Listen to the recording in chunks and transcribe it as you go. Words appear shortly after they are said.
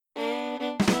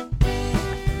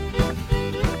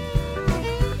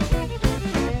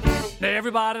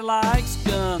Everybody likes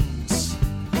guns.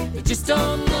 They just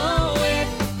don't know it.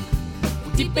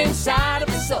 Deep inside of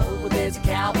the soul, there's a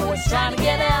cowboy trying to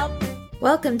get out.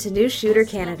 Welcome to New Shooter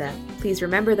Canada. Please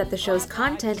remember that the show's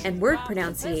content and word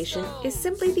pronunciation is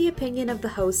simply the opinion of the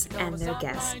hosts and their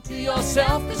guests.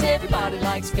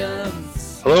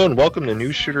 Hello and welcome to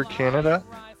New Shooter Canada,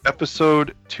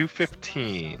 episode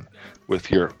 215, with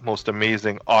your most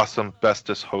amazing, awesome,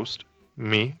 bestest host,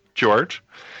 me, George.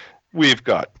 We've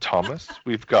got Thomas,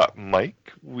 we've got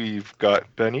Mike, we've got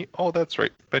Benny. Oh, that's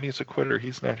right, Benny's a quitter,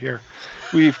 he's not here.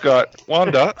 We've got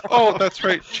Wanda. Oh, that's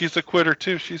right, she's a quitter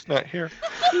too, she's not here.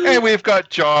 And we've got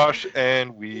Josh,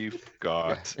 and we've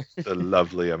got the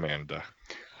lovely Amanda.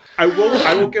 I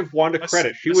will give Wanda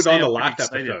credit. She was on the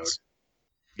last episode.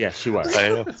 Yes, she was. I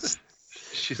know.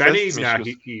 Benny,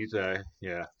 he's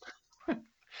yeah.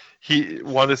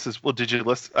 Wanda says, well, did you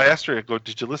listen? I asked her, I go,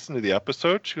 did you listen to the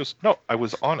episode? She goes, no, I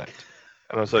was on it.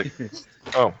 And I was like,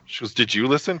 oh. She goes, did you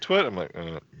listen to it? I'm like,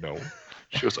 no.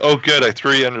 She goes, oh, good. I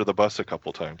threw you under the bus a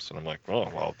couple times. And I'm like, oh,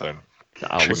 well, then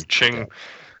ching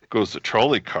goes the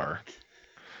trolley car.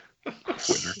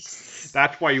 Quitter.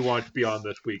 That's why you wanted to be on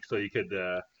this week, so you could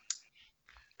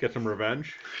get some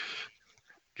revenge.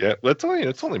 Yeah,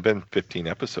 it's only been 15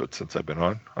 episodes since I've been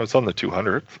on. I was on the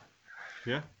 200th.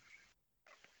 Yeah.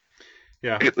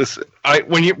 Yeah. Listen,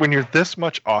 when you're this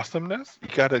much awesomeness, you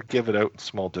got to give it out in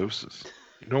small doses.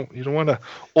 You don't want to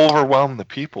overwhelm the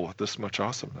people with this much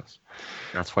awesomeness.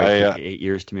 That's why it took 8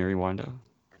 years to marry Wanda.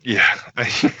 Yeah.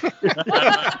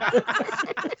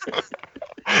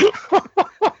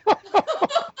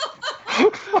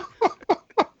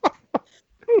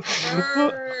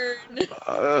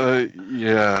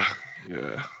 Yeah.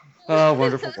 Oh,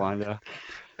 wonderful Wanda.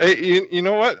 Hey, you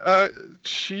know what?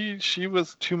 She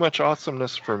was too much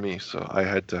awesomeness for me, so I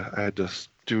had to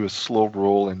do a slow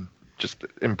roll and just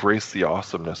embrace the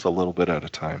awesomeness a little bit at a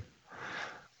time.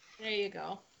 There you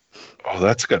go. Oh,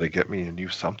 that's got to get me a new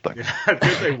something. Yeah, I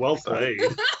think they well played.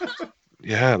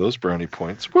 Yeah, those brownie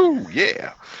points. Woo,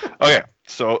 yeah. Okay,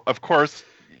 so of course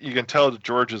you can tell that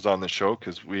George is on the show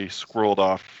because we scrolled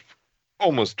off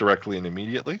almost directly and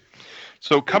immediately.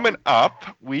 So coming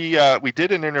up, we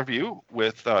did an interview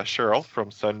with Cheryl from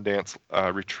Sundance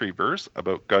Retrievers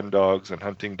about gun dogs and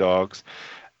hunting dogs,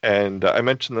 and I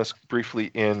mentioned this briefly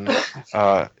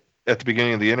at the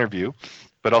beginning of the interview,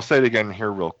 but I'll say it again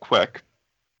here real quick.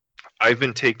 I've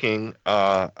been taking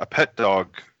a pet dog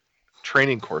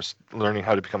training course, learning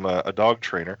how to become a dog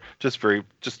trainer. Just very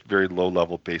low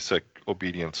level, basic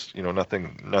obedience.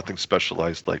 Nothing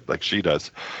specialized like she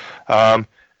does.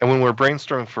 And when we're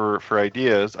brainstorming for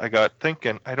ideas, I got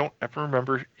thinking, I don't ever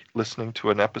remember listening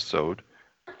to an episode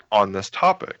on this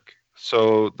topic.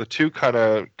 So the two kind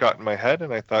of got in my head,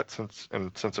 and I thought since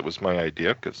it was my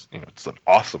idea, because it's an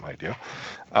awesome idea.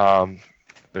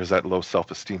 There's that low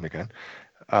self-esteem again.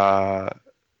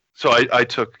 So I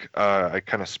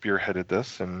kind of spearheaded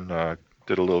this and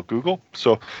did a little Google.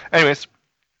 So anyways,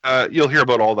 you'll hear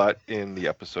about all that in the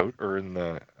episode or in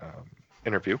the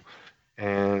interview.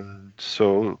 And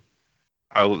so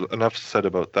enough said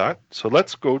about that. So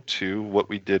let's go to what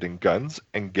we did in guns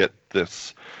and get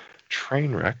this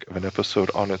train wreck of an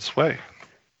episode on its way.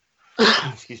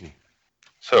 Excuse me.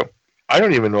 So I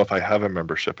don't even know if I have a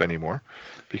membership anymore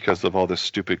because of all this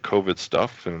stupid COVID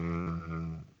stuff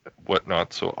and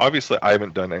whatnot. So obviously I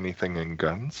haven't done anything in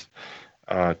guns.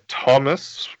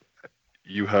 Thomas,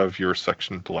 you have your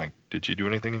section blank. Did you do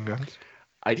anything in guns?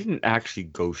 I didn't actually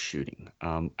go shooting.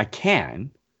 I can,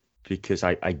 because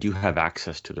I do have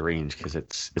access to the range because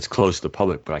it's closed to the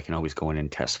public, but I can always go in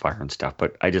and test fire and stuff.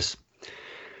 But I just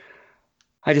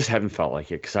haven't felt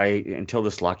like it because until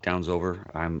this lockdown's over,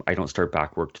 I don't start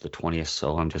back work to the 20th,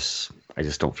 so I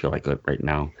just don't feel like it right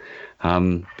now.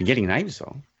 Been getting knives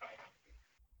though.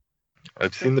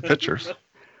 I've seen the pictures.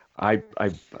 I'm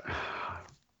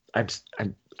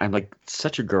like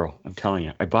such a girl. I'm telling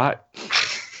you. I bought.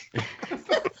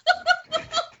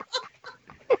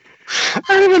 I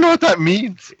don't even know what that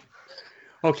means.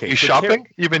 Okay. You shopping?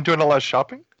 You've been doing a lot of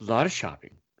shopping? A lot of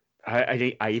shopping.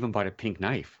 I even bought a pink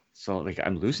knife. So like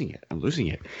I'm losing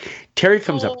it. Terry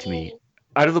comes up to me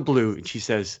out of the blue and she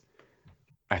says,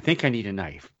 I think I need a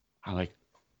knife. I'm like,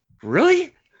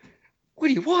 really? What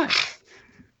do you want?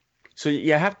 So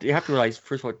you have to realize,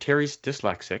 first of all, Terry's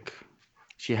dyslexic.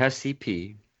 She has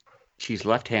CP. She's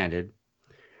left-handed.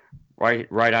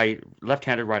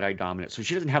 Left-handed, right-eye dominant. So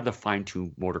she doesn't have the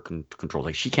fine-tuned motor control.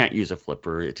 Like she can't use a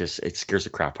flipper. It scares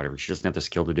the crap out of her. She doesn't have the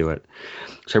skill to do it.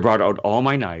 So I brought out all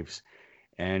my knives,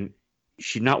 and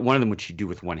not one of them would she do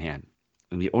with one hand.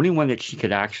 And the only one that she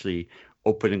could actually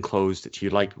open and close that she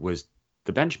liked was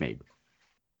the Benchmade.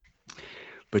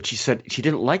 But she said she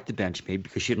didn't like the Benchmade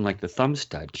because she didn't like the thumb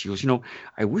stud. She goes,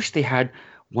 I wish they had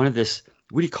one of this,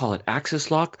 what do you call it,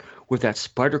 axis lock with that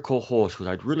Spyderco hole. She goes,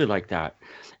 I'd really like that.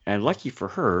 And lucky for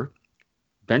her,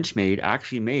 Benchmade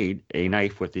actually made a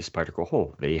knife with the Spyderco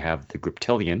hole. They have the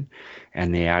Griptilian,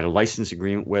 and they had a license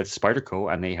agreement with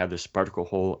Spyderco, and they had the Spyderco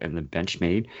hole in the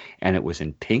Benchmade, and it was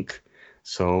in pink.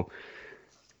 So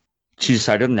she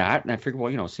decided on that, and I figured,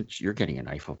 well, since you're getting a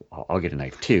knife, I'll get a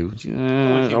knife too.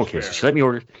 Okay, fair. so she let me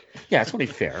order. Yeah, it's only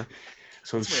fair.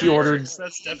 So she ordered.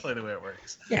 That's definitely the way it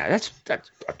works. Yeah, that's.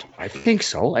 I think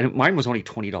so. And mine was only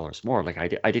 $20 more. Like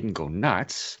I didn't go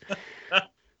nuts.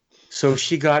 So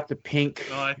she got the pink.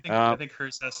 No, I think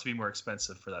hers has to be more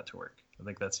expensive for that to work. I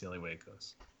think that's the only way it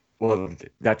goes. Well,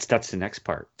 that's the next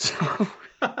part.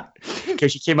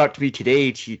 Because she came out to me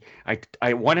today.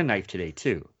 I won a knife today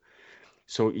too.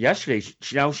 So yesterday,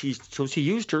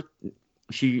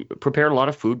 she prepared a lot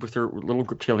of food with her little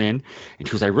Griptilian, and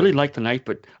she goes, I really like the knife,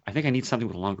 but I think I need something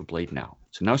with a longer blade now.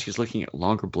 So now she's looking at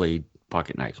longer blade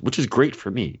pocket knives, which is great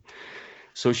for me.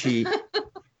 So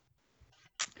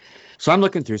so I'm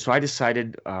looking through. So I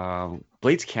decided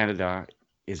Blades Canada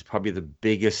is probably the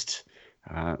biggest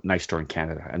knife store in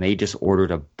Canada, and they just ordered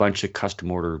a bunch of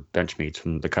custom order Benchmates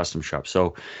from the custom shop.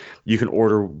 So you can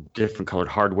order different colored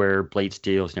hardware, blade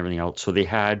steels, and everything else. So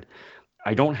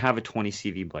I don't have a 20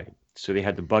 CV blade. So they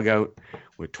had the bug out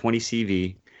with 20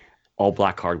 CV, all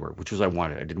black hardware, which was what I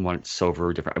wanted. I didn't want it silver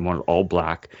or different. I wanted all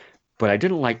black, but I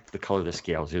didn't like the color of the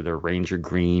scales. They're Ranger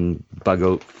green, bug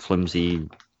out, flimsy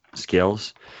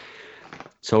scales.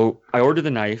 So I ordered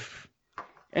the knife,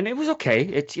 and it was okay.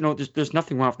 It's there's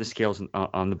nothing wrong with the scales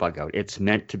on the bug out. It's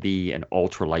meant to be an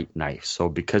ultralight knife. So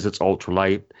because it's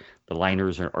ultralight, the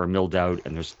liners are milled out,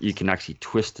 and you can actually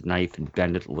twist the knife and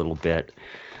bend it a little bit.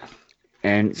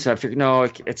 And so I figured, no,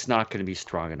 it's not going to be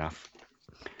strong enough.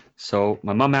 So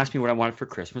my mom asked me what I wanted for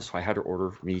Christmas, so I had her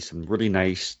order me some really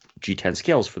nice G10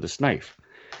 scales for this knife.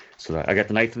 So I got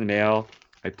the knife in the mail.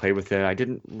 I played with it. I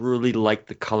didn't really like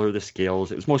the color of the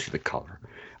scales. It was mostly the color.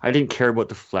 I didn't care about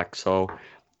the flex, so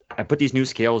I put these new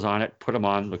scales on it, put them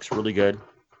on, looks really good.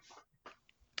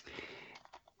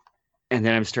 And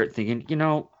then I start thinking,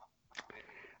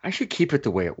 I should keep it the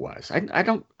way it was. I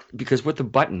don't, because with the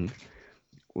button,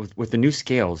 with the new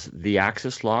scales, the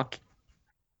axis lock,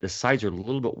 the sides are a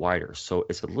little bit wider, so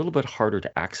it's a little bit harder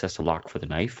to access the lock for the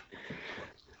knife.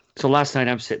 So last night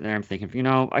I'm sitting there, I'm thinking,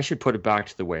 I should put it back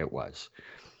to the way it was.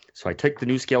 So I took the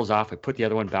new scales off, I put the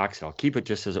other one back, so I'll keep it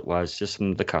just as it was, just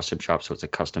from the custom shop, so it's a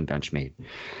custom Benchmade.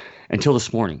 Until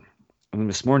this morning.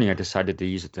 This morning I decided to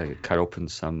use it to cut open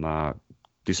some,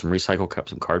 do some recycle, cut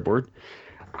some cardboard.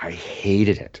 I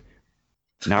hated it.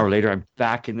 An hour later, I'm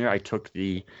back in there. I took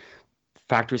the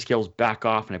factory scales back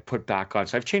off and I put back on.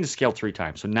 So I've changed the scale 3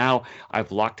 times. So now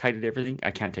I've Loctited everything.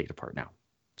 I can't take it apart now.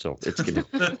 So it's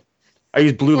gonna. I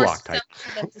use blue Loctite.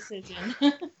 That decision.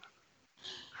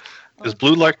 Is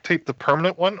blue Loctite the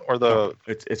permanent one or the? No,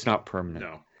 it's not permanent.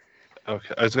 No.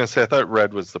 Okay, I was gonna say I thought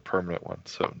red was the permanent one,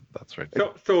 so that's right.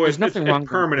 So There's nothing wrong it's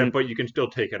with permanent, it. but you can still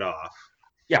take it off.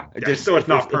 Yeah, So it's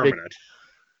not permanent.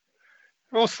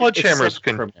 Well, sledgehammers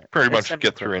can semi-permanent. pretty It's much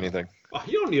get through semi-permanent. anything. Oh,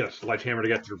 you don't need a sledgehammer to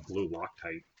get through blue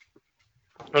Loctite.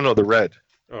 Oh no, the red.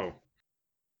 Oh,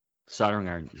 Soldering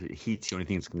iron heat's the only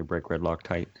thing that's going to break red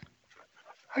Loctite.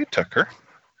 Hi, Tucker.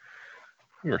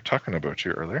 We were talking about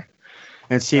you earlier.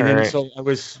 And see, All then right. so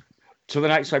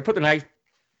I put the knife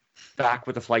back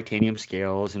with the Flytanium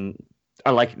scales, and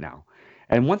I like it now.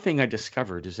 And one thing I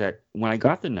discovered is that when I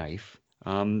got the knife,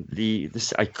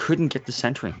 I couldn't get the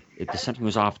centering. The centering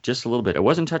was off just a little bit. It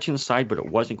wasn't touching the side, but it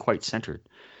wasn't quite centered.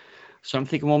 So I'm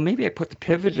thinking, well, maybe I put the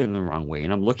pivot in the wrong way.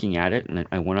 And I'm looking at it, and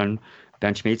I went on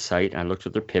Benchmade's site, and I looked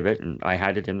at their pivot, and I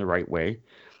had it in the right way.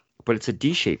 But it's a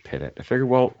D-shaped pivot. I figured,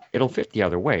 well, it'll fit the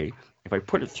other way. If I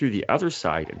put it through the other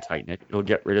side and tighten it, it'll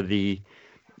get rid of the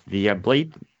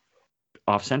blade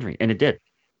off centering. And it did.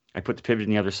 I put the pivot in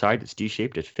the other side. It's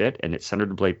D-shaped. It fit, and it centered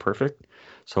the blade perfect.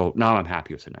 So now I'm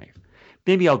happy with the knife.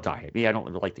 Maybe I'll dye it. Maybe I don't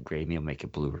really like the gray. Maybe I'll make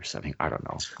it blue or something. I don't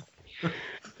know.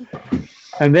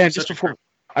 And then just before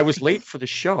I was late for the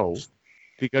show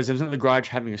because I was in the garage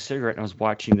having a cigarette and I was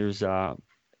watching.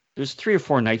 There's 3 or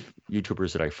 4 knife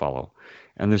YouTubers that I follow,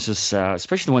 and there's this,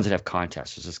 especially the ones that have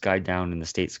contests. There's this guy down in the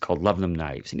States called Love Them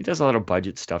Knives, and he does a lot of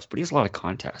budget stuff, but he has a lot of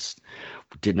contests.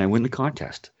 Didn't I win the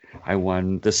contest? I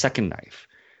won the second knife,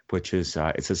 which is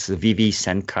it's a VV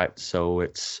Send Cut, so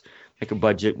it's like a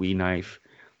budget wee knife,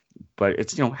 but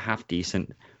it's half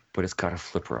decent, but it's got a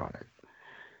flipper on it.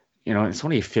 It's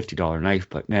only a $50 knife,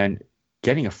 but man,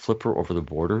 getting a flipper over the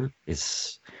border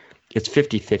is it's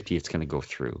 50-50 it's going to go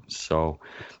through. So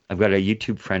I've got a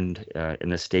YouTube friend in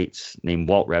the States named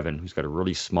Walt Revin, who's got a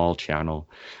really small channel,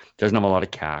 doesn't have a lot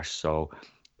of cash. So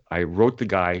I wrote the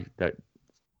guy that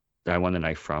I won the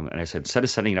knife from, and I said, instead of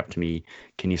sending it up to me,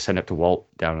 can you send it to Walt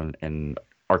down in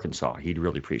Arkansas? He'd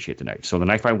really appreciate the knife. So the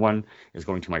knife I won is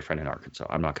going to my friend in Arkansas.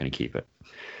 I'm not going to keep it.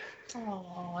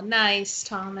 Oh, nice,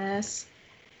 Thomas.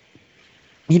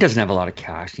 He doesn't have a lot of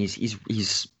cash.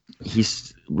 He's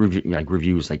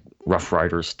reviews like Rough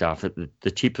Rider stuff,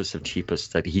 the cheapest of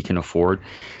cheapest that he can afford.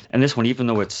 And this one, even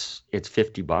though it's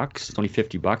 $50, it's only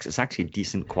 $50. It's actually a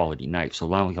decent quality knife. So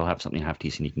long he'll have something half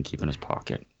decent he can keep in his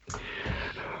pocket.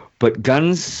 But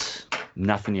guns,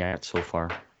 nothing yet so far.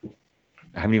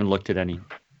 I haven't even looked at any.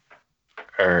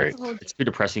 All right. It's too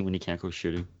depressing when you can't go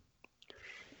shooting.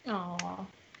 Oh.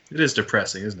 It is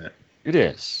depressing, isn't it? It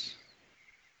is.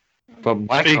 But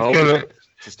Mike,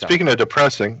 Speaking of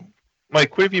depressing,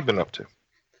 Mike, what have you been up to?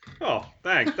 Oh,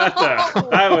 thanks. That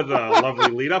was a lovely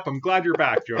lead up. I'm glad you're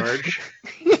back, George.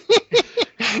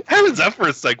 How was that for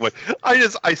a segue?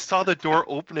 I saw the door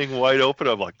opening wide open.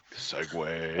 I'm like,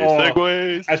 segue.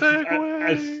 As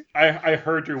I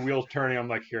heard your wheels turning, I'm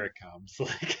like, here it comes.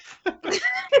 Like,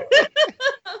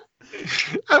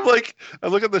 I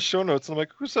look at the show notes and I'm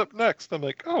like, who's up next? I'm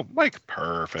like, oh, Mike,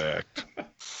 perfect.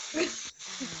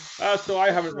 So I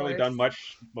haven't really done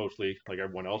much, mostly like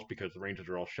everyone else, because the ranges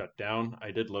are all shut down. I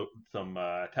did load some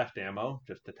test ammo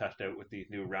just to test out with these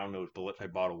new round nose bullets I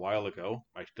bought a while ago.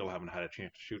 I still haven't had a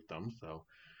chance to shoot them, so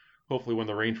hopefully when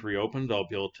the range reopens, I'll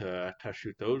be able to test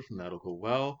shoot those, and that'll go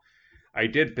well. I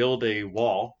did build a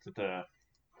wall. It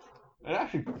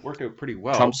actually worked out pretty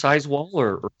well. Trump size wall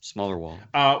or smaller wall?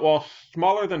 Well,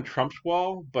 smaller than Trump's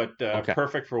wall, but Okay.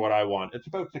 perfect for what I want. It's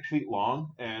about 6 feet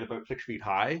long and about 6 feet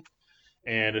high,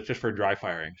 and it's just for dry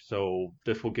firing. So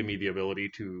this will give me the ability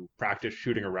to practice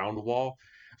shooting around the wall.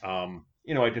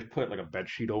 I just put like a bed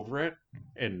sheet over it,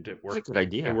 and it worked. That's a good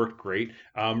idea. It worked great.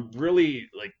 Really,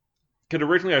 like, because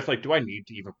originally I was like, do I need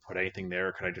to even put anything there?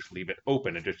 Or could I just leave it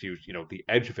open and just use, the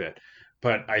edge of it?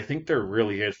 But I think there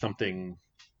really is something,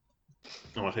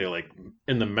 I want to say, like,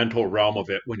 in the mental realm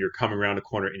of it, when you're coming around a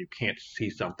corner and you can't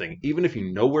see something, even if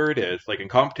you know where it is, like in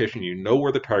competition, you know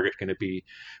where the target's going to be,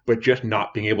 but just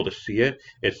not being able to see it,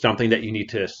 it's something that you need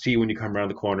to see when you come around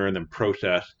the corner and then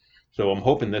process. So I'm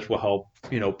hoping this will help,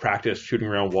 practice shooting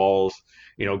around walls,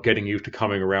 getting used to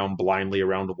coming around blindly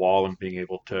around the wall and being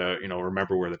able to,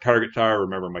 remember where the targets are,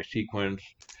 remember my sequence.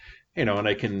 And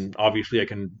I can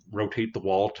rotate the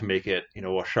wall to make it,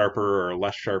 a sharper or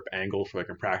less sharp angle so I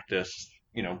can practice,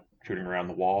 shooting around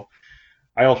the wall.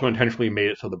 I also intentionally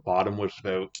made it so the bottom was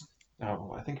about,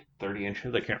 I think 30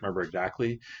 inches. I can't remember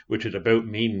exactly, which is about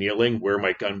me kneeling where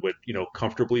my gun would,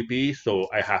 comfortably be. So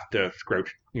I have to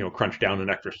crunch down an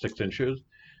extra 6 inches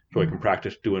so I can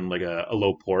practice doing like a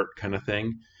low port kind of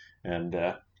thing. And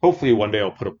hopefully one day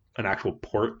I'll put an actual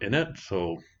port in it.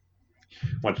 So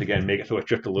once again, make it so it's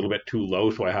just a little bit too low,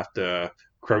 so I have to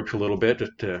crouch a little bit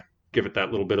just to give it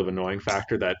that little bit of annoying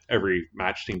factor that every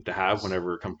match seems to have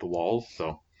whenever it comes to walls.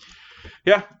 So,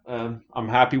 yeah, I'm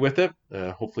happy with it.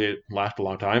 Hopefully it lasts a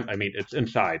long time. I mean, it's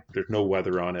inside. There's no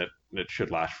weather on it. It should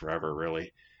last forever,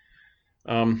 really.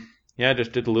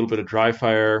 Just did a little bit of dry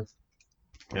fire.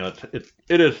 It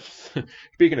is,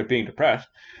 speaking of being depressed,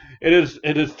 it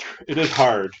is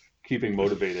hard keeping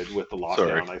motivated with the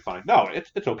lockdown. Sorry. I find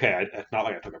it's okay. It's not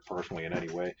like I took it personally in any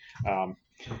way,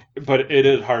 but it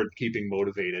is hard keeping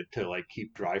motivated to like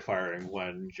keep dry firing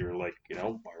when you're like,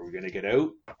 are we going to get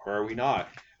out or are we not?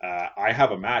 I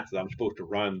have a match that I'm supposed to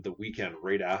run the weekend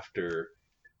right after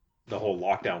the whole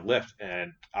lockdown lift,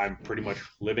 and I'm pretty much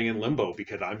living in limbo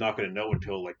because I'm not going to know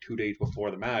until like 2 days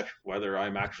before the match whether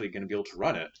I'm actually going to be able to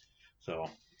run it. So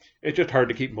it's just hard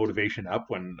to keep motivation up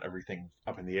when everything's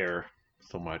up in the air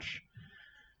so much.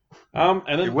 And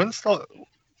then When's the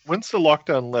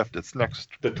lockdown lift? It's next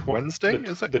Wednesday,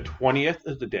 is it? The 20th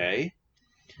is the day.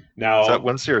 Now, Is that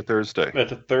Wednesday or Thursday?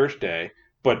 That's a Thursday.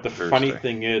 But the funny Thursday.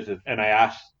 thing is, and I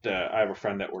asked, I have a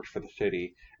friend that works for the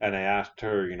city, and I asked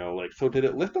her, so did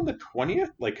it lift on the 20th?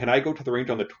 Like, can I go to the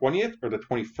range on the 20th or the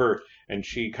 21st? And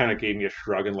she kind of gave me a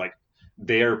shrug and like,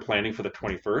 they are planning for the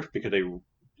 21st because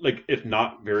it's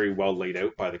not very well laid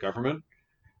out by the government.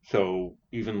 So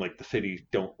even like the cities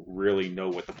don't really know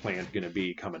what the plan's going to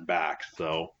be coming back.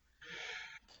 So,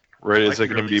 Right, I is it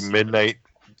could going to really be see midnight?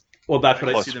 well, that's what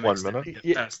I I Plus see them 1 extending minute?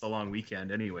 it past the long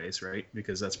weekend anyways, right?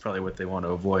 Because that's probably what they want to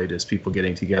avoid is people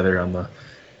getting together on the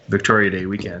Victoria Day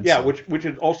weekend. Yeah, so. which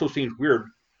it also seems weird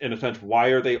in a sense. Why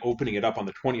are they opening it up on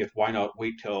the 20th? Why not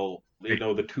wait till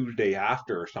the Tuesday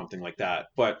after or something like that?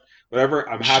 But whatever,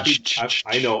 I'm happy.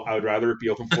 I know I would rather it be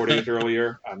open 4 days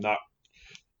earlier. I'm not.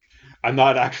 I'm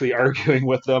not actually arguing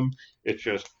with them. It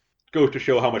just goes to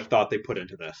show how much thought they put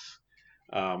into this.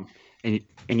 And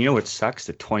you know what sucks?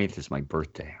 The 20th is my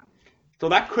birthday. So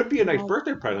that could be a nice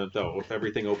birthday present, though, if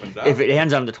everything opens up. If it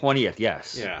ends on the 20th,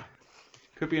 yes. Yeah.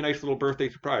 Could be a nice little birthday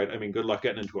surprise. I mean, good luck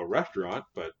getting into a restaurant,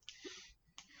 but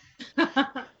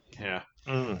yeah.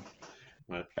 I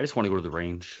just want to go to the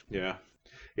range. Yeah.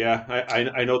 Yeah,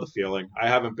 I know the feeling. I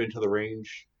haven't been to the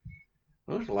range.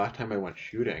 When was the last time I went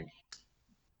shooting?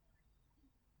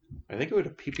 I think it was a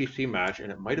PPC match,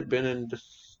 and it might have been in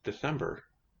December.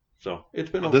 So it's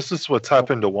been. This is what's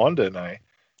happened to Wanda and I,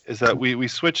 is that we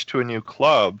switched to a new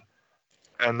club,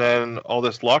 and then all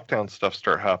this lockdown stuff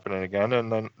start happening again, and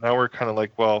then now we're kind of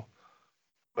like, well,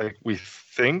 like we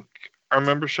think our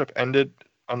membership ended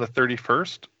on the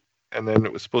 31st, and then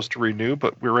it was supposed to renew,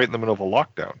 but we're right in the middle of a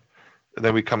lockdown. And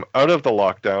then we come out of the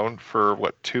lockdown for,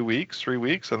 2 weeks, 3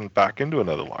 weeks, and back into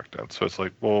another lockdown. So it's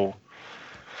like, well,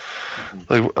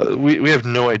 like we have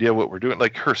no idea what we're doing.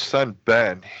 Like her son,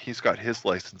 Ben, he's got his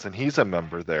license, and he's a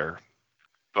member there.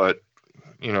 But,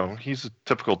 he's a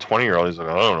typical 20-year-old. He's like,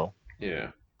 I don't know.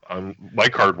 Yeah. My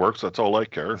card works. That's all I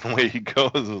care. And the way he goes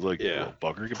is like, yeah,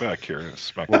 well, bugger, get back here. And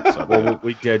smack well,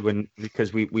 we did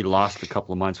because we lost a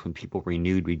couple of months when people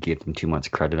renewed. We gave them 2 months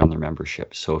credit on their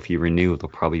membership. So if you renew, they'll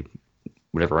probably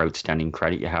whatever outstanding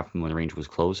credit you have from when the range was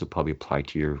closed will probably apply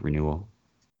to your renewal.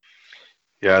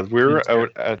 Yeah, we're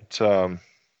out at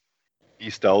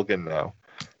East Elgin now.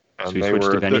 So you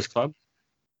switched to Benny's club?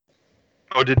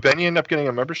 Oh, did Benny end up getting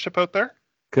a membership out there?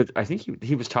 Because I think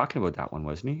he was talking about that one,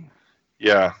 wasn't he?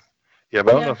 Yeah. Yeah,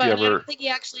 but I don't know if he ever... I don't think he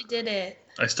actually did it.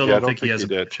 I still don't think he has a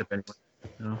membership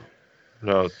anymore.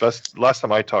 No, last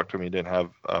time I talked to him, he didn't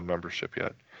have a membership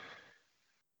yet.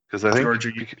 Because I think...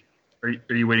 George,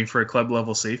 are you waiting for a club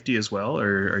level safety as well,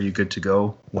 or are you good to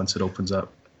go once it opens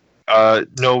up?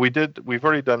 No, we've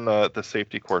already done the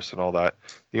safety course and all that.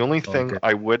 The only thing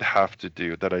I would have to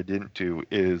do that I didn't do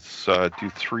is do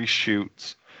 3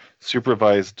 shoots,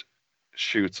 supervised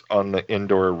shoots on the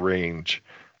indoor range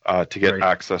to get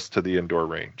access to the indoor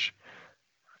range.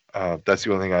 That's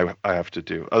the only thing I have to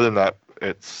do. Other than that,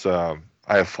 it's I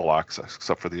have full access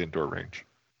except for the indoor range.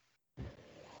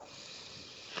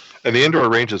 And the indoor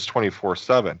range is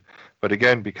 24/7. But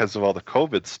again, because of all the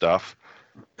COVID stuff,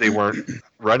 they weren't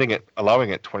allowing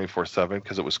it 24/7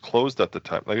 because it was closed at the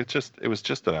time. Like it was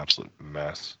just an absolute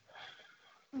mess.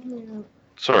 Yeah.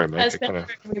 Sorry, Mike. That's been for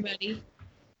everybody.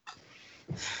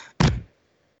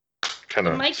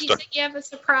 Mike, you said you have a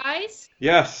surprise?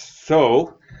 Yes.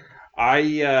 So,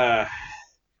 I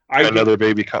another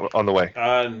baby on the way.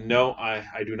 No,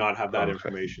 I do not have that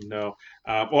information. No.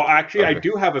 Well, actually, I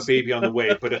do have a baby on the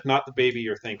way, but it's not the baby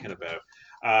you're thinking about.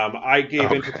 I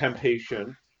gave into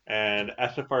temptation, and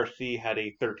SFRC had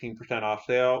a 13% off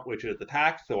sale, which is the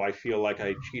tax. So I feel like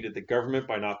I cheated the government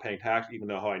by not paying tax, even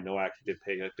though I know I actually did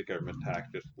pay the government tax.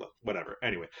 Just whatever.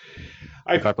 Anyway,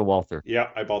 I got the Walther. Yeah,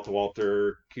 I bought the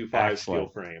Walther Q5 steel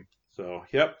frame. So,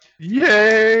 yep.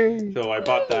 Yay! So I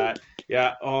bought that.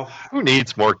 Yeah. Oh, who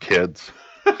needs more kids?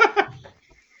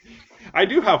 I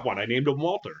do have one. I named him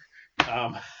Walter.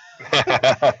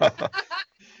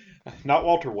 Not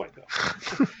Walter White,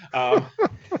 though.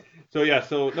 So, yeah.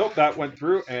 So, nope, that went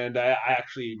through. And I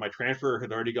actually, my transfer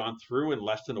had already gone through in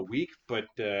less than a week. But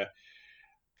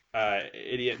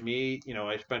idiot me,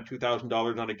 I spent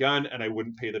 $2,000 on a gun, and I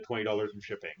wouldn't pay the $20 in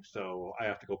shipping. So I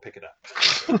have to go pick it up.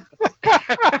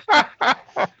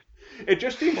 It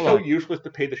just seems so useless to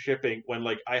pay the shipping when,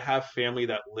 I have family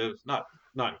that lives not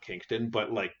in Kingston, but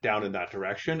down in that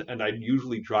direction, and I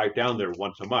usually drive down there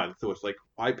once a month. So it's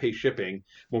why pay shipping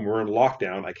when we're in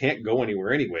lockdown? I can't go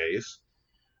anywhere anyways.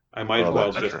 I might as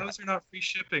well just. How is there not free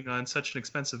shipping on such an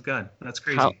expensive gun? That's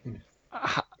crazy.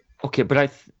 Okay,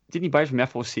 but didn't you buy it from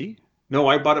FOC? No,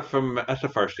 I bought it from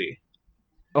SFRC.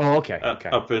 Oh, okay.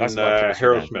 Up in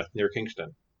Harrowsmith near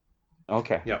Kingston.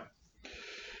 Okay. Yeah.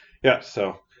 Yeah.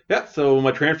 So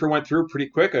my transfer went through pretty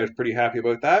quick. I was pretty happy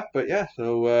about that. But yeah,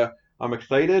 so I'm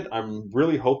excited. I'm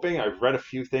really hoping. I've read a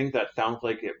few things that sounds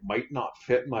like it might not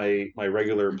fit my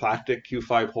regular plastic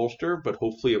Q5 holster, but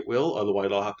hopefully it will.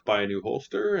 Otherwise, I'll have to buy a new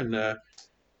holster. And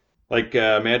like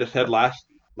Amanda said last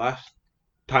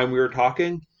time we were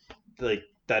talking,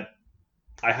 that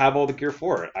I have all the gear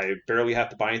for it. I barely have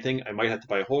to buy anything. I might have to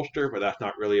buy a holster, but that's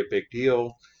not really a big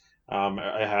deal.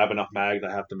 I have enough mags.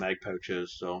 I have the mag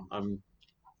pouches, so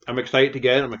I'm excited to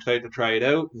get it. I'm excited to try it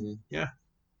out, and yeah,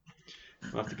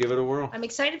 I'll have to give it a whirl. I'm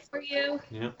excited for you.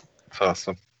 Yeah, it's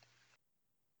awesome.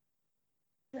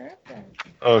 Perfect.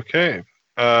 Okay,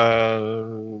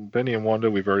 Benny and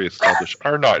Wanda, we've already established,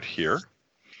 are not here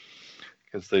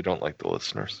because they don't like the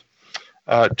listeners.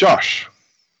 Josh,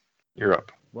 you're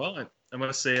up. Well, I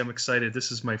must say I'm excited.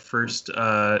 This is my first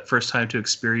time to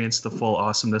experience the full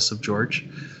awesomeness of George.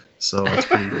 So it's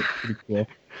pretty cool.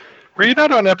 Were you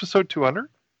not on episode 200?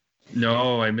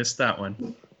 No, I missed that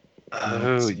one.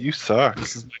 Oh, you suck.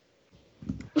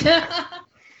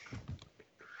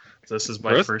 This is The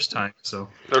my rest- first time. So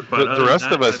The, But the, other the than rest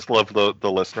that, of us love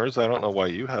the listeners. I don't know why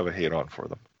you have a hate on for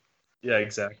them. yeah,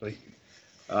 exactly.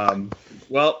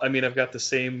 Well, I mean, I've got the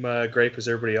same gripe as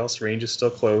everybody else. Range is still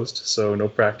closed, so no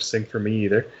practicing for me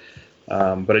either.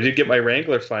 But I did get my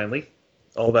Wrangler finally.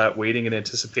 All that waiting and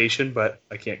anticipation, but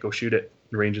I can't go shoot it.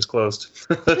 The range is closed.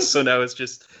 So now it's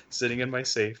just sitting in my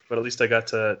safe. But at least I got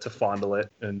to fondle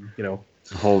it and,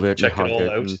 Hold it, check and it hug all it,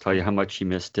 out. and tell you how much you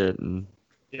missed it. And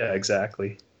Yeah,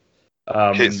 exactly.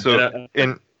 Okay, so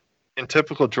and in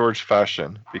typical George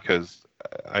fashion, because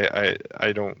I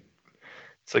don't.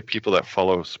 It's like people that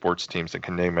follow sports teams and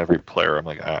can name every player. I'm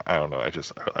like, I don't know.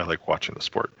 I like watching the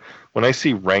sport. When I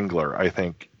see Wrangler, I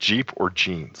think Jeep or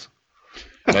jeans,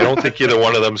 and I don't think either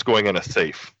one of them's going in a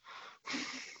safe.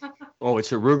 oh,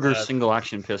 it's a Ruger single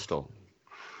action pistol.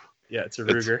 yeah, it's a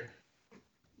it's- Ruger.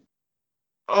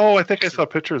 Oh, I think I saw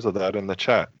pictures of that in the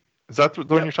chat. Is that the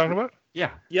one Yep. you're talking about?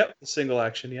 Yeah, Yep, single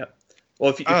action. Yep. Well,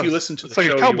 if you Oh, listen to it's the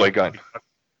like a show, cowboy you, gun.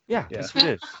 yeah, Yeah. that's what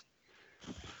it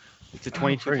is. It's a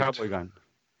 22 great. cowboy gun,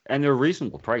 and they're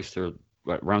reasonable price. They're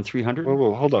what, around 300.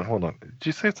 Whoa, hold on. Did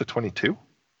you say it's a 22?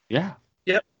 Yeah,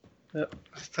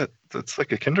 That's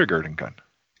like a kindergarten gun.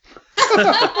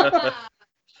 oh,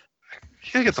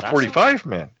 You gotta get the That's- 45,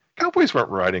 man. Cowboys weren't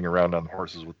riding around on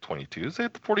horses with 22s. They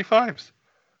had the 45s.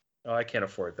 I can't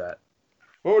afford that.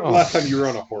 What was the Oh. last time you were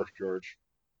on a horse, George?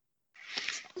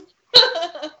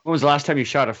 when was the last time you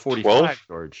shot a 45, 12?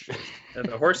 George? And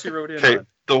the horse you rode in Okay,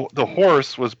 on. the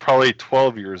horse was probably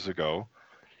 12 years ago.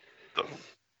 The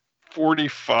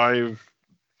 45,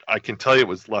 I can tell you it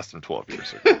was less than 12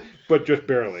 years ago. But just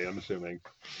barely, I'm assuming.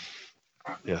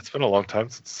 Yeah, it's been a long time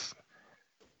since.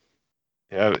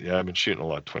 Yeah, I've been shooting a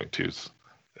lot of 22s.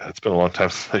 It's been a long time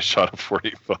since I shot a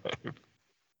 45.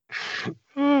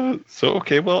 So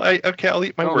okay, well, I'll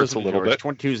eat my Don't words a listen to little George. bit.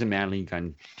 22 is a manly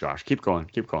gun, Josh. Keep going.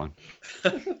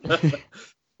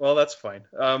 Well, that's fine.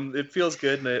 It feels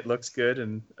good and it looks good.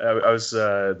 And I was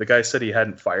the guy said he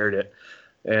hadn't fired it,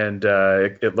 and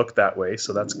it looked that way,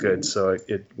 so that's good. So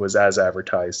it was as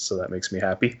advertised, so that makes me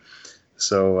happy.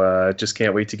 So just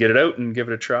can't wait to get it out and give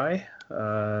it a try.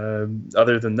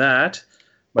 Other than that,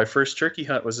 my first turkey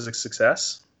hunt was a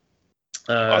success.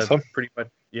 Awesome. Pretty much,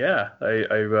 yeah.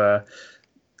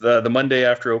 The Monday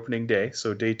after opening day,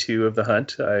 so day 2 of the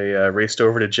hunt, I raced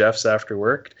over to Jeff's after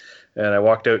work, and I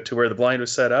walked out to where the blind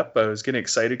was set up. I was getting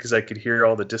excited because I could hear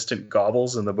all the distant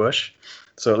gobbles in the bush,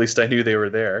 so at least I knew they were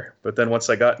there. But then once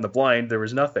I got in the blind, there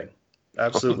was nothing.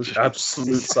 Absolute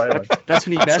silence. That's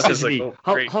when he So I messaged was like, me. oh,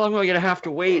 how great. long am I going to have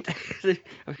to wait?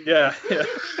 Yeah.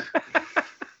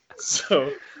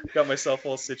 So got myself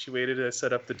all situated. I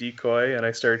set up the decoy and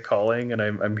I started calling, and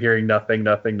I'm hearing nothing.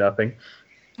 And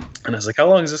I was like, how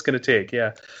long is this going to take?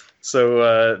 Yeah.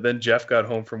 So then Jeff got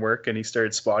home from work and he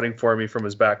started spotting for me from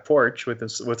his back porch with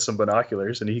some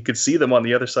binoculars, and he could see them on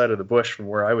the other side of the bush from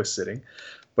where I was sitting.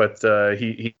 But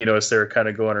he noticed they were kind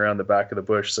of going around the back of the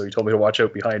bush, so he told me to watch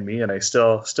out behind me, and I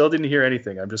still didn't hear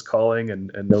anything. I'm just calling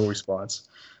and no response.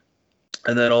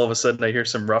 And then all of a sudden I hear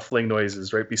some ruffling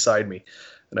noises right beside me.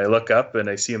 And I look up and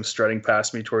I see him strutting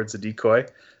past me towards the decoy.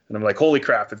 And I'm like, holy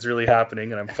crap, it's really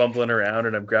happening. And I'm fumbling around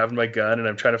and I'm grabbing my gun and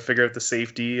I'm trying to figure out the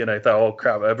safety. And I thought, oh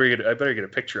crap, I better get a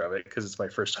picture of it because it's my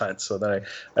first hunt. So then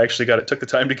I actually took the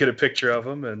time to get a picture of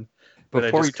him. And then I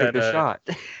Before he just took the kinda- shot.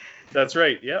 That's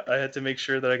right. Yeah, I had to make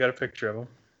sure that I got a picture of him.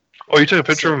 Oh, you took a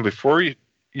picture of him before you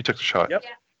took the shot? Yep.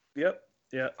 Yep.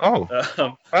 Yeah. Oh,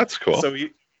 that's cool. So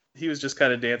he was just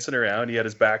kind of dancing around. He had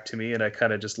his back to me, and I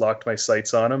kind of just locked my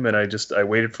sights on him, and I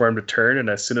waited for him to turn. And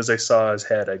as soon as I saw his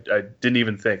head, I didn't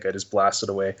even think. I just blasted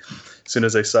away. As soon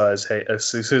as I saw his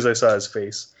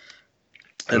face,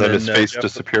 and then his face Jeff-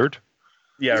 disappeared?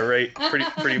 Yeah, right.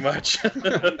 Pretty much.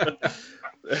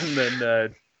 And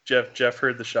then Jeff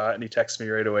heard the shot, and he texted me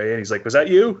right away, and he's like, "Was that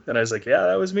you?" And I was like, "Yeah,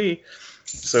 that was me."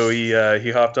 So he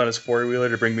hopped on his 4-wheeler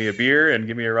to bring me a beer and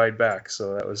give me a ride back.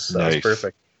 So that was Nice.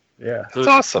 perfect. Yeah. That's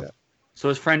awesome. So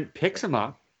his friend picks him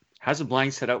up, has a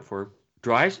blind set out for,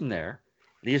 drives him there,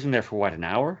 leaves him there for what, an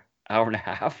hour and a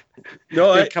half?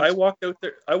 No, It comes- I walked out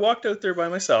there. I walked out there by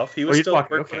myself. He was you still at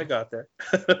walked- work okay. when I got there.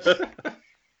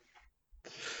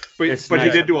 But It's he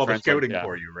nice did do when all the friends like scouting that.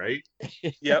 for you, right?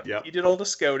 Yep, Yep. he did all the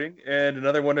scouting, and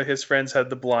another one of his friends had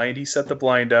the blind. He set the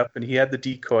blind up, and he had the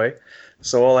decoy.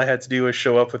 So all I had to do was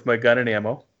show up with my gun and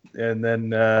ammo, and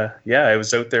then I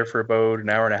was out there for about an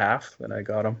hour and a half, and I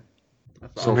got him.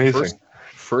 So Amazing.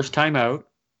 first time out,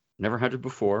 never hunted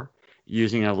before,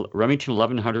 using a Remington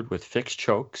 1100 with fixed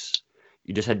chokes.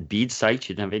 You just had bead sights.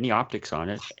 You didn't have any optics on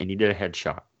it, and you did a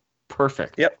headshot.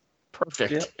 Perfect. Yep.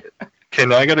 Perfect. Yep. Okay,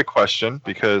 now I got a question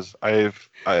because I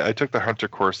took the hunter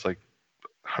course like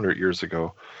 100 years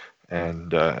ago,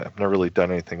 and I've never really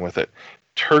done anything with it.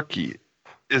 Turkey,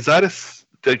 is that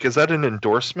an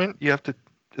endorsement?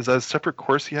 Is that a separate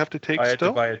course you have to take I had still?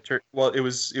 to buy a turkey. Well, it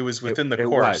was within the It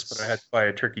course, was. but I had to buy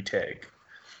a turkey tag.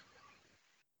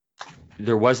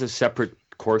 There was a separate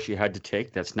course you had to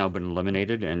take that's now been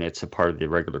eliminated, and it's a part of the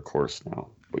regular course now.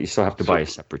 But you still have to buy a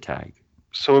separate tag.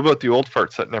 So what about the old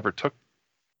farts that never took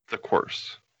the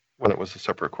course when it was a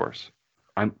separate course?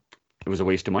 It was a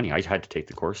waste of money. I had to take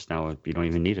the course. Now you don't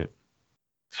even need it.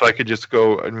 So I could just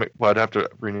go and I'd have to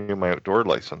renew my outdoor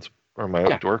license or my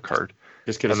outdoor card.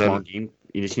 Just get a And small then- game.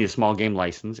 You just need a small game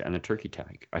license and a turkey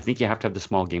tag. I think you have to have the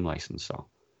small game license, though,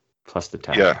 plus the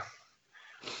tag.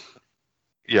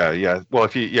 Yeah. Well,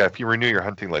 if you renew your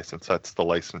hunting license, that's the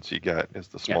license you get is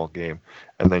the small game,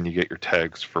 and then you get your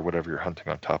tags for whatever you're hunting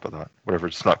on top of that. Whatever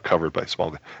it's not covered by small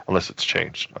game, unless it's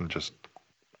changed.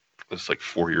 It's like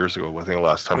 4 years ago. I think the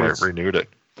last time I renewed it.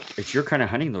 It's your kind of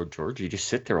hunting, though, George. You just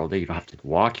sit there all day. You don't have to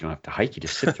walk. You don't have to hike. You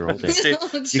just sit there all day. Stay You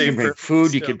can bring perfect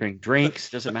food. You still. can bring drinks.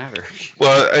 Doesn't matter.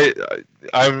 Well,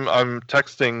 I'm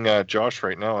texting Josh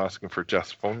right now asking for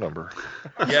Jeff's phone number.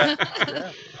 Yeah.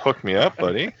 Hook me up,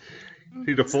 buddy.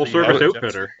 He's a full service Jeff's-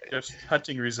 outfitter. Jeff's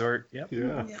hunting resort. Yep.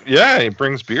 Yeah. Yeah, he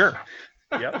brings beer.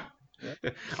 Yep.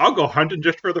 I'll go hunting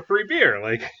just for the free beer.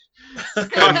 Like,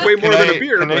 costs way more than a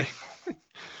beer. But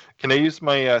Can I use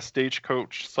my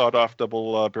Stagecoach sawed-off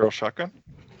double barrel shotgun?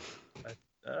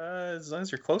 As long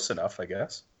as you're close enough, I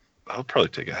guess. I'll probably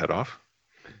take a head off.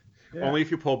 Yeah. only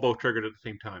if you pull both triggers at the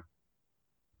same time.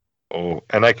 Oh,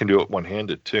 and I can do it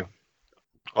one-handed too.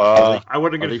 I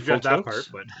wasn't Are going they to suggest full that part, chokes?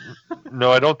 but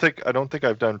No, I don't think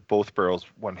I've done both barrels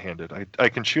one-handed. I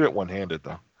can shoot it one-handed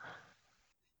though.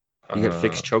 You got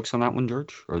fixed chokes on that one,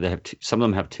 George? Or they have some of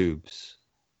them have tubes.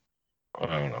 I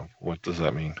don't know. What does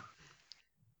that mean?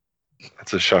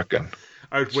 It's a shotgun.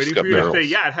 I was It's waiting got for you to say, barrels.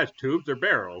 yeah, it has tubes or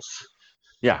barrels.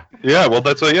 Yeah. Yeah, well,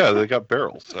 that's what. Yeah, they got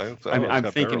barrels. I'm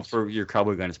got thinking barrels. for your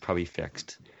cowboy gun, it's probably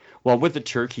fixed. Well, with the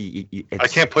turkey, I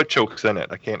can't put chokes in it.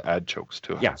 I can't add chokes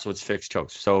to it. Yeah, so it's fixed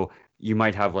chokes. So you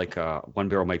might have like one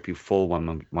barrel might be full,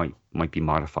 one might be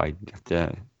modified. You have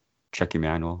to check your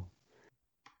manual.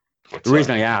 What's The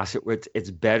reason that? I asked, it's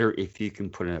better if you can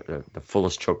put in the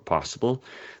fullest choke possible.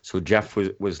 So Jeff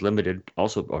was limited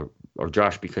also, or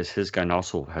Josh, because his gun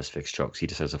also has fixed chokes. He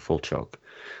just has a full choke.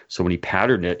 So when he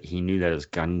patterned it, he knew that his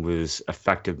gun was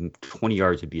effective. 20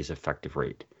 yards would be his effective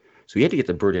rate. So he had to get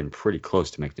the bird in pretty close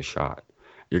to make the shot.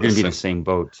 You're going to be in the Listen. same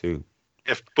boat too.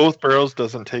 If both barrels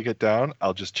doesn't take it down,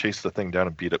 I'll just chase the thing down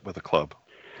and beat it with a club.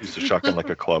 Use the shotgun like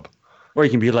a club. Or you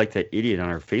can be like that idiot on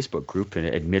our Facebook group and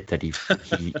admit that he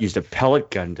used a pellet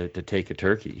gun to take a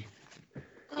turkey.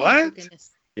 What?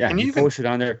 goodness. Yeah, And he even- posted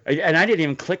on there, and I didn't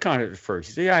even click on it at first.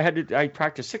 He said, yeah, I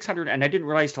practiced 600, and I didn't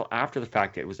realize till after the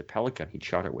fact that it was a pellet gun he'd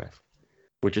shot it with,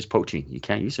 which is poaching. You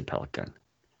can't use a pellet gun.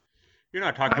 You're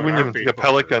not talking I about wouldn't our even think a Facebook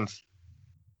pellet group. guns.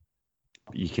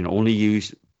 You can only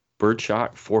use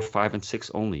birdshot 4, 5, and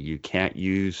 6 only. You can't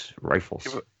use rifles.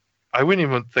 Yeah, but I wouldn't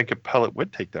even think a pellet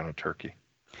would take down a turkey.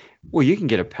 Well, you can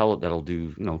get a pellet that'll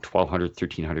do 1,200,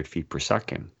 1,300 feet per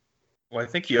second. Well, I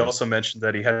think he also mentioned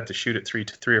that he had to shoot it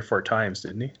three or four times,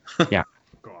 didn't he? God.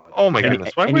 Oh my And,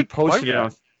 goodness! Why and would he posted why- it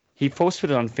on. He posted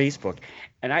it on Facebook,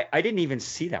 and I didn't even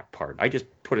see that part. I just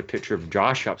put a picture of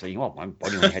Josh up saying, "Oh, my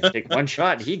buddy only had to take one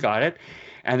shot, and he got it."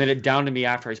 And then it dawned to me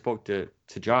after I spoke to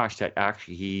Josh that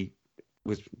actually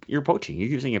you're poaching. You're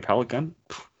using a pellet gun.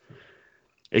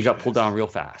 It got pulled down real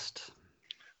fast.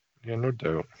 Yeah, no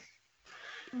doubt.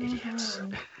 Idiots.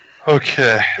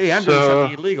 Okay. Hey, I'm doing so,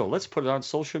 something illegal. Let's put it on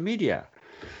social media.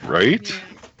 right? Yeah.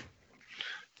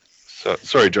 So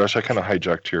sorry, Josh. I kind of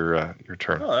hijacked your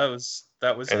turn. No, that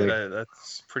was And- it.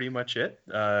 That's pretty much it.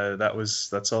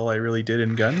 That's all I really did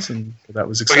in guns, and that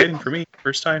was exciting for me.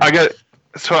 First time. I got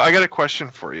a question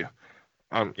for you.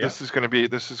 Yeah. This is going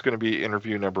to be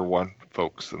interview number 1,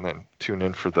 folks, and then tune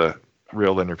in for the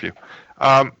real interview.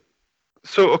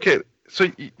 So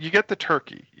you get the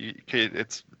turkey.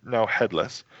 It's now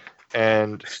headless,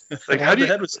 and like how do the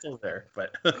you? head was still there,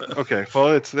 but Okay, well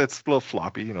it's a little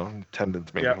floppy,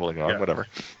 tendons maybe Yeah, holding on, yeah. whatever.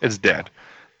 It's dead.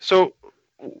 So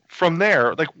from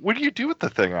there, like, what do you do with the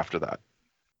thing after that?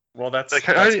 well, that's Like,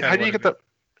 that's how kinda do you what get the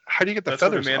That's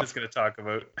what feathers Amanda's off? going to talk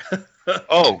about.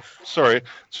 Oh, sorry,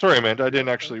 Amanda. I didn't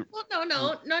actually. Well,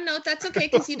 no, that's okay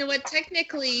because you know what?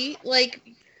 Technically, like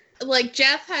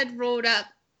Jeff had rode up,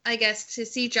 I guess, to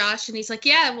see Josh, and he's like,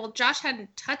 "Yeah, well, Josh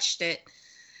hadn't touched it,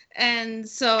 And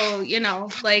so,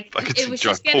 like I could it see was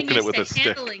John just getting poking it used with a to stick.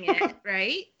 handling it,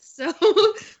 right? So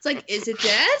it's like, is it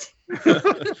dead?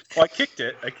 Well, I kicked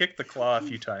it. I kicked the claw a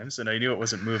few times, and I knew it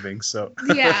wasn't moving. So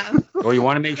Yeah. Well, you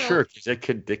want to make So- sure because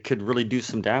it could really do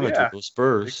some damage Yeah, with those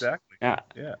spurs. exactly. Yeah.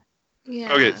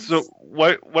 Yeah. Okay, so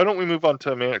why don't we move on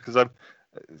to Amanda? Because I'm,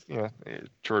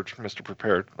 George, Mr.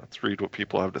 Prepared. Let's read what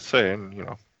people have to say, and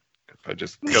if I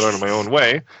just get out of my own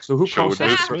way, So who show would move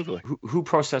processed smoothly. who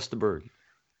processed the bird?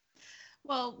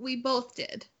 Well, we both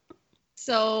did.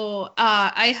 So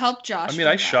I helped Josh. I mean,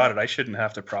 I shot it. I shouldn't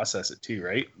have to process it too,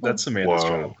 right? That's Amanda's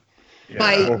job. Yeah.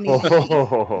 Bite me.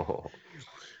 Oh.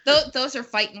 Those are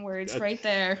fighting words right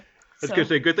there. I was So- gonna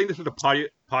say, good thing this is a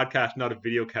podcast, not a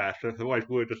video cast. Otherwise,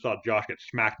 we would have just saw Josh get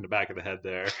smacked in the back of the head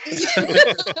there.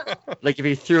 Like if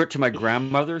you threw it to my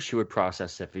grandmother, she would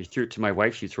process it. If you threw it to my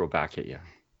wife, she'd throw it back at you.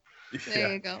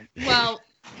 There you go. Well,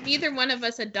 neither one of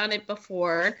us had done it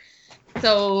before,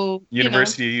 so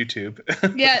University of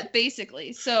YouTube. yeah,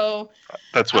 basically. So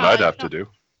That's what I'd have to do.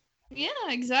 yeah,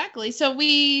 exactly. So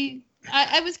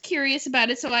I was curious about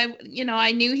it. So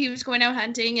I knew he was going out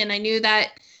hunting, and I knew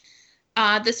that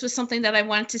this was something that I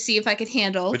wanted to see if I could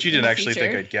handle. But you in didn't the actually future.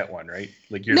 think I'd get one, right?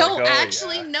 Like you're No, like, oh,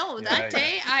 actually, yeah. no. Yeah, That yeah.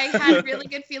 day, I had a really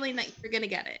good feeling that you were gonna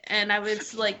get it, and I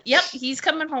was like, "Yep, he's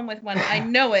coming home with one. I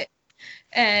know it."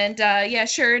 And yeah,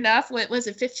 sure enough, what was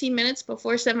it? 15 minutes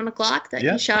before 7:00 that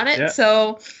Yeah, he shot it. yeah.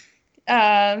 So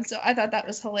I thought that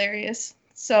was hilarious.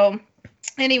 So,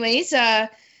 anyways,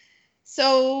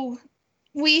 so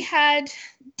we had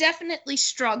definitely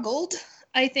struggled,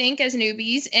 I think, as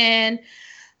newbies, and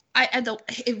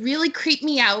it really creeped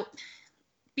me out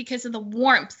because of the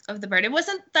warmth of the bird. It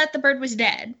wasn't that the bird was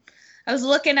dead. I was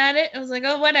looking at it. I was like,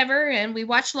 oh, whatever. And we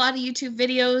watched a lot of YouTube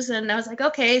videos, and I was like,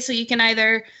 okay, so you can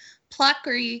either pluck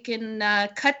or you can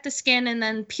cut the skin and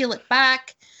then peel it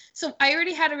back. So I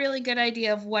already had a really good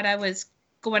idea of what I was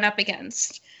going up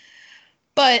against.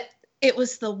 But it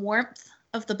was the warmth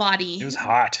of the body. It was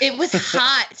hot. It was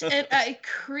hot. It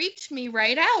creeped me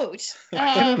right out.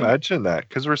 I can imagine that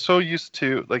because we're so used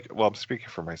to I'm speaking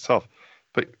for myself,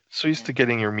 but so used to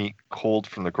getting your meat cold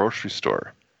from the grocery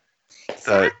store.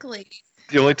 Exactly.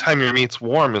 The only time your meat's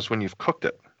warm is when you've cooked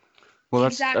it. Well,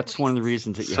 that's Exactly. one of the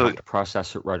reasons that you So- have to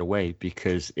process it right away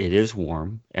because it is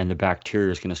warm and the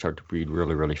bacteria is going to start to breed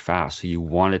really, really fast. So you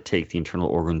want to take the internal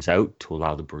organs out to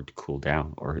allow the bird to cool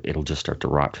down, or it'll just start to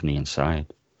rot from the inside.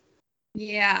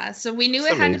 Yeah, so we knew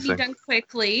It's it had to be amazing. done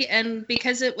quickly, and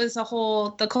because it was the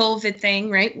COVID thing,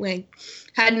 right? We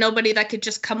had nobody that could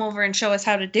just come over and show us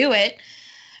how to do it.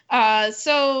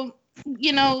 So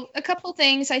a couple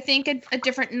things. I think a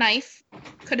different knife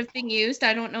could have been used.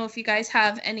 I don't know if you guys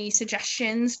have any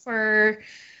suggestions for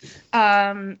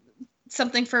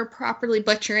something for properly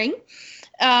butchering.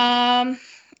 And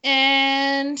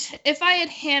if I had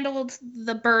handled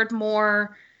the bird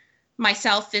more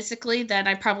myself physically, then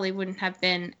I probably wouldn't have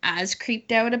been as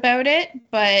creeped out about it.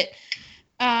 But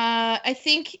I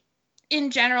think in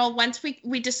general, once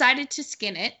we decided to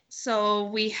skin it, so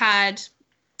we had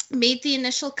made the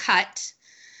initial cut,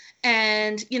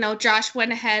 and Josh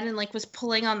went ahead and was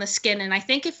pulling on the skin, and I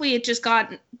think if we had just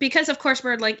gotten, because of course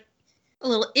we're a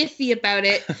little iffy about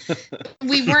it,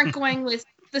 we weren't going with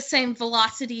the same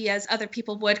velocity as other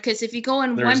people would, because if you go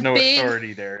in There one was no big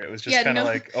authority there. It was just Yeah, kind of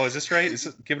no- like, oh, is this right?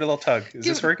 Give it a little tug. Is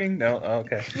this working? No? Oh,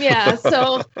 okay. Yeah,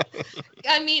 so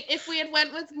I mean, if we had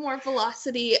went with more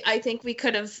velocity, I think we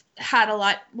could have had a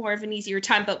lot more of an easier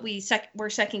time, but we're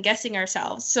second guessing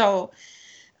ourselves. So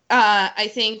I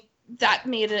think that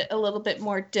made it a little bit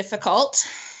more difficult.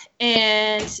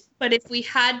 But if we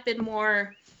had been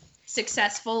more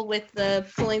successful with the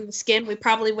pulling the skin, we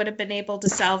probably would have been able to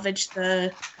salvage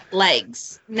the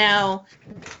legs. Now,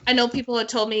 I know people have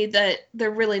told me that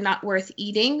they're really not worth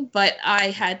eating, but I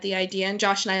had the idea, and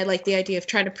Josh and I like the idea of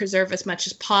trying to preserve as much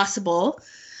as possible.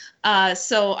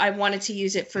 So I wanted to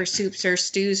use it for soups or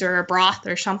stews or a broth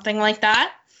or something like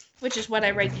that, which is what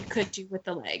I read you could do with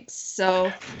the legs. So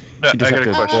I You just got have a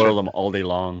to question. boil them all day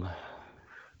long.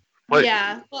 What-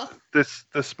 yeah, well, This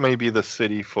may be the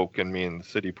city folk in me and the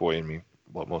city boy in me.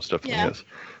 What most definitely Yeah. is.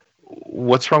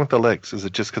 What's wrong with the legs? Is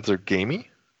it just because they're gamey?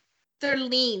 they're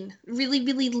lean, really,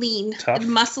 really lean, Tough? and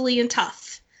muscly and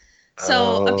tough.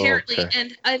 So Oh, apparently, okay.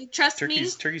 and trust me,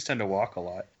 Turkeys tend to walk a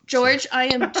lot. George, I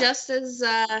am just as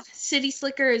city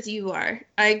slicker as you are.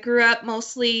 I grew up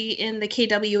mostly in the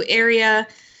KW area,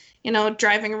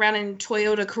 driving around in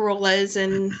Toyota Corollas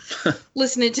and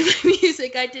listening to my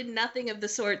music. I did nothing of the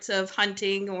sorts of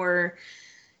hunting or,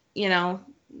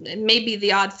 maybe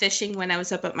the odd fishing when I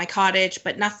was up at my cottage,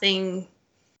 but nothing,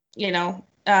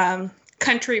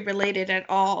 country related at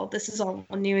all. This is all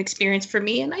a new experience for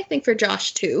me, and I think for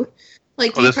Josh too.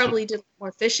 Like, Oh, he this- probably did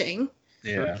more fishing.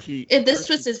 Yeah. This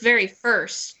was his very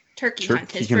first turkey hunt.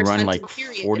 Turkey His can first run hunting like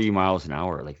period. 40 miles an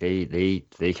hour. Like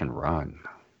they can run.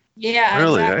 Yeah,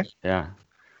 Really, exactly. Yeah.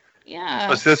 Yeah.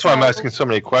 But see, that's why I'm so- asking so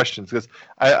many questions, because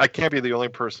I can't be the only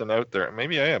person out there.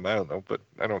 Maybe I am. I don't know, but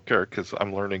I don't care because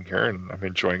I'm learning here and I'm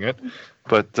enjoying it.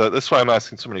 But that's why I'm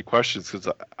asking so many questions, because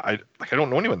I don't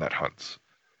know anyone that hunts.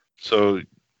 So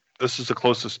this is the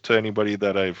closest to anybody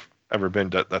that I've ever been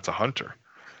that's a hunter.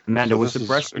 Amanda, So was this the is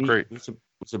breast meat great.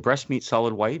 was the breast meat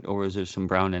solid white, or was there some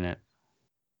brown in it?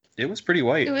 It was pretty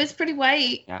white. It was pretty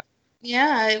white. Yeah.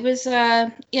 Yeah, it was.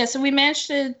 So we managed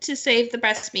to save the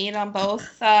breast meat on both.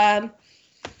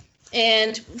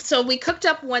 And so we cooked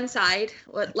up one side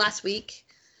last week.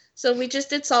 So we just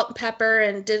did salt and pepper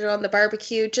and did it on the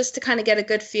barbecue just to kind of get a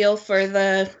good feel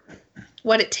for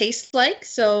what it tastes like.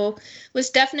 So it was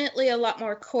definitely a lot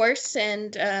more coarse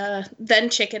and than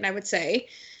chicken, I would say,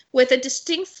 with a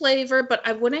distinct flavor, but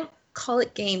I wouldn't call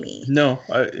it gamey. No,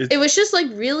 It was just like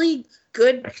really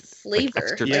good flavor.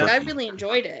 extra Like, I turkey. really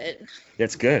enjoyed it.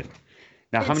 That's good.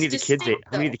 Now, how It's many of the kids distinct,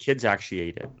 How many of though. the kids actually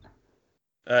ate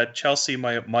it? Chelsea,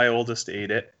 my oldest, ate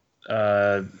it,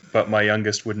 but my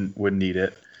youngest wouldn't eat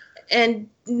it. And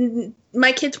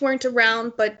my kids weren't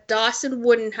around, but Dawson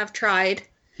wouldn't have tried.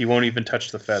 He won't even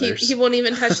touch the feathers. He won't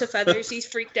even touch the feathers. He's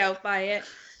freaked out by it.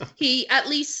 He at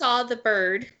least saw the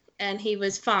bird and he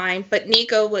was fine. But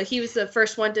Nico, he was the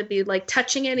first one to be like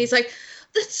touching it. He's like,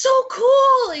 "That's so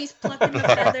cool!" He's plucking the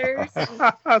feathers.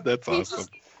 And That's he's awesome.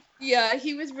 yeah,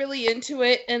 he was really into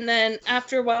it. And then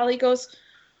after a while,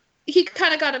 he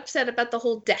kind of got upset about the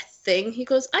whole death thing. He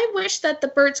goes, "I wish that the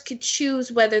birds could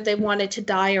choose whether they wanted to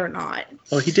die or not."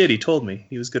 Oh, he did. He told me.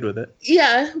 He was good with it.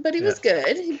 Yeah, but he was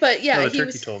good. But yeah, no, the he turkey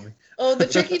was. told me. Oh, the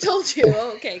turkey told you.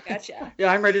 Oh, okay, gotcha.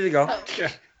 Yeah, I'm ready to go. Oh,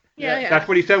 Yeah. yeah. That's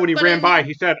what he said when he But ran I- by.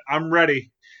 He said, "I'm ready.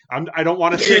 I don't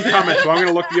want to see it coming, so I'm going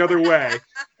to look the other way."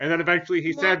 And then eventually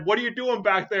he said, "What are you doing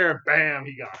back there?" Bam,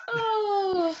 he got it.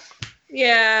 Oh,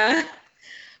 yeah.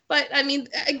 But I mean,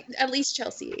 at least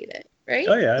Chelsea ate it, right?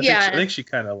 Oh yeah, yeah, I think she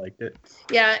kind of liked it.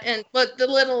 yeah. But the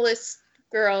littlest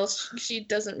girl, she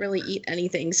doesn't really eat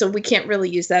anything, so we can't really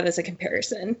use that as a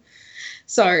comparison.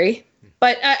 Sorry,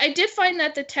 but I did find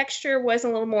that the texture was a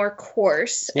little more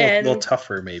coarse A and little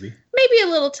tougher, maybe. maybe a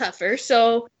little tougher.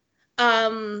 So,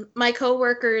 my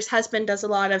coworker's husband does a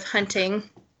lot of hunting,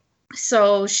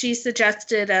 so she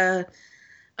suggested a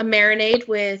marinade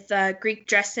with Greek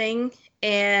dressing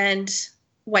and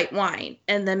white wine,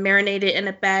 and then marinate it in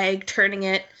a bag, turning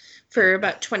it for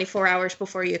about 24 hours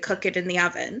before you cook it in the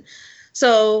oven.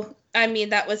 So, I mean,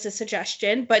 that was a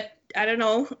suggestion, but I don't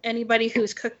know, anybody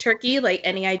who's cooked turkey, like,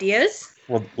 any ideas?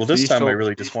 Well, this you time I still-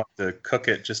 really just wanted to cook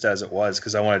it just as it was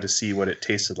because I wanted to see what it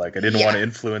tasted like. I didn't Yeah. want to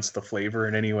influence the flavor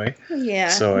in any way, Yeah.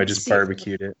 so I just See-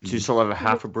 barbecued it. Do you still have a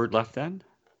half a bird left then?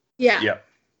 Yeah. Yeah.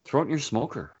 Throw it in your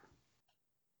smoker.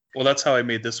 Well, that's how I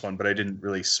made this one, but I didn't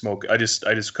really smoke. I just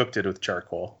cooked it with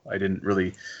charcoal. I didn't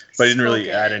really Smoke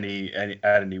add it.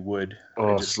 any wood. I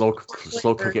Oh, just- slow cook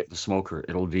it in the smoker.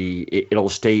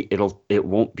 It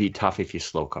won't be tough if you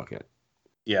slow cook it.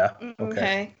 Yeah.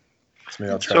 Okay. So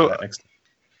maybe I'll try So- that next time.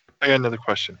 I got another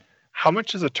question. How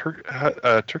much is a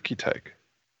turkey tag?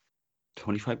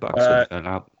 $25. Uh, Look that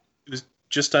up. It was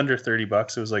just under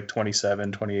 $30. It was like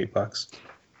 $27, $28.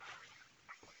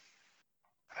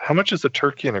 How much is a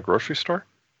turkey in a grocery store?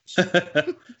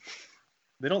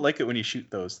 They don't like it when you shoot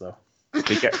those, though.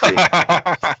 They get-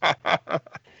 That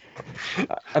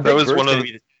was one of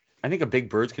I think a big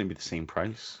bird's gonna be the same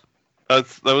price. that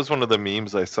was one of the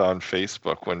memes I saw on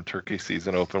Facebook when turkey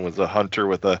season opened, was a hunter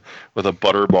with a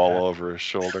butterball over his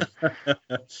shoulder.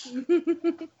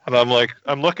 And I'm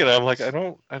looking at it, I'm like, I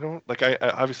don't like, I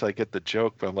obviously I get the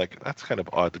joke, but I'm like, that's kind of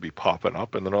odd to be popping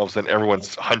up. And then all of a sudden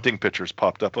everyone's hunting pictures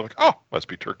popped up. I'm like, oh, must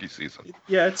be turkey season.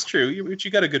 Yeah, it's true. But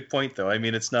you got a good point, though. I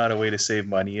mean, it's not a way to save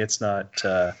money. It's not,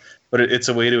 but it's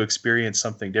a way to experience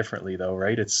something differently, though,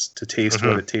 right? It's to taste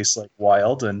what it tastes like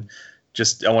wild, and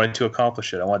just I wanted to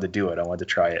accomplish it. I wanted to do it. I wanted to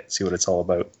try it, see what it's all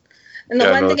about. And the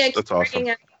Yeah, one no, thing I that's keep awesome.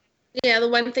 bringing up, the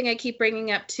one thing I keep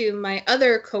bringing up to my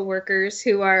other coworkers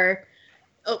who are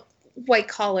white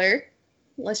collar,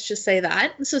 let's just say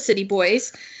that, so city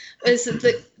boys, is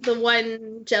the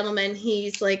one gentleman.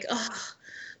 He's like, oh,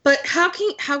 but how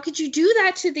could you do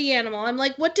that to the animal? I'm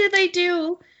like, what do they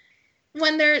do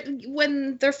when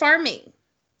they're farming?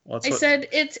 Well, I said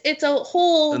it's a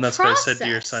whole and that's process. what I said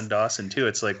to your son Dawson too.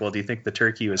 It's like, well, do you think the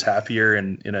turkey was happier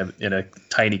in a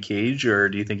tiny cage, or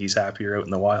do you think he's happier out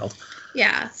in the wild?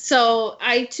 Yeah. So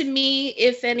to me,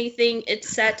 if anything, it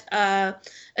set a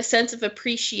sense of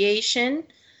appreciation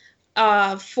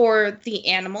for the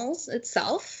animals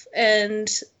itself, and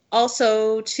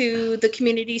also to the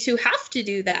communities who have to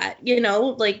do that.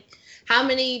 Like how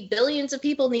many billions of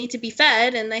people need to be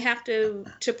fed, and they have to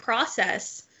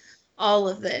process all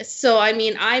of this. So I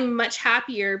mean, I'm much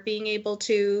happier being able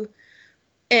to,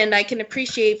 and I can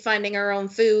appreciate finding our own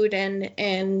food and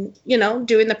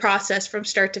doing the process from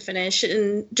start to finish,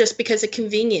 and just because of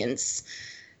convenience.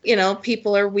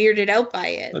 People are weirded out by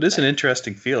it. It is an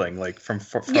interesting feeling, like from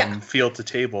field to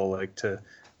table, like to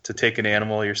take an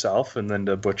animal yourself and then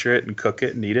to butcher it and cook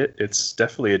it and eat it. It's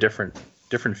definitely a different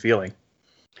feeling.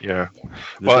 Yeah.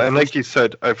 Well, and like you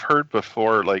said, I've heard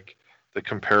before, like the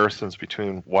comparisons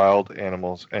between wild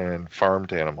animals and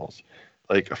farmed animals.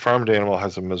 Like a farmed animal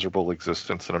has a miserable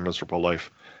existence and a miserable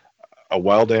life. A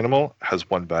wild animal has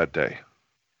one bad day.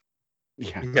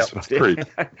 Yeah, that's great.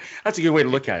 That's a good way to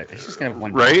look at it. It's just kind of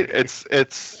one, right? It's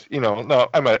no,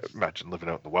 I might imagine living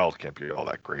out in the wild can't be all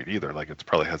that great either. Like it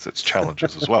probably has its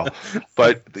challenges as well.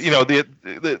 But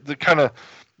the kind of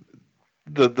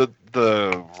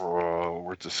the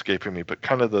words escaping me, but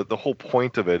kind of the whole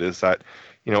point of it is that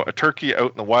a turkey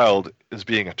out in the wild is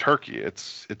being a turkey.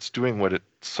 It's doing what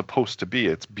it's supposed to be.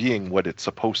 It's being what it's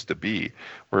supposed to be.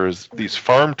 Whereas these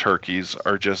farm turkeys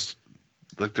are just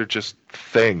like they're just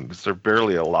things. They're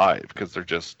barely alive because they're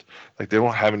just like they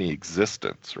don't have any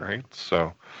existence, right?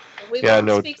 So we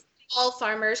won't speak to all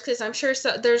farmers because I'm sure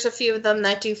there's a few of them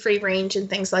that do free range and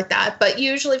things like that. But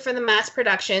usually for the mass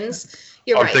productions,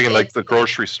 I'm thinking like the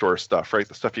grocery store stuff, right?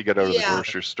 The stuff you get out of the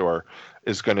grocery store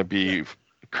is going to be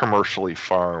commercially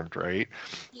farmed, right?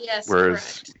 Yes.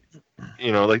 Whereas,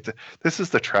 this is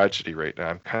the tragedy right now.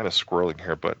 I'm kind of squirreling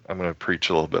here, but I'm going to preach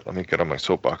a little bit. Let me get on my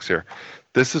soapbox here.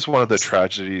 This is one of the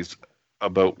tragedies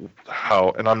about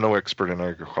how, and I'm no expert in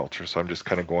agriculture, so I'm just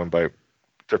kind of going by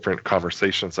different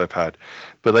conversations I've had.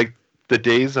 But like the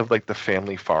days of like the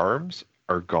family farms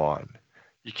are gone.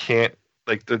 You can't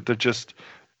like they're just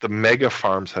the mega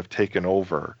farms have taken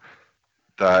over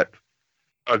that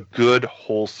a good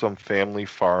wholesome family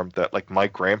farm that like my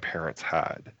grandparents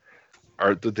had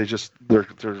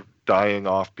they're dying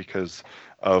off because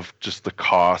of just the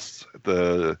costs,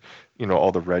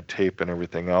 all the red tape and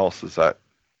everything else. Is that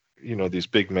these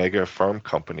big mega farm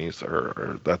companies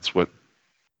are that's what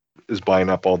is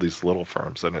buying up all these little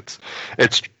farms, and it's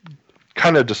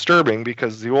kind of disturbing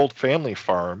because the old family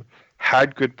farm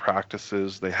had good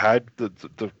practices. They had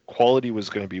the quality was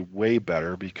going to be way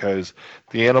better because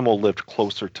the animal lived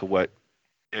closer to what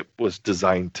it was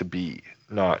designed to be,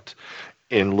 not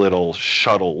in little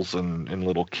shuttles and in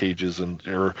little cages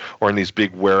or in these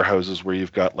big warehouses where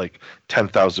you've got like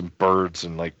 10,000 birds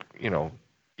and like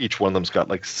each one of them's got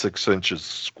like 6 inches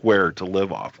square to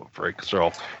live off of, right? Because they're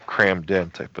all crammed in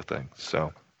type of thing.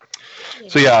 So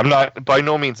I'm not, by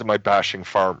no means am I bashing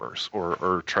farmers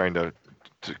or trying to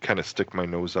kind of stick my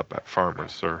nose up at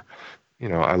farmers, or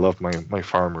I love my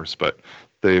farmers, but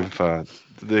they've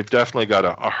definitely got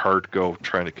a hard go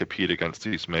trying to compete against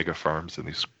these mega farms and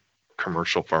these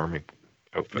commercial farming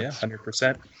outfits. Yeah,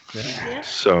 100%. Yeah.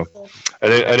 So I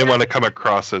didn't want to come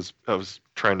across as I was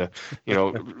trying to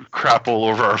crap all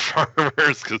over our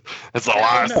farmers, because that's the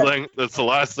last thing. That's the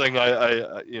last thing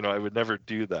I would never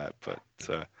do that. But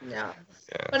yeah.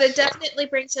 But it definitely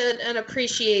brings an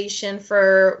appreciation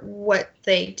for what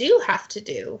they do have to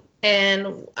do, and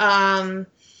the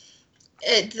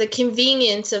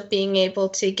convenience of being able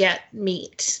to get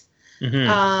meat.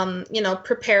 Mm-hmm.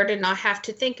 Prepared and not have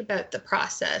to think about the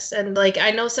process. And like,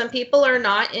 I know some people are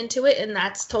not into it, and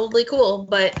that's totally cool.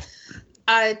 But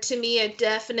to me, it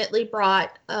definitely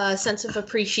brought a sense of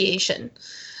appreciation.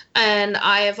 And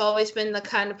I have always been the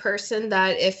kind of person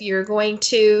that if you're going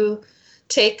to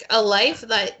take a life,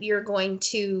 that you're going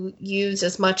to use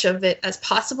as much of it as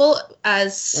possible.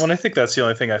 And I think that's the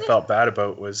only thing I felt bad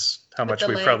about was how much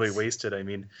we probably wasted. I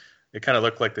mean, it kind of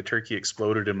looked like the turkey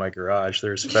exploded in my garage.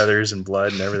 There's feathers and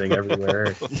blood and everything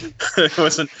everywhere. It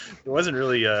wasn't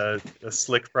really a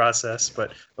slick process,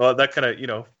 but that kind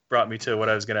of brought me to what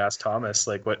I was going to ask Thomas.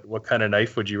 Like, what kind of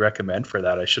knife would you recommend for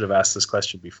that? I should have asked this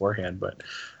question beforehand, but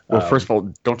first of all,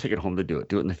 don't take it home to do it.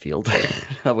 Do it in the field.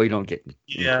 That way you don't get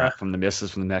crap from the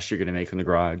misses from the mess you're going to make in the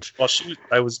garage. Well,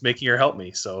 I was making her help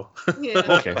me, so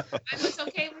okay. I was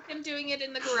okay with him doing it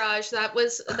in the garage. That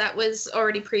was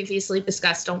already previously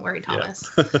discussed. Don't worry, Thomas.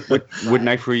 Yeah. What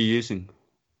knife were you using?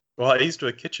 Well, I used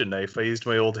a kitchen knife. I used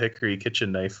my old hickory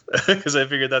kitchen knife because I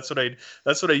figured that's what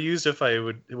I used if I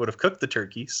would have cooked the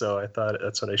turkey. So I thought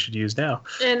that's what I should use now.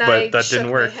 But that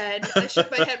didn't work. I shook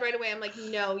my head right away. I'm like,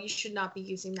 no, you should not be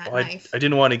using that knife. I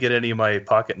didn't want to get any of my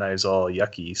pocket knives all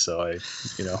yucky, so I.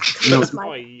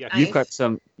 You've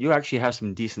You actually have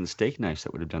some decent steak knives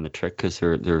that would have done the trick because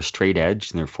they're straight edge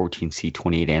and they're 14C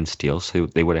 28N steel, so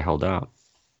they would have held up.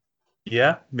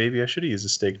 Yeah, maybe I should have used a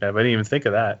steak knife. I didn't even think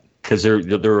of that. Because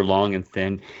they're long and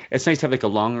thin. It's nice to have like a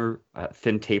longer,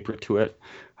 thin taper to it.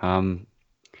 Like,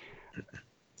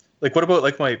 what about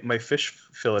like my fish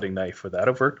filleting knife? Would that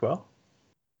have worked well?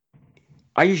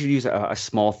 I usually use a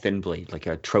small thin blade, like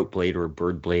a trout blade or a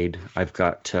bird blade. I've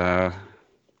got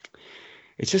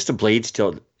it's just a blade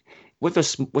still. With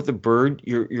a bird,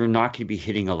 you're not going to be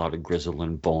hitting a lot of gristle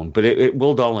and bone, but it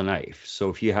will dull a knife. So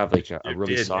if you have like a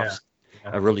really soft.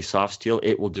 Yeah. A really soft steel,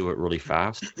 it will do it really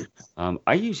fast.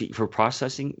 I usually, for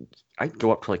processing, I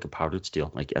go up to like a powdered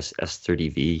steel, like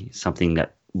S30V, something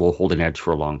that will hold an edge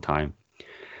for a long time.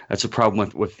 That's a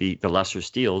problem with the lesser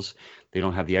steels. They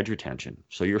don't have the edge retention.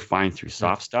 So you're fine through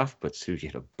soft stuff, but as soon as you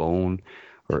hit a bone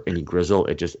or any grizzle,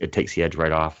 it takes the edge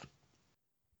right off.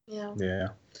 Yeah.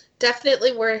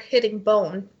 Definitely we're hitting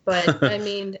bone, but I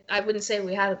mean, I wouldn't say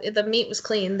the meat was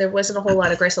clean. There wasn't a whole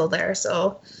lot of gristle there,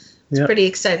 so pretty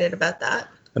excited about that.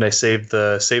 And I saved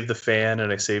the fan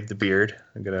and I saved the beard.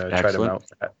 I'm gonna try to mount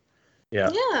that.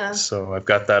 Yeah. So I've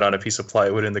got that on a piece of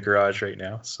plywood in the garage right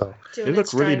now. So they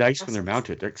look really nice when they're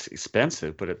mounted. They're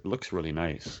expensive, but it looks really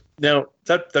nice. Now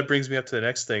that brings me up to the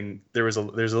next thing. There's a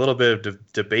little bit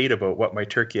of debate about what my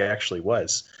turkey actually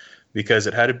was, because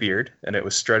it had a beard and it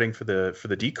was strutting for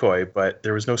the decoy, but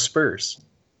there was no spurs.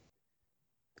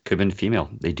 Could have been female.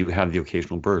 They do have the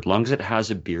occasional bird. As long as it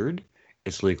has a beard,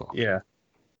 it's legal. Yeah.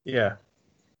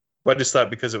 Well, I just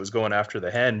thought because it was going after the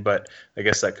hen, but I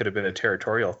guess that could have been a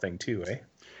territorial thing too, eh?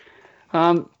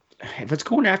 If it's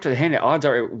going after the hen, the odds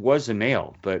are it was a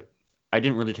male, but I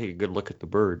didn't really take a good look at the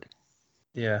bird.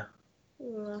 Yeah.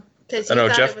 I know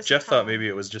Jeff thought maybe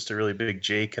it was just a really big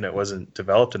Jake and it wasn't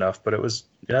developed enough, but it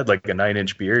had like a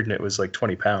 9-inch beard and it was like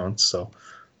 20 pounds, so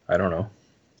I don't know.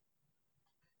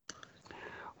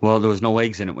 Well, there was no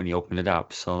eggs in it when you opened it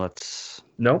up, so that's...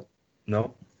 No.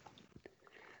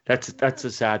 That's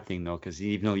a sad thing, though, because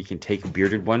even though you can take a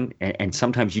bearded one, and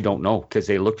sometimes you don't know, because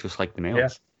they look just like the males. Yeah.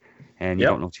 And you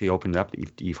don't know until you open it up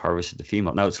that you've harvested the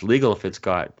female. Now, it's legal if it's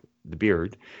got the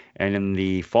beard, and in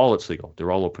the fall, it's legal.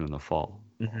 They're all open in the fall.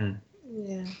 Mm-hmm.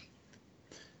 Yeah.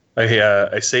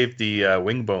 I saved the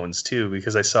wing bones, too,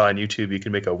 because I saw on YouTube you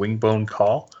can make a wing bone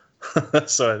call.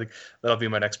 So I think that'll be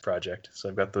my next project. So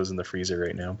I've got those in the freezer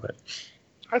right now. But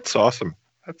that's awesome.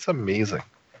 That's amazing.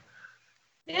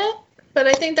 Yeah, but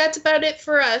I think that's about it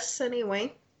for us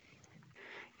anyway.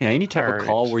 Yeah, any type of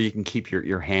call where you can keep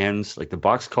your hands, like the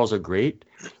box calls are great,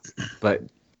 but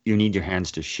you need your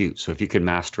hands to shoot. So if you can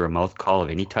master a mouth call of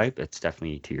any type, it's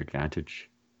definitely to your advantage.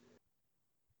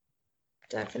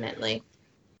 Definitely.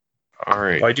 All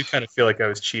right. Well, I do kind of feel like I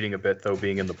was cheating a bit, though,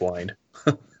 being in the blind.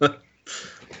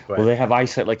 Well, they have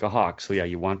eyesight like a hawk, so yeah,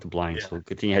 you want the blind. Yeah. So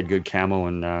good thing you had good camo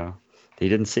and they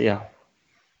didn't see you.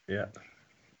 Yeah.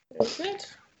 Good.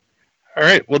 All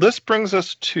right. Well, this brings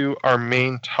us to our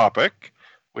main topic,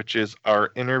 which is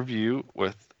our interview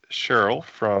with Cheryl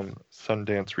from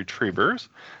Sundance Retrievers.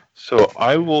 So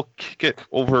I will kick it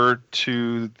over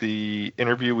to the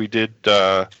interview we did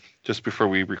just before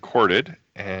we recorded,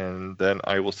 and then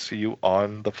I will see you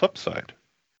on the flip side.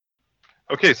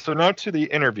 Okay, so now to the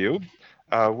interview.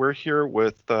 We're here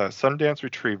with Sundance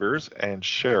Retrievers and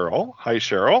Cheryl. Hi,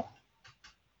 Cheryl.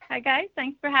 Hi, guys.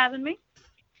 Thanks for having me.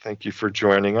 Thank you for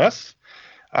joining us.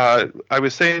 I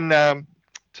was saying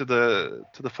to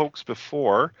the folks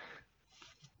before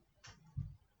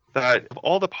that of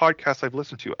all the podcasts I've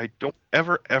listened to, I don't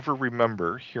ever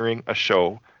remember hearing a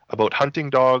show about hunting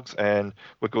dogs and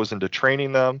what goes into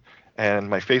training them. And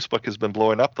my Facebook has been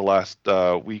blowing up the last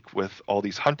week with all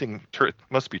these hunting.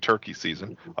 Must be turkey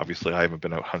season. Obviously, I haven't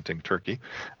been out hunting turkey.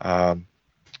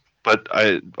 But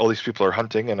all these people are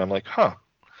hunting, and I'm like,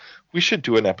 we should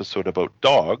do an episode about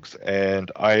dogs.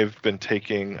 And I've been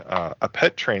taking a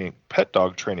pet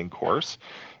dog training course.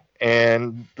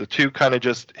 And the two kind of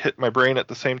just hit my brain at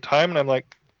the same time. And I'm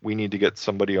like, we need to get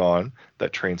somebody on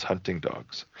that trains hunting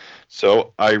dogs.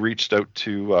 So I reached out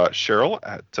to Cheryl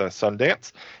at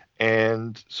Sundance.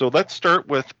 And so let's start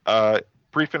with a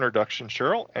brief introduction,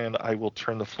 Cheryl, and I will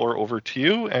turn the floor over to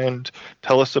you and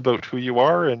tell us about who you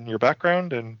are and your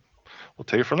background, and we'll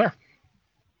take it from there.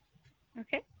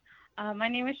 Okay. My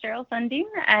name is Cheryl Sundin,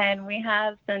 and we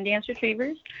have Sundance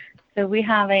Retrievers. So we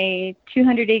have a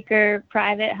 200-acre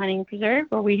private hunting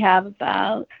preserve where we have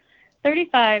about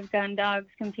 35 gun dogs,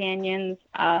 companions,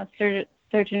 search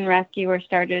and rescue, or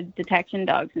started detection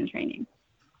dogs in training.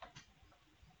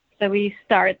 So we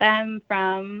start them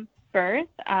from birth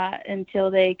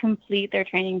until they complete their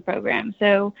training program.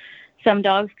 So some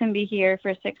dogs can be here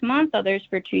for 6 months, others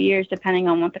for 2 years, depending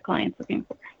on what the client's looking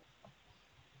for.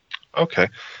 Okay.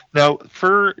 Now,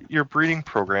 for your breeding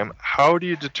program, how do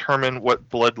you determine what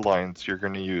bloodlines you're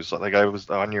going to use? Like I was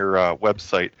on your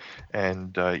website,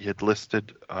 and you had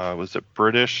listed, was it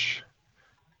British?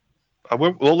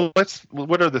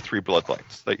 What are the 3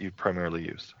 bloodlines that you primarily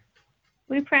use?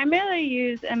 We primarily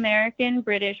use American,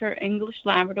 British, or English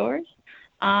Labradors.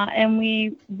 And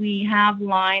we have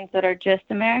lines that are just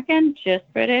American, just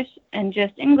British, and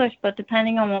just English. But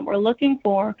depending on what we're looking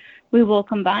for, we will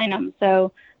combine them.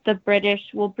 So the British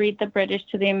will breed the British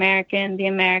to the American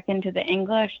to the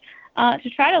English, to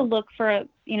try to look for,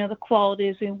 the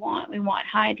qualities we want. We want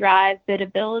high drive,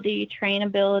 biddability,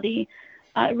 trainability,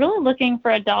 really looking for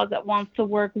a dog that wants to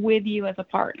work with you as a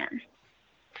partner.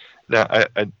 Now,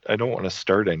 I don't want to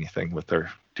start anything with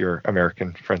our dear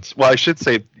American friends. Well, I should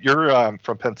say you're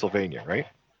from Pennsylvania, right?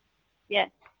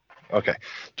 Yes. Okay,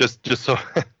 just so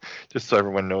just so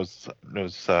everyone knows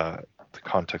the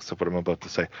context of what I'm about to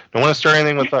say. Don't want to start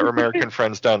anything with our American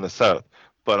friends down the south,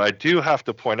 but I do have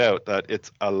to point out that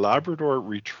it's a Labrador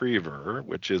Retriever,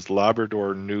 which is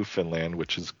Labrador Newfoundland,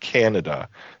 which is Canada.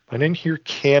 I didn't hear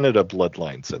Canada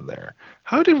bloodlines in there.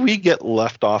 How did we get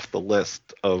left off the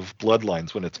list of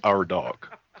bloodlines when it's our dog?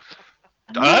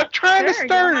 I'm trying to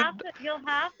start. You'll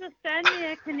have to send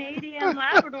me a Canadian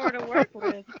Labrador to work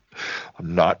with.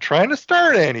 I'm not trying to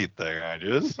start anything. I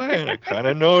just saying. I kind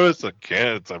of noticed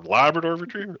it's a Labrador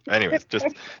Retriever. Anyways,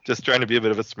 just trying to be a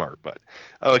bit of a smart butt.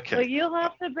 Okay. Well, you'll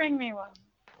have to bring me one.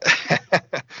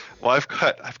 Well, I've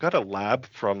got a lab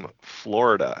from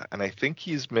Florida, and I think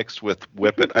he's mixed with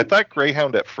Whippet. I thought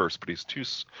Greyhound at first, but he's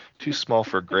too small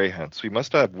for Greyhound, so he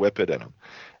must have Whippet in him.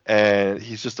 And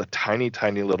he's just a tiny,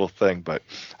 tiny little thing. But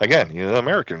again, he's an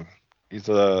American. He's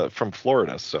from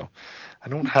Florida, so I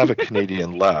don't have a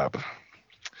Canadian lab.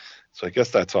 So I guess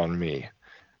that's on me.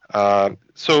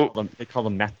 So they call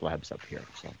them meth labs up here.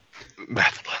 So.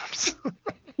 Meth labs.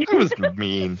 That was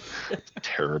mean.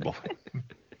 Terrible.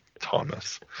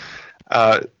 Thomas.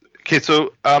 Okay,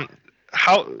 so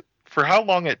how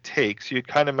long it takes? You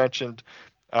kind of mentioned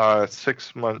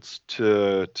 6 months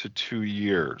to 2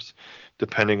 years,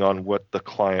 depending on what the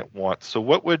client wants. So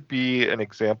what would be an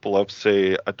example of,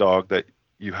 say, a dog that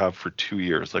you have for 2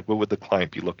 years? Like, what would the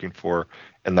client be looking for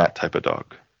in that type of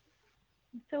dog?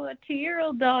 So a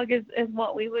 2-year-old dog is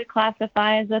what we would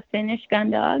classify as a Finnish gun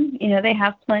dog. They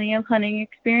have plenty of hunting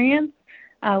experience.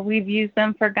 We've used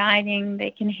them for guiding.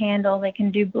 They can handle, they can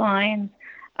do blinds.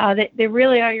 They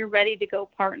really are your ready-to-go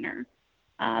partner.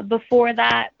 Before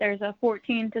that, there's a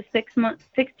 14 to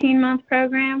 16-month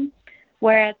program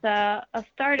where it's a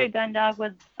starter gun dog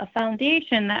with a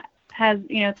foundation that has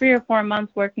 3 or 4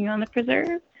 months working on the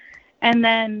preserve. And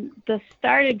then the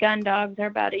started gun dogs are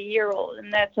about a year old,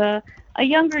 and that's a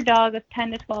younger dog that's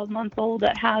 10 to 12 months old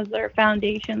that has their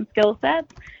foundation skill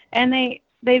sets, and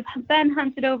they've been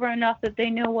hunted over enough that they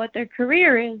know what their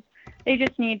career is. They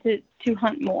just need to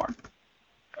hunt more.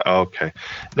 Okay.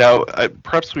 Now,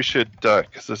 perhaps we should,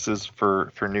 because this is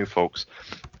for new folks,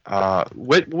 how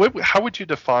would you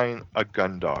define a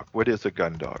gun dog? What is a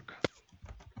gun dog?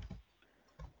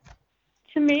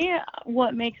 To me,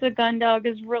 what makes a gun dog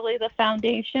is really the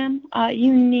foundation.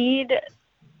 You need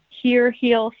hear,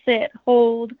 heel, sit,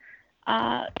 hold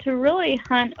to really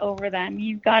hunt over them.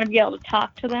 You've got to be able to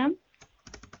talk to them.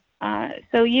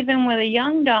 So even with a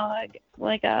young dog,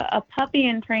 like a puppy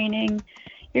in training,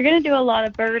 you're going to do a lot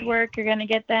of bird work. You're going to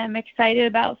get them excited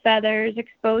about feathers,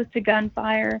 exposed to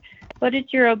gunfire. But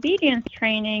it's your obedience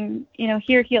training,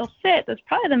 hear, heel, sit. That's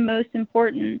probably the most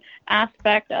important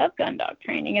aspect of gun dog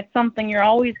training. It's something you're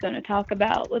always going to talk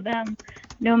about with them,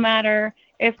 no matter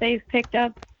if they've picked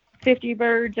up 50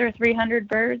 birds or 300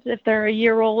 birds. If they're a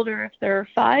year old or if they're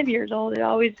 5 years old, it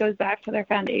always goes back to their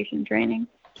foundation training.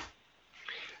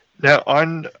 Now,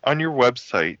 on your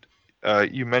website,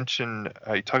 you mentioned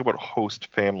you talk about host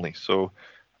family. So,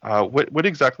 what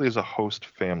exactly is a host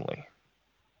family?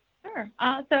 Sure.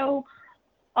 So,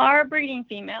 our breeding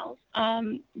females,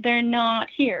 they're not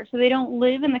here, so they don't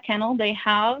live in the kennel. They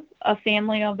have a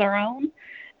family of their own,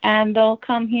 and they'll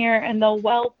come here and they'll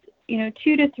whelp, 2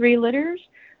 to 3 litters.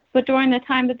 But during the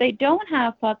time that they don't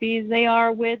have puppies, they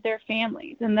are with their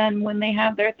families, and then when they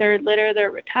have their 3rd litter,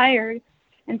 they're retired.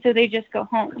 And so they just go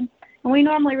home. And we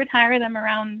normally retire them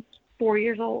around 4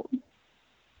 years old.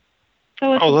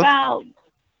 So it's about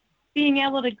being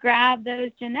able to grab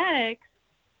those genetics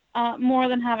more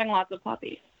than having lots of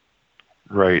puppies.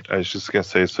 Right. I was just going to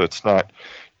say, so it's not,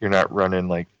 you're not running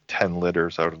like 10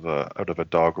 litters out of a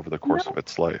dog over the course of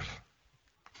its life.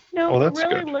 No, we're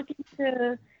really looking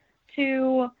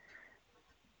to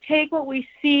take what we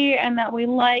see and that we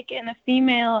like in a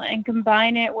female and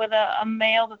combine it with a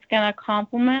male that's going to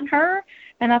complement her,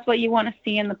 and that's what you want to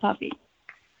see in the puppy.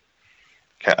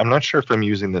 Okay, I'm not sure if I'm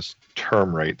using this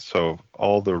term right, so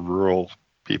all the rural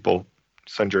people,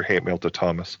 send your hate mail to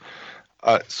Thomas.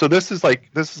 So this is.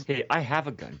 Hey, I have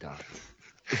a gun dog.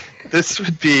 This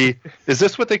would be. Is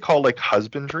this what they call like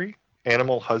husbandry?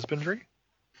 Animal husbandry?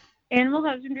 Animal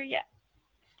husbandry, yeah.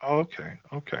 Oh,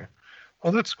 okay.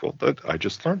 Well, that's cool. I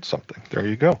just learned something. There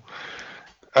you go.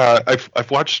 I've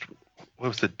watched. What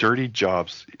was it? Dirty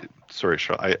Jobs. Sorry,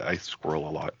 I squirrel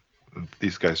a lot.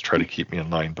 These guys try to keep me in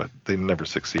line, but they never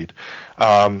succeed.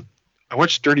 I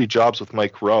watched Dirty Jobs with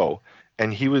Mike Rowe,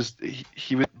 and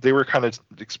they were kind of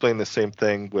explaining the same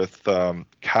thing with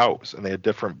cows, and they had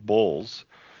different bulls,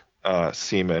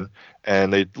 semen,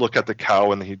 and they'd look at the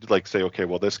cow and he'd like say, okay,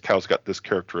 well, this cow's got this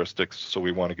characteristics, so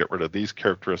we want to get rid of these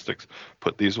characteristics,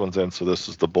 put these ones in, so this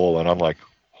is the bull. And I'm like,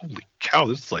 holy cow,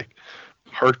 this is like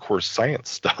hardcore science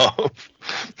stuff.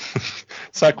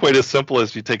 It's not quite as simple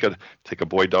as you take a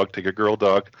boy dog, take a girl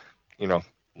dog,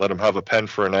 let them have a pen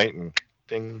for a night and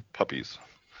ding, puppies.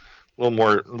 A little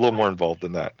more involved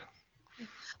than that.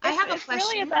 I have a question.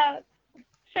 Really about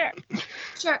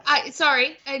Sure.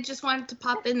 I just wanted to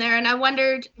pop in there, and I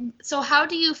wondered, so how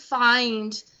do you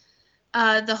find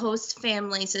the host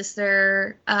families? Is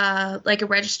there like a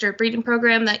registered breeding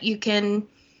program that you can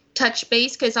touch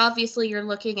base? Because obviously you're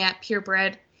looking at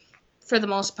purebred for the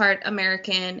most part,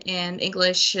 American and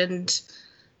English, and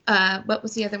what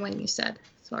was the other one you said?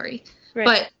 Sorry.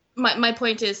 Right. But my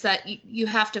point is that you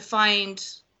have to find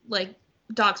like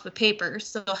dogs with papers.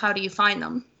 So how do you find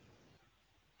them?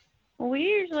 We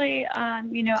usually,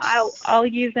 I'll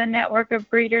use a network of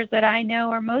breeders that I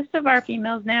know, or most of our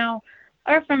females now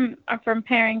are from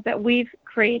pairings that we've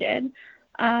created.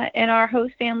 And our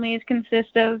host families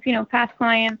consist of, past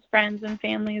clients, friends, and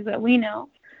families that we know.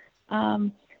 A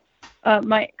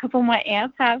couple of my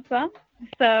aunts have some,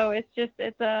 so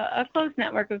it's a close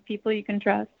network of people you can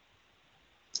trust.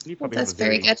 That's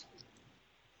very good.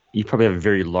 You probably have a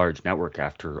very large network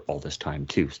after all this time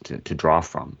too to draw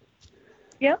from.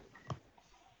 Yep.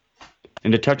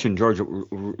 And to touch on George, the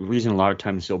reason a lot of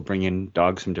times they'll bring in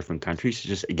dogs from different countries is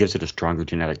just it gives it a stronger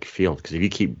genetic field. Because if you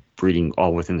keep breeding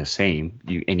all within the same,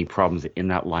 any problems in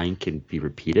that line can be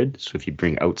repeated. So if you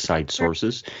bring outside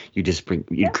sources, you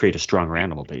create a stronger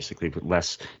animal basically with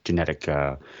less genetic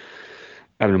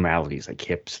abnormalities like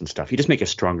hips and stuff. You just make a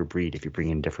stronger breed if you bring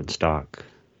in different stock.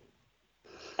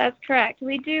 That's correct.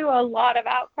 We do a lot of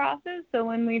outcrosses. So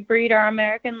when we breed our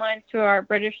American lines to our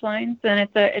British lines, then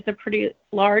it's a pretty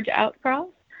large outcross.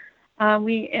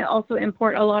 We also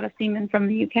import a lot of semen from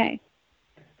the UK.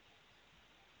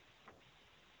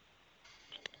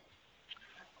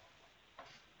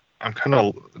 I'm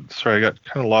sorry, I got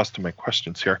kind of lost in my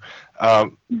questions here.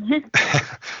 I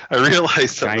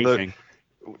realized some of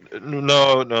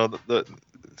the.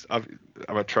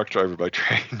 I'm a truck driver by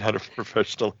training, not a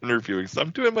professional interviewing, so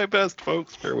I'm doing my best,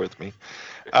 folks. Bear with me.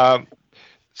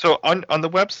 So on the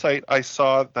website, I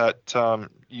saw that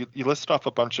you listed off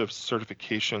a bunch of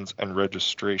certifications and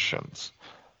registrations.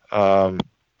 Perhaps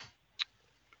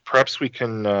you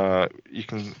can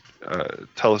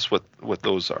tell us what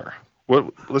those are.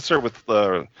 Let's start with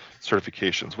the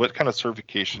certifications. What kind of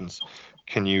certifications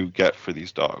can you get for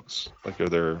these dogs? Like, are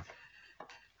there?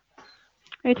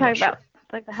 Are you talking about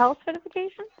like the health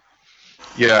certification?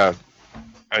 Yeah.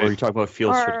 Or are you talking about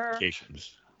field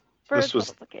certifications?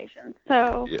 Certifications.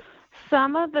 So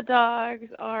some of the dogs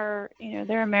are,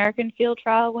 they're American field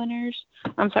trial winners.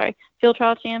 Field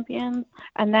trial champions.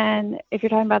 And then if you're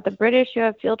talking about the British, you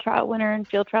have field trial winner and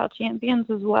field trial champions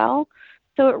as well.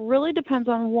 So it really depends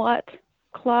on what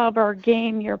club or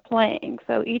game you're playing.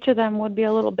 So each of them would be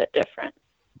a little bit different.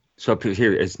 So up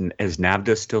here, is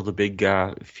NAVHDA still the big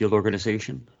field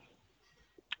organization?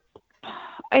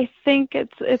 I think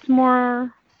it's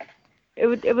more. It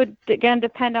would again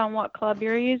depend on what club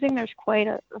you're using. There's quite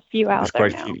a few out there now.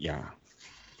 There's quite a few, yeah.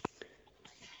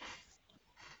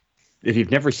 If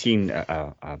you've never seen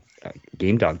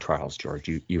game dog trials, George,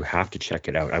 you have to check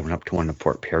it out. I went up to one in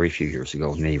Port Perry a few years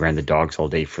ago, and they ran the dogs all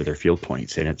day for their field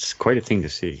points, and it's quite a thing to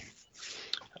see.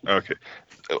 Okay.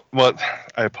 Well,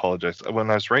 I apologize. When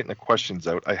I was writing the questions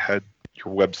out, I had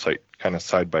your website kind of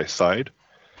side by side.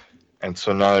 And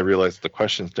so now I realized the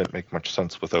questions didn't make much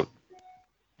sense without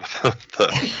the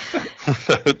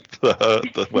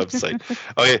website.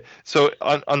 Okay, so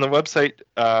on the website,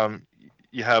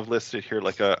 you have listed here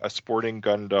like a sporting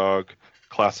gun dog,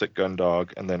 classic gun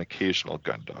dog, and then occasional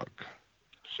gun dog.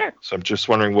 Sure. So I'm just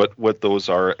wondering what those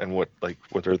are and what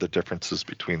are the differences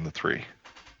between the three.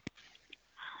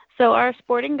 So our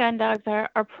sporting gun dogs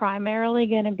are primarily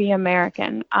going to be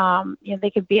American. They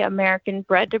could be American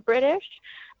bred to British,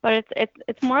 but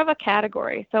it's more of a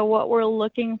category. So what we're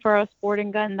looking for a sporting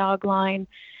gun dog line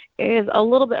is a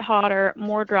little bit hotter,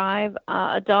 more drive,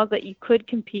 a dog that you could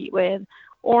compete with,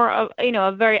 or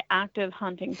a very active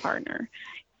hunting partner.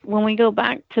 When we go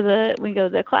back to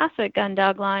the classic gun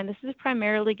dog line, this is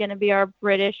primarily going to be our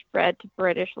British bred to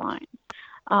British line.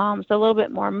 So a little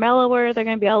bit more mellower. They're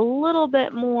going to be a little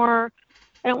bit more,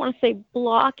 I don't want to say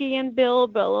blocky in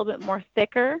build, but a little bit more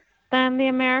thicker than the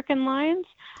American lines,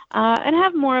 and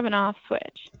have more of an off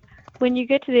switch. When you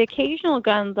get to the occasional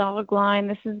gun dog line,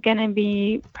 this is going to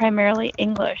be primarily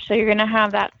English. So you're going to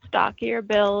have that stockier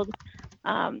build,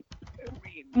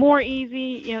 more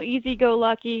easy go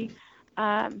lucky,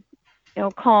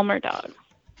 calmer dog.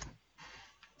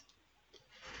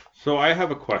 So I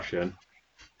have a question.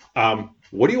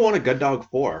 What do you want a gun dog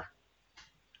for?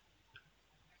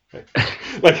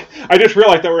 Like, I just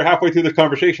realized that we're halfway through this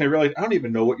conversation. I realized I don't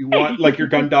even know what you want, like, your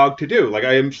gun dog to do. Like,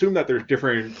 I assume that there's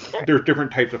different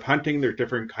types of hunting. There's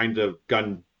different kinds of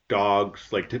gun dogs,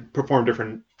 like, to perform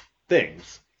different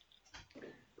things.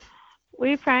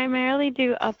 We primarily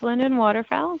do upland and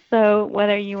waterfowl. So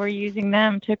whether you were using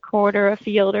them to quarter a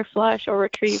field or flush or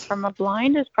retrieve from a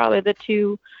blind is probably the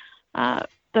two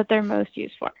that they're most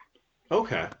used for.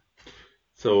 Okay.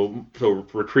 So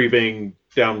retrieving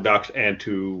down ducks and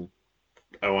to,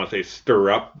 I want to say, stir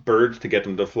up birds to get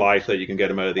them to fly so that you can get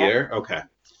them out of the air? Okay.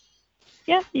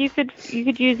 Yeah, you could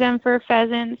use them for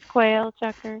pheasants, quail,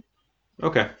 chukar.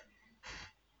 Okay.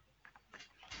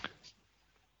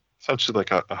 Essentially like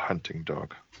a hunting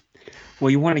dog. Well,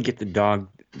 you want to get the dog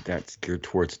that's geared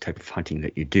towards the type of hunting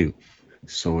that you do.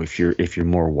 So if you're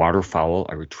more waterfowl,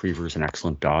 a retriever is an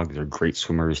excellent dog. They're great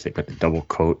swimmers. They've got the double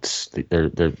coats. They're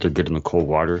good in the cold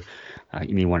water.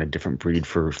 You may want a different breed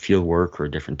for field work or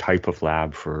a different type of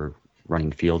lab for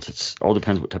running fields. It all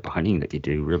depends what type of hunting that you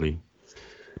do, really.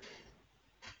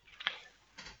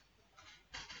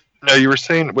 Now, you were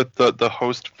saying with the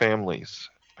host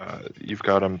families, you've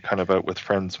got them kind of out with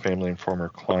friends, family, and former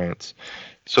clients.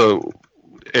 So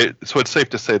it's safe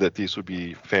to say that these would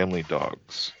be family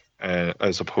dogs,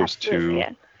 as opposed Absolutely,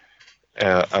 to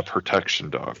yes. a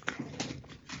protection dog.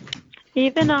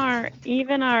 Even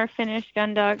our finished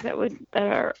gun dogs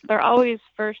they're always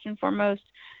first and foremost,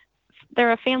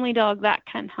 they're a family dog that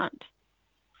can hunt.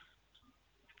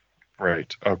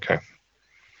 Right. Okay.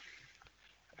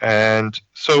 And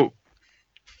so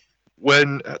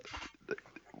when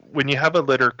you have a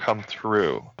litter come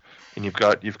through and you've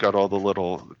got all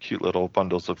the cute little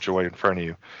bundles of joy in front of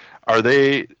you, are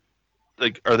they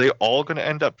all going to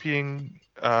end up being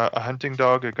a hunting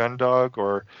dog, a gun dog,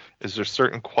 or is there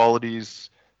certain qualities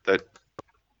that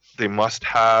they must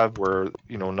have where,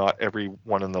 not every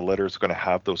one in the litter is going to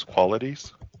have those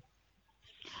qualities?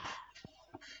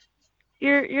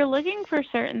 You're looking for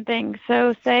certain things.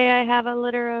 So say I have a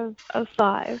litter of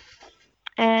 5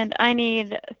 and I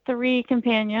need 3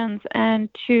 companions and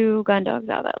 2 gun dogs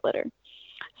out of that litter.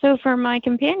 So for my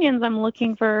companions, I'm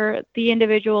looking for the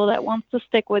individual that wants to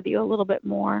stick with you a little bit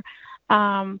more,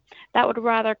 that would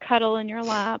rather cuddle in your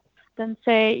lap than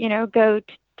say, go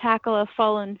tackle a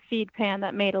fallen feed pan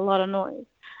that made a lot of noise.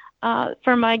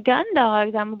 For my gun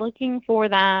dogs, I'm looking for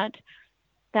that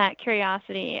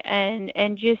curiosity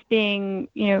and just being,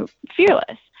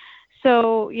 fearless.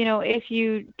 So, if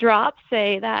you drop,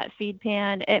 say, that feed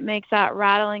pan, it makes that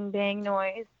rattling bang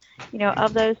noise.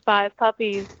 Of those 5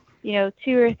 puppies, 2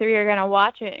 or 3 are going to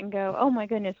watch it and go, oh my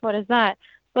goodness, what is that?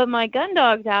 But my gun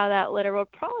dogs out of that litter will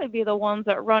probably be the ones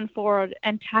that run forward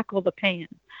and tackle the pan.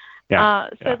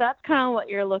 So that's kind of what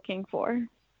you're looking for.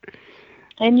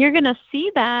 And you're going to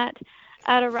see that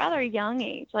at a rather young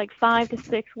age, like 5 to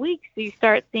 6 weeks, you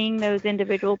start seeing those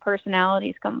individual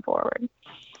personalities come forward.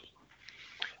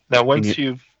 Now,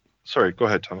 sorry, go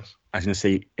ahead, Thomas. I was going to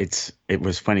say it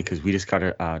was funny because we just got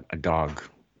a dog,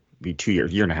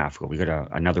 year and a half ago. We got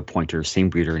another pointer, same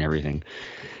breeder and everything.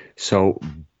 So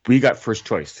we got first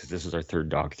choice because this is our 3rd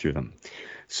dog through them.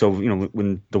 So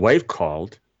when the wife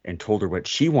called and told her what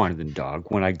she wanted in the dog,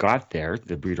 when I got there,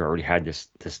 the breeder already had this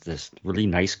really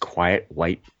nice, quiet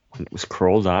white. It was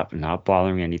curled up and not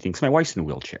bothering anything. So my wife's in a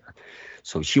wheelchair.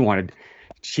 So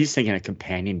she's thinking a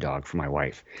companion dog for my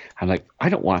wife. I'm like, I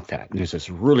don't want that. And there's this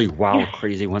really wild,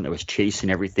 crazy one that was chasing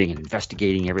everything and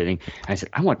investigating everything. And I said,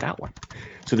 I want that one.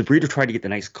 So the breeder tried to get the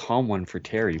nice, calm one for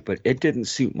Terry, but it didn't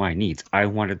suit my needs. I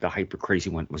wanted the hyper crazy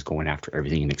one that was going after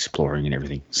everything and exploring and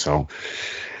everything. So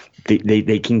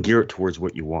they can gear it towards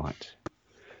what you want.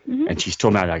 Mhm. And she's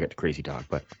still mad I got the crazy dog,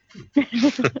 but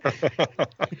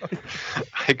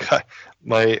I got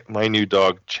my new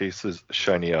dog chases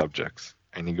shiny objects,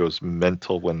 and he goes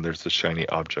mental when there's a shiny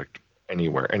object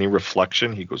anywhere. Any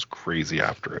reflection, he goes crazy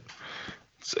after it.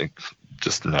 It's like,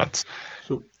 just nuts.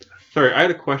 So, sorry, I had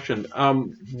a question.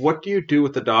 What do you do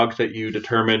with the dogs that you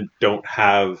determine don't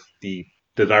have the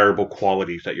desirable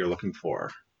qualities that you're looking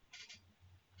for?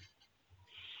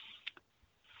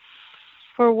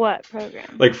 For what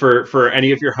program? Like for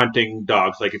any of your hunting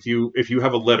dogs, like if you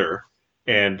have a litter,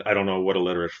 and I don't know what a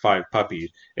litter is, 5 puppies,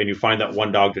 and you find that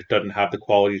one dog just doesn't have the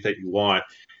qualities that you want,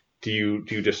 do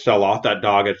you just sell off that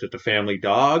dog as just a family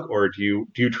dog, or do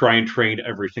you try and train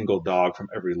every single dog from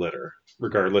every litter,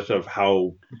 regardless of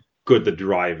how good the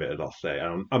drive is? I'll say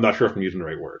I'm not sure if I'm using the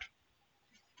right word.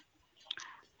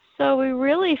 So we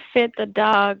really fit the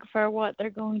dog for what they're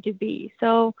going to be.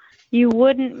 So you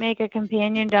wouldn't make a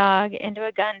companion dog into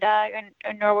a gun dog,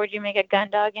 nor would you make a gun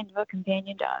dog into a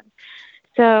companion dog.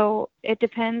 So it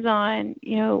depends on,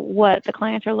 what the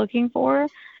clients are looking for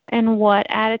and what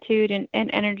attitude and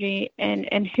energy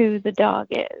and who the dog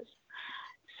is.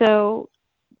 So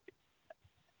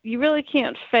you really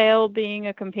can't fail being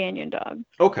a companion dog.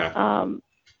 Okay.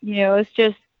 It's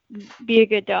just be a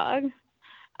good dog.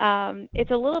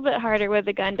 It's a little bit harder with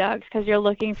the gun dogs because you're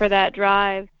looking for that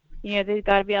drive. They've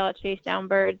got to be able to chase down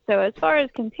birds. So as far as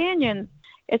companions,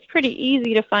 it's pretty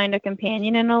easy to find a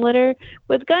companion in a litter.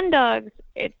 With gun dogs,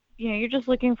 you're just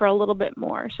looking for a little bit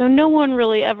more. So no one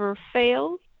really ever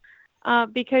fails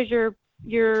because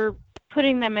you're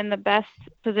putting them in the best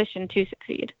position to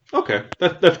succeed. Okay,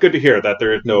 that's good to hear that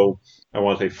there is no, I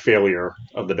want to say, failure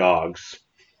of the dogs.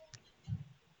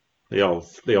 They all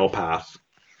pass.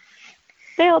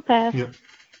 They all pass. Yeah.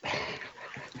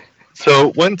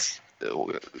 So once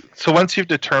you've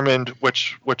determined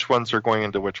which ones are going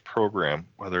into which program,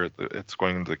 whether it's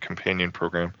going into the companion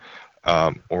program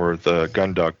or the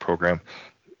gun dog program,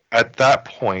 at that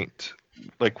point,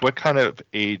 like what kind of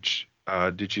age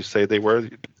did you say they were?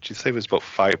 Did you say it was about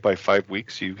 5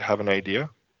 weeks? You have an idea?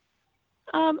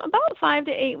 About 5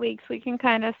 to 8 weeks, we can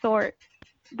kind of sort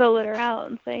the litter out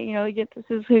and say, this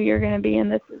is who you're going to be,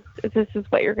 and this is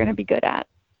what you're going to be good at.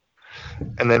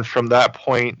 And then from that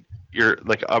point, you're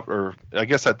like up, or I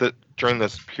guess during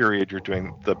this period, you're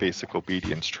doing the basic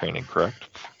obedience training, correct?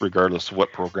 Regardless of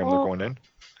what program they're going in.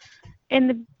 In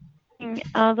the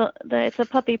it's a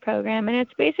puppy program, and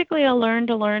it's basically a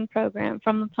learn-to-learn program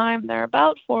from the time they're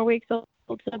about 4 weeks old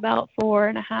to about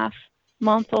 4.5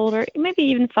 months old, or maybe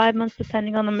even 5 months,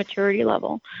 depending on the maturity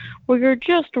level, where you're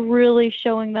just really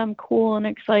showing them cool and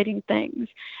exciting things,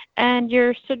 and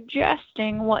you're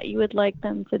suggesting what you would like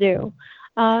them to do.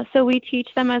 So we teach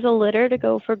them as a litter to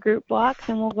go for group walks,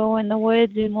 and we'll go in the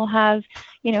woods and we'll have,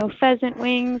 pheasant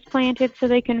wings planted so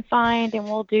they can find, and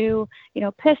we'll do,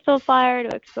 pistol fire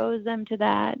to expose them to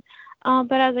that.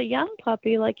 But as a young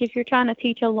puppy, like if you're trying to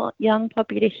teach a young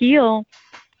puppy to heel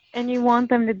and you want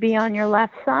them to be on your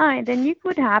left side, then you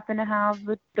would happen to have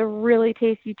the really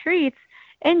tasty treats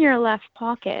in your left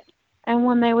pocket. And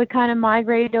when they would kind of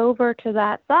migrate over to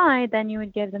that side, then you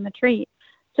would give them a treat.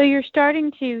 So you're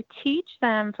starting to teach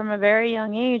them from a very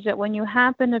young age that when you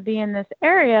happen to be in this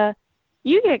area,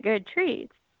 you get good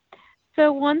treats.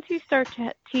 So once you start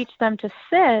to teach them to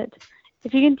sit,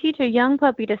 if you can teach a young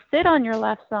puppy to sit on your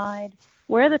left side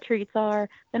where the treats are,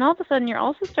 then all of a sudden you're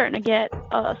also starting to get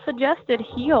a suggested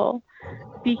heel,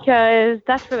 because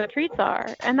that's where the treats are,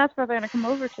 and that's where they're going to come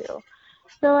over to.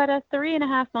 So at a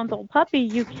 3.5-month-old puppy,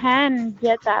 you can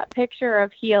get that picture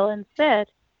of heel and sit,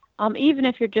 even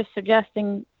if you're just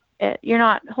suggesting it. You're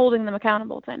not holding them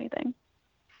accountable to anything.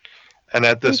 And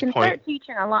at this you can point, start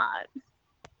teaching a lot.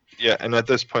 Yeah, and at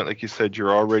this point, like you said,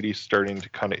 you're already starting to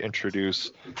kind of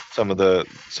introduce some of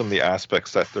the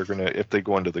aspects that they're gonna, if they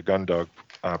go into the gun dog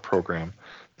program,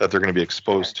 that they're gonna be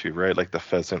exposed to, right? Like the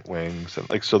pheasant wings, and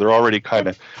like, so they're already kind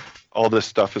of, all this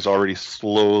stuff is already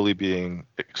slowly being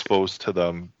exposed to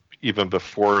them even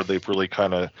before they've really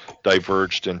kind of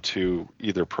diverged into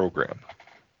either program.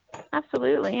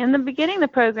 Absolutely. In the beginning, the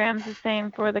program's the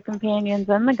same for the companions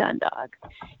and the gun dog.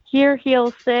 Hear,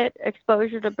 heel, sit,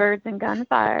 exposure to birds and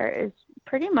gunfire is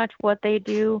pretty much what they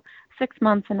do 6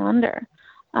 months and under.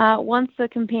 Once the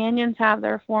companions have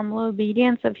their formal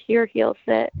obedience of hear, heel,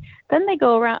 sit, then they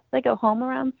go home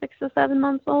around 6 to 7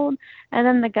 months old, and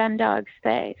then the gun dogs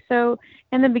stay. So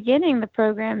in the beginning, the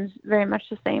program's very much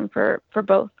the same for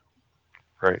both.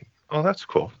 Right. Oh, that's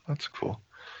cool. That's cool.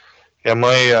 Yeah,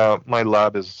 my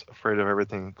lab is afraid of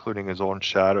everything, including his own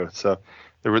shadow. So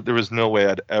there was no way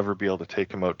I'd ever be able to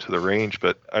take him out to the range.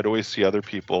 But I'd always see other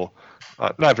people,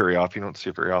 not very often. You don't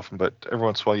see it very often, but every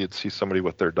once in a while you'd see somebody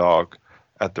with their dog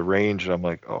at the range, and I'm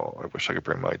like, oh, I wish I could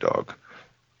bring my dog.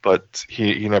 But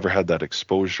he never had that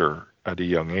exposure at a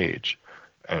young age.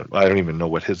 And I don't even know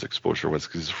what his exposure was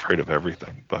because he's afraid of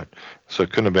everything. But so it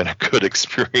couldn't have been a good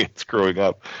experience growing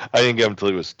up. I didn't get him until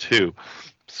he was 2.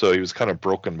 So he was kind of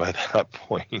broken by that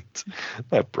point.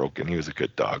 Not broken, he was a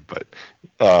good dog, but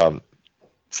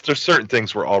there's certain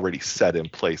things were already set in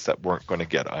place that weren't going to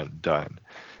get undone.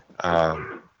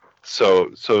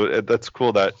 So that's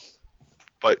cool that,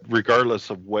 but regardless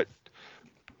of what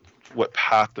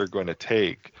path they're going to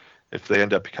take, if they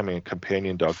end up becoming a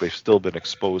companion dog, they've still been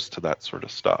exposed to that sort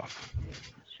of stuff.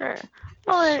 Sure.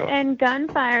 Well, and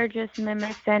gunfire just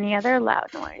mimics any other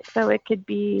loud noise. So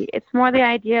it's more the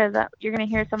idea that you're going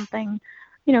to hear something,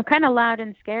 kind of loud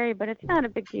and scary, but it's not a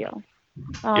big deal.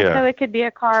 So it could be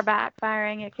a car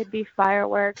backfiring, it could be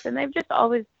fireworks, and they've just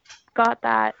always got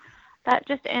that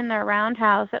just in their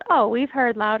roundhouse that, oh, we've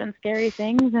heard loud and scary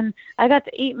things, and I got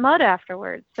to eat mud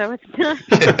afterwards. So it's not,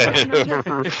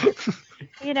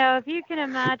 if you can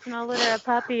imagine a litter of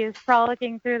puppies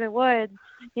frolicking through the woods,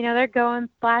 they're going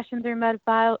splashing through mud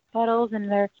puddles,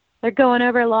 and they're going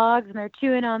over logs, and they're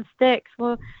chewing on sticks.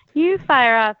 Well, you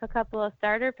fire off a couple of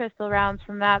starter pistol rounds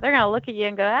from that, they're going to look at you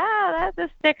and go, this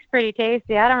stick's pretty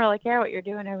tasty. I don't really care what you're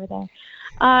doing over there.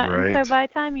 Right. And so by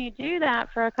the time you do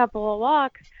that for a couple of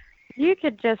walks, you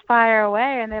could just fire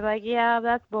away, and they're like, yeah,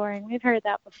 that's boring. We've heard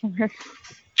that before.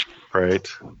 Right.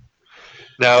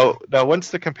 Now, once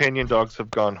the companion dogs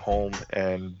have gone home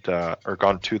and or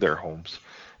gone to their homes,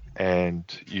 and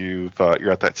you're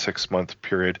at that 6-month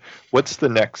period, what's the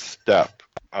next step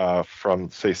from,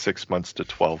 say, 6 months to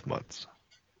 12 months?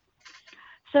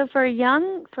 So for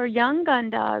young gun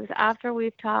dogs, after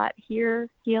we've taught hear,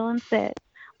 heel, and sit,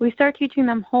 we start teaching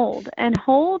them hold. And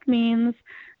hold means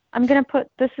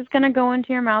this is going to go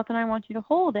into your mouth, and I want you to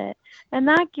hold it. And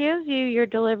that gives you your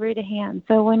delivery to hand.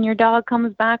 So when your dog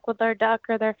comes back with their duck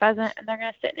or their pheasant, and they're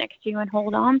going to sit next to you and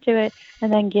hold on to it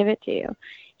and then give it to you.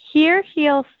 Hear,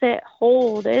 heel, sit,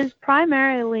 hold is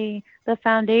primarily the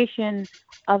foundation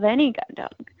of any gun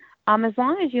dog. As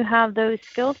long as you have those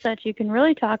skill sets, you can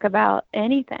really talk about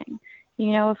anything.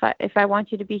 If I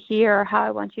want you to be here, or how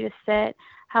I want you to sit,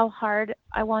 how hard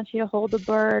I want you to hold the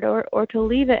bird, or to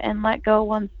leave it and let go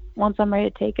once I'm ready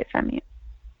to take it from you.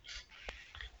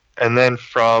 And then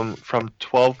from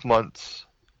 12 months,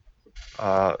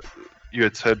 you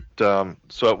had said so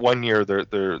at 1 year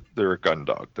they're a gun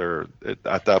dog.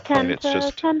 At that point it's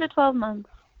just 10 to 12 months.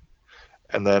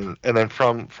 And then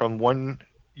from 1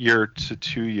 year to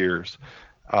 2 years,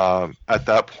 at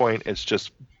that point it's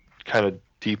just kind of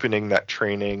deepening that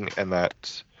training and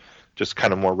that just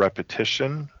kind of more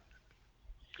repetition,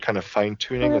 kind of fine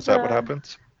tuning. Is that what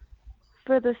happens?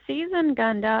 For the seasoned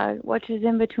gun dog, which is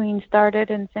in between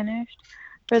started and finished,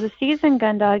 for the seasoned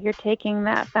gun dog, you're taking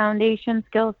that foundation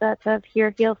skill sets of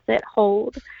hear, heel, sit,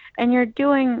 hold, and you're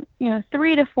doing,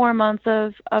 3 to 4 months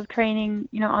of training,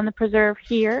 on the preserve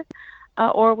here,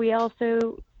 or we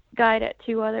also guide at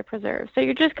 2 other preserves. So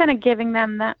you're just kind of giving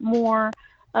them that more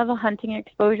of a hunting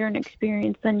exposure and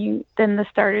experience than the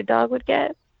starter dog would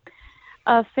get.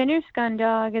 A finished gun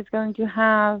dog is going to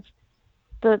have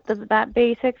that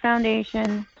basic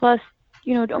foundation plus,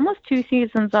 almost 2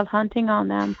 seasons of hunting on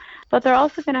them, but they're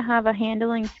also going to have a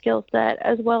handling skill set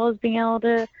as well as being able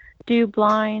to do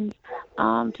blinds,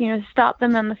 to stop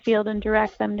them in the field and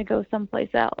direct them to go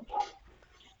someplace else.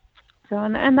 So,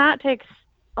 and that takes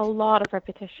a lot of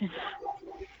repetition.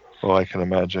 Well, I can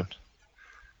imagine.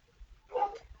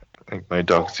 I think my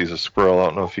dog sees a squirrel. I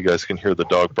don't know if you guys can hear the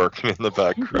dog barking in the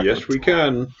background. Yes, we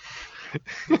can.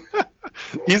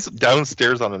 He's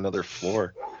downstairs on another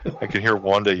floor. I can hear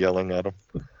Wanda yelling at him.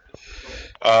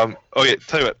 Okay,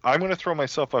 tell you what, I'm going to throw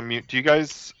myself on mute.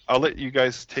 I'll let you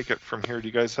guys take it from here. Do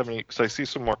you guys have any, because I see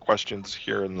some more questions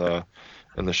here in the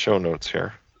show notes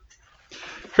here.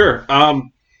 Sure.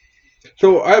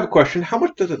 So I have a question. How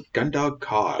much does a gun dog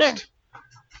cost? Sure.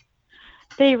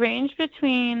 They range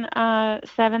between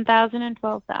 $7,000 and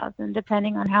 $12,000,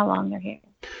 depending on how long they're here.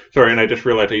 Sorry, and I just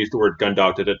realized I used the word gun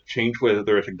dog. Did it change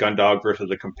whether it's a gun dog versus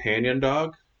a companion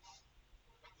dog?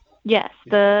 Yes.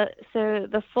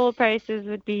 The full prices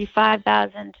would be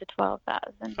 $5,000 to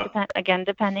 $12,000, again,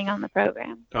 depending on the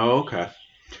program. Oh, okay.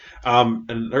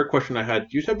 Another question I had,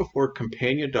 you said before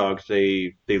companion dogs,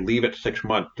 they leave at 6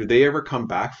 months. Do they ever come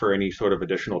back for any sort of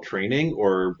additional training,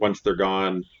 or once they're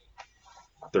gone,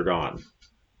 they're gone?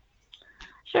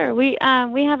 Sure. We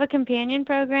have a companion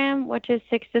program, which is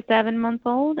 6 to 7 months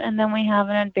old, and then we have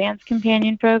an advanced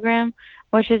companion program,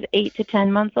 which is 8 to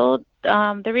 10 months old.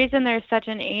 The reason there's such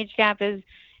an age gap is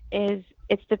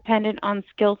it's dependent on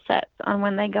skill sets on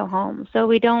when they go home. So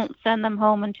we don't send them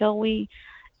home until we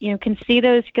can see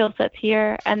those skill sets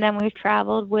here, and then we've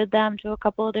traveled with them to a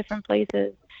couple of different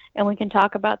places, and we can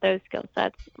talk about those skill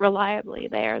sets reliably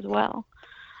there as well.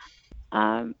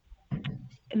 And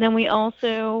then we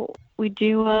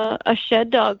do a shed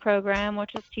dog program,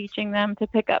 which is teaching them to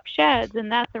pick up sheds,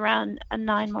 and that's around a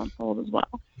 9-month-old as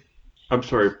well. I'm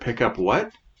sorry, pick up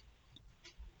what?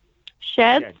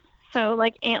 Sheds, so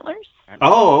like antlers.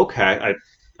 Oh, okay.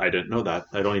 I didn't know that.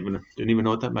 I didn't even know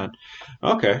what that meant.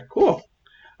 Okay, cool.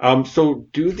 So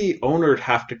do the owners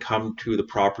have to come to the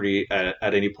property at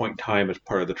any point in time as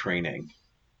part of the training?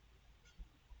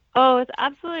 Oh, it's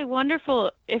absolutely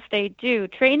wonderful if they do.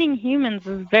 Training humans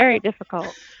is very difficult.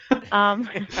 Our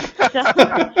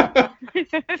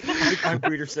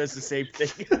breeder says the same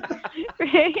thing.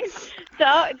 Right?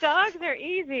 Dogs are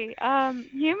easy.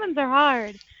 Humans are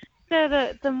hard.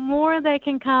 So the more they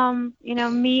can come,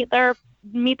 meet their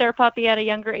puppy at a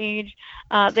younger age,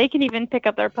 they can even pick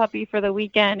up their puppy for the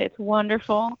weekend. It's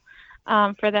wonderful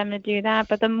for them to do that.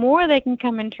 But the more they can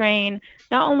come and train,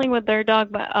 not only with their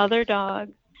dog but other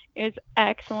dogs, is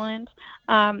excellent.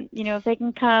 If they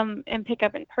can come and pick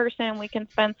up in person, we can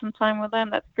spend some time with them.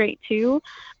 That's great too.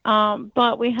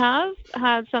 But we have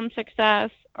had some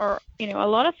success, or a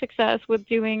lot of success with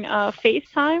doing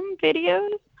FaceTime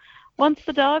videos once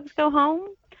the dogs go home.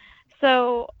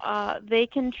 So they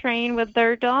can train with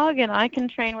their dog, and I can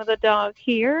train with a dog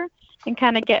here and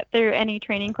kind of get through any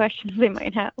training questions they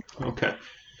might have. Okay.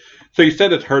 So you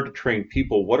said it's hard to train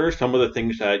people. What are some of the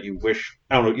things that you wish,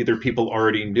 I don't know, either people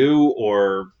already knew,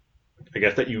 or I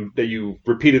guess that you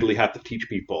repeatedly have to teach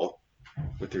people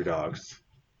with your dogs?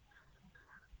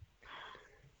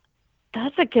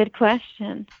 That's a good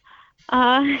question.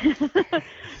 I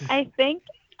think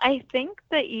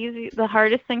the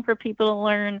hardest thing for people to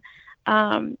learn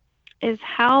is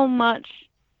how much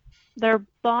their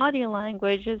body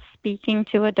language is speaking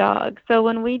to a dog. So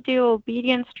when we do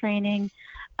obedience training,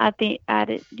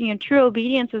 true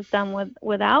obedience is done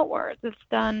without words. It's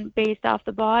done based off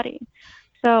the body.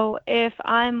 So if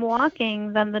I'm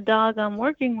walking, then the dog I'm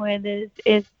working with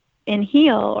is in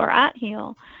heel or at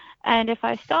heel. And if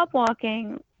I stop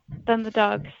walking, then the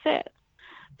dog sits.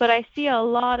 But I see a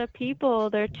lot of people,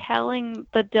 they're telling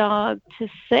the dog to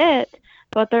sit,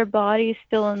 but their body's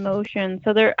still in motion.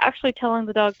 So they're actually telling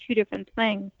the dog two different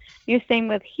things. You're saying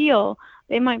with heel,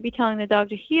 they might be telling the dog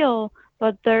to heel,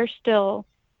 but they're still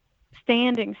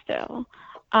standing still.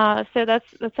 So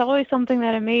that's always something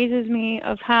that amazes me,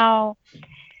 of how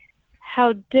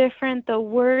different the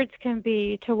words can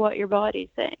be to what your body's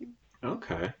saying.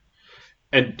 Okay.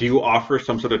 And do you offer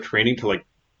some sort of training to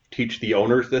teach the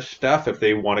owners this stuff if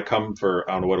they want to come for,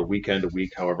 I don't know, what, a weekend, a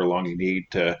week, however long you need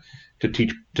to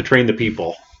train the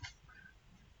people?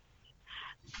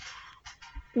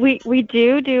 We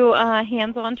do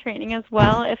hands-on training as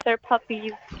well. If their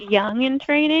puppy's young in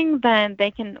training, then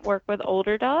they can work with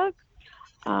older dogs.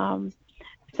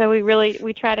 So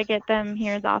we try to get them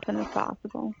here as often as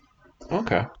possible.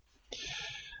 Okay.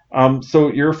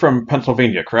 So you're from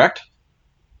Pennsylvania, correct?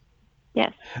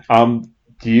 Yes.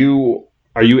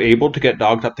 Are you able to get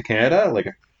dogs up to Canada?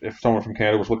 If someone from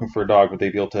Canada was looking for a dog, would they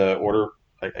be able to order?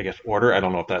 I guess order. I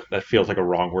don't know if that feels like a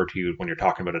wrong word to use when you're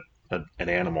talking about an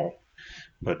animal.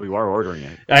 But we are ordering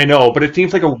it. I know, but it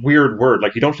seems like a weird word.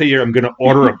 You don't say I'm going to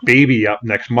order a baby up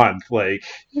next month. Right.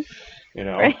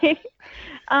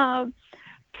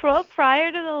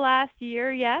 Prior to the last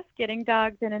year, yes, getting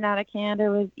dogs in and out of Canada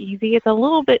was easy. It's a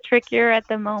little bit trickier at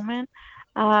the moment,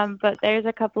 but there's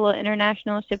a couple of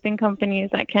international shipping companies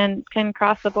that can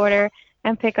cross the border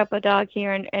and pick up a dog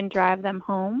here and drive them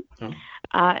home. Oh.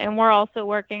 And we're also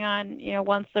working on,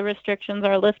 once the restrictions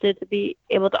are lifted, to be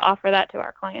able to offer that to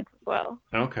our clients as well.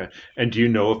 Okay. And do you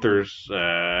know if there's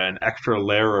an extra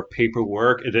layer of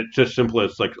paperwork? Is it just simple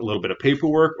as a little bit of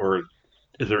paperwork, or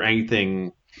is there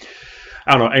anything,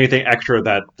 I don't know, anything extra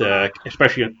that,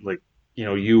 especially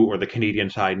you or the Canadian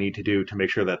side need to do to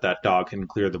make sure that dog can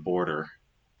clear the border?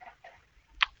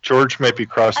 George might be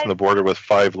crossing the border with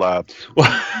 5 labs.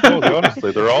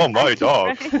 Honestly, they're all my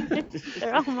dogs.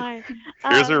 They're all mine.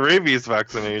 Here's our rabies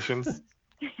vaccinations.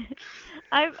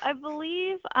 I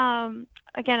believe,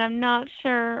 again, I'm not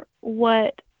sure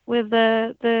what with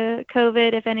the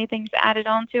COVID, if anything's added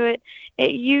onto it.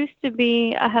 It used to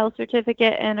be a health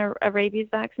certificate and a rabies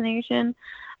vaccination.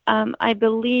 I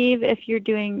believe if you're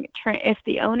doing if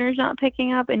the owner's not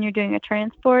picking up and you're doing a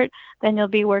transport, then you'll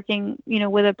be working,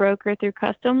 with a broker through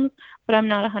customs. But I'm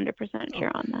not 100%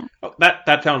 sure on that. Oh,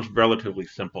 that sounds relatively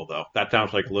simple, though. That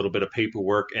sounds like a little bit of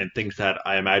paperwork and things that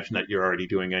I imagine that you're already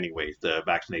doing anyways, the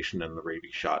vaccination and the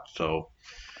rabies shot. So.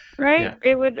 Right. Yeah.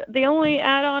 It would. The only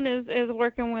add-on is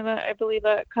working with I believe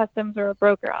a customs or a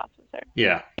broker officer.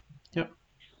 Yeah.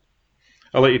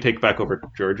 I'll let you take back over,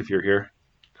 George, if you're here.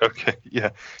 Okay,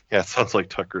 yeah. It sounds like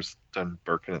Tucker's done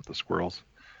barking at the squirrels.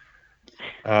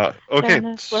 Okay,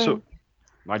 Done, so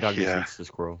My dog just Yeah. eats the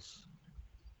squirrels.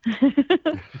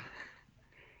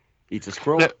 Eats a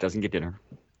squirrel, Now- doesn't get dinner.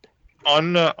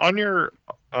 on your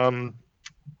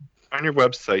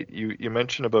website, you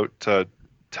mentioned about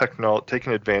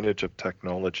taking advantage of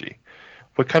technology.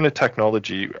 What kind of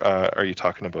technology are you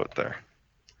talking about there?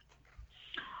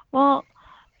 Well,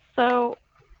 so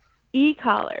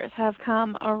e-collars have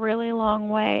come a really long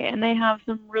way, and they have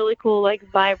some really cool like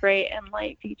vibrate and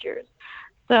light features.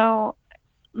 So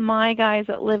my guys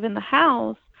that live in the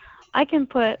house, I can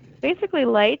put basically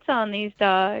lights on these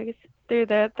dogs through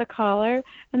the collar,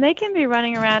 and they can be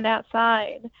running around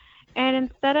outside. And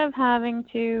instead of having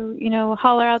to,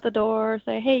 holler out the door or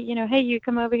say, hey, hey, you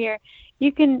come over here,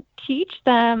 you can teach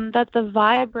them that the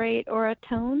vibrate or a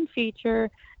tone feature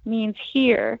means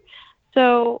here.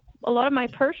 So a lot of my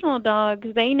personal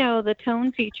dogs, they know the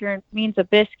tone feature means a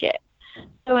biscuit.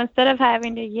 So instead of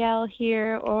having to yell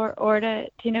here or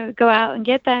to go out and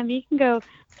get them, you can go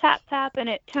tap, tap, and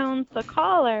it tones the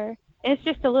collar. It's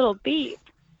just a little beep,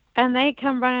 and they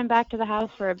come running back to the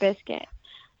house for a biscuit.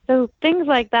 So things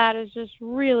like that is just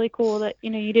really cool that,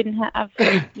 you didn't have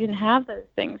those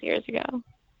things years ago.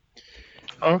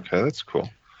 Okay, that's cool.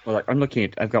 Well, like,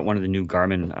 I've got one of the new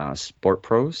Garmin Sport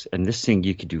Pros, and this thing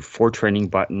you could do 4 training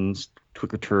buttons,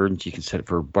 quick returns. You can set it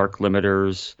for bark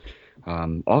limiters,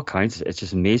 all kinds. It's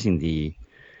just amazing the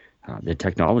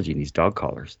technology in these dog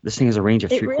collars. This thing has a range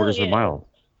of It 3/4 really of a is. mile.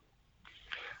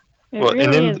 It Well, and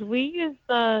really in is. We use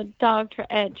the Dogtra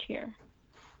Edge here.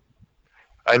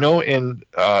 I know in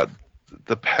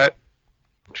the pet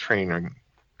training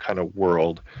kind of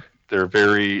world, they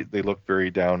look very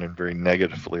down and very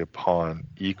negatively upon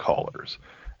e-collars,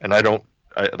 and I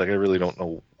really don't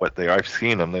know what they are. I've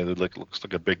seen them. They looks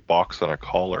like a big box on a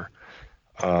collar,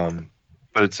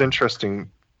 but it's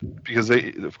interesting because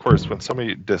of course, when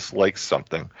somebody dislikes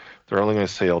something, they're only going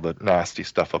to say all the nasty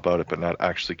stuff about it, but not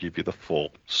actually give you the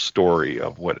full story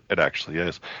of what it actually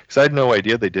is. Because I had no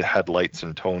idea they had lights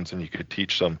and tones, and you could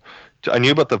teach them. I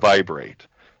knew about the vibrate,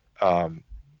 but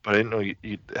I didn't know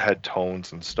you had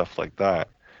tones and stuff like that.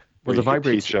 Well, where the you could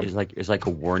vibrates teach them. is like a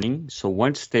warning. So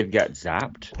once they've got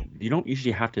zapped, you don't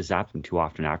usually have to zap them too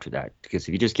often after that, because if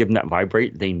you just give them that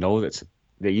vibrate, they know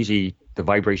the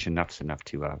vibration enough's enough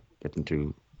to get them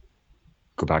to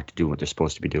go back to doing what they're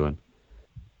supposed to be doing.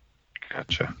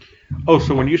 Gotcha. Oh,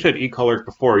 so when you said e-collars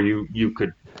before, you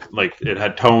could, like, it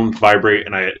had tones, vibrate,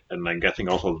 and I'm guessing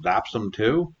also zaps them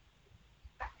too?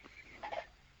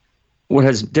 Well, it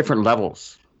has different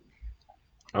levels.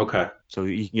 Okay. So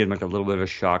you can give them like a little bit of a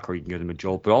shock, or you can give them a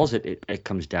jolt. But all it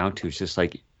comes down to is just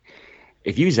like,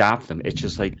 if you zap them, it's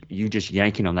just like you just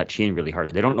yanking on that chain really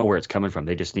hard. They don't know where it's coming from.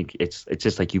 They just think it's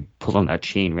just like you pull on that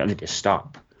chain and they just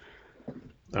stop.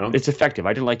 Oh, It's effective.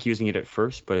 I didn't like using it at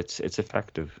first, but it's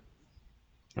effective.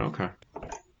 okay.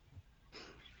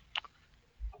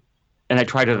 And I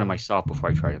tried it on myself before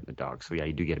I tried it on the dog. So yeah,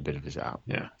 you do get a bit of a zap.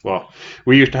 Yeah. Well,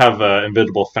 we used to have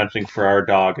invisible fencing for our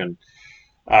dog, and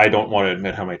I don't want to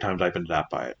admit how many times I've been zapped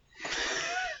by it.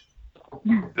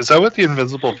 Is that what the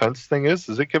invisible fence thing is?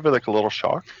 Does it give it like a little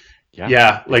shock?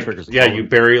 Yeah, it like, triggers the yeah, collar. you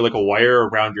bury like a wire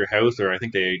around your house, or I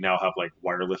think they now have like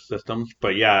wireless systems.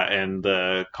 But yeah, and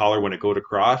the collar, when it goes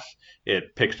across,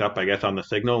 it picks up, I guess, on the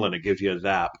signal, and it gives you a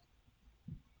zap.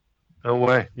 No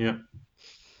way. Yeah.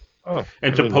 Oh,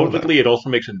 And I didn't know that. supposedly it also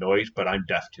makes a noise, but I'm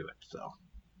deaf to it, so.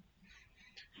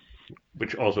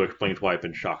 Which also explains why I've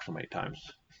been shocked so many times.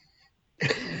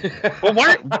 Well,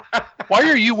 why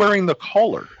are you wearing the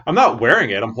collar? I'm not wearing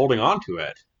it, I'm holding on to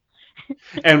it.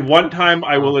 And one time,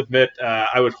 I will admit,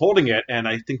 I was holding it, and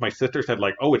I think my sister said,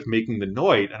 like, oh, it's making the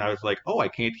noise. And I was like, oh, I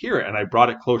can't hear it. And I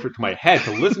brought it closer to my head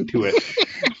to listen to it.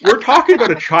 We're talking about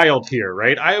a child here,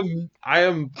 right? I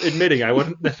am admitting I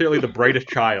wasn't necessarily the brightest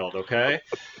child, okay?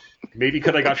 Maybe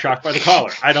because I got shocked by the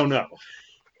collar. I don't know.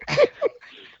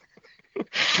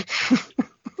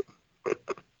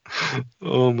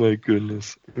 Oh my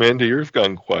goodness, Mandy, you've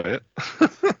gone quiet.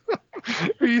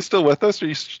 Are you still with us? Or are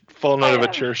you falling out of a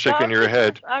chair, shaking your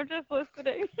head? I'm just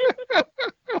listening.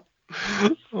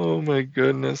 Oh my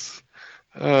goodness,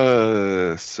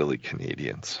 silly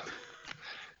Canadians.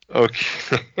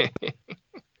 Okay.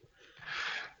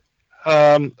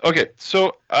 Okay.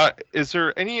 So, is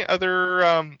there any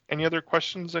other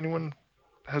questions anyone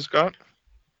has got?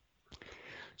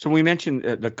 So we mentioned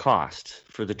the cost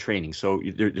for the training. So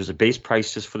there's a base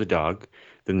price just for the dog.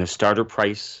 Then the starter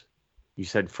price, you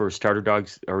said for starter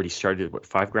dogs already started at what,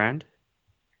 $5,000?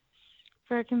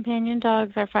 For companion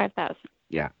dogs are $5,000.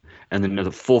 Yeah. And then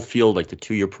the full field, like the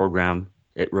 2-year program,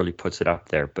 it really puts it up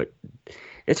there. But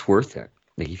it's worth it.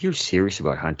 Like if you're serious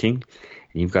about hunting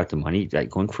and you've got the money, like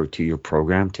going for a 2-year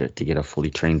program to get a fully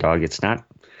trained dog, it's not,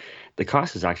 the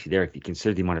cost is actually there if you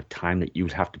consider the amount of time that you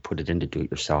would have to put it in to do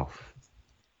it yourself.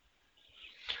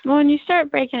 Well, when you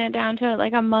start breaking it down to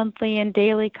like a monthly and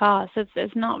daily cost,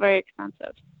 it's not very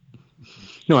expensive.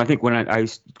 No, I think when I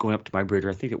was going up to my breeder,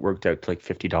 I think it worked out to like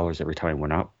 $50 every time I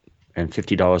went up, and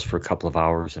 $50 for a couple of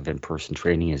hours of in-person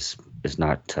training is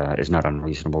not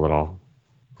unreasonable at all.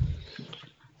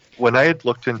 When I had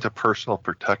looked into personal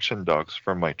protection dogs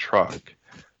for my truck,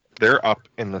 they're up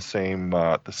in the same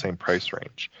price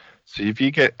range. So if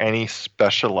you get any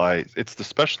specialized, it's the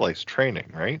specialized training,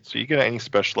 right? So you get any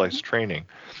specialized training,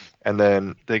 and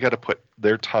then they got to put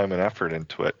their time and effort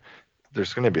into it.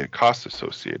 There's going to be a cost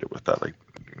associated with that. Like,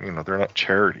 they're not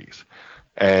charities.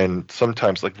 And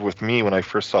sometimes, like with me, when I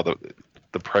first saw the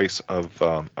price of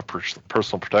a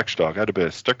personal protection dog, I had a bit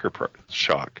of sticker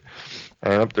shock.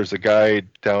 And there's a guy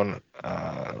down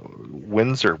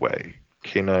Windsor Way,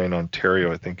 K9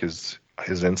 Ontario, I think is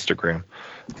his Instagram.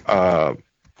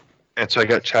 And so I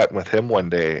got chatting with him one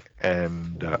day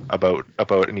and about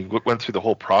and he went through the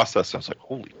whole process. And I was like,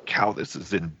 holy cow, this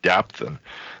is in depth. And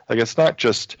like, it's not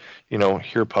just,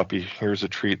 here, puppy, here's a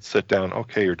treat, sit down.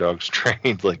 Okay, your dog's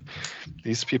trained. Like,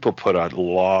 these people put a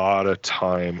lot of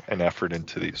time and effort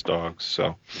into these dogs.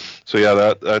 So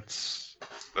yeah, that's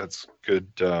good.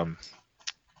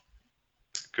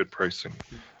 Good pricing.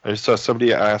 I just saw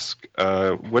somebody ask,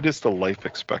 what is the life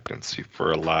expectancy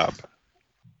for a lab?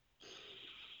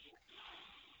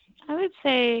 I would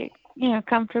say,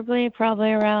 comfortably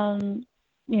probably around,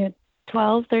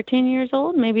 12, 13 years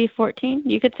old, maybe 14.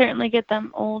 You could certainly get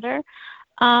them older.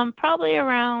 Probably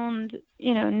around,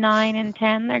 9 and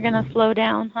 10, they're going to slow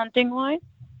down hunting-wise.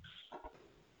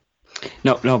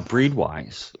 No,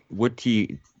 breed-wise, what do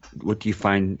you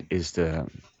find is the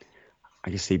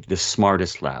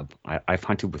smartest lab? I've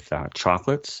hunted with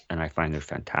chocolates, and I find they're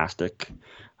fantastic.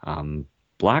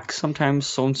 Black sometimes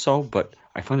so-and-so, but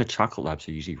I find the chocolate labs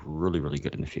are usually really, really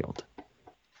good in the field.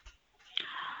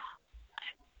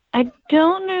 I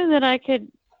don't know that I could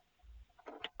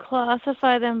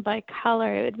classify them by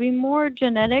color. It would be more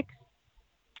genetic,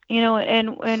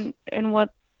 and what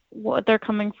they're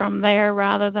coming from there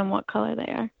rather than what color they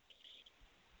are.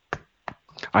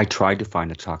 I tried to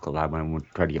find a chocolate lab when I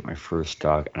tried to get my first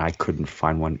dog, and I couldn't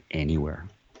find one anywhere.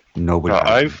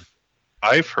 Nobody.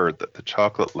 I've heard that the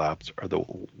chocolate labs are the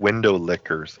window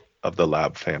lickers of the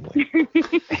lab family.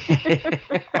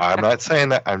 I'm not saying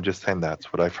that. I'm just saying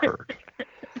that's what I've heard.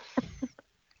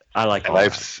 I like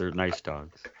labs. They're nice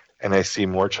dogs. And I see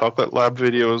more chocolate lab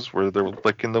videos where they're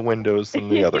licking the windows than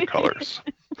the other colors.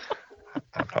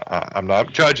 I'm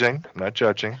not judging. I'm not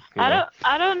judging. I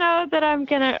don't know that I'm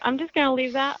just gonna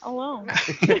leave that alone.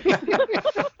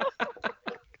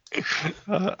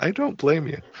 I don't blame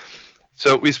you.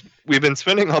 So we've been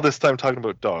spending all this time talking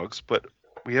about dogs, but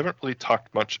we haven't really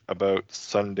talked much about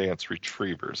Sundance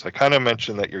Retrievers. I kind of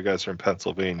mentioned that you guys are in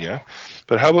Pennsylvania,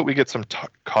 but how about we get some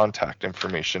contact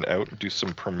information out and do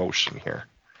some promotion here?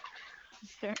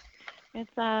 Sure.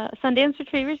 It's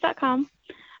SundanceRetrievers.com.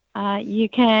 You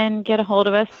can get a hold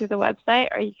of us through the website,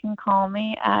 or you can call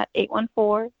me at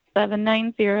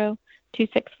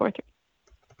 814-790-2643.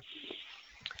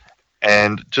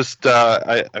 And just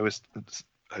I'd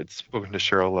spoken to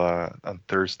Cheryl on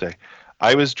Thursday.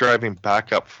 I was driving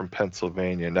back up from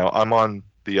Pennsylvania. Now I'm on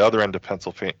the other end of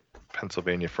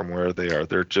Pennsylvania from where they are.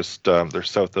 They're just they're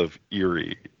south of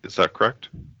Erie. Is that correct?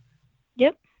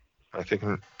 Yep. I think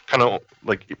kind of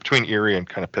like between Erie and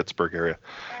kind of Pittsburgh area.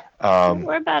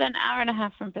 We're about an hour and a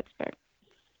half from Pittsburgh.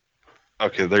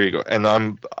 Okay, there you go. And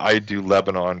I do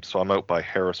Lebanon, so I'm out by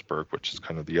Harrisburg, which is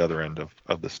kind of the other end of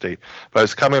the state. But I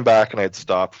was coming back, and I'd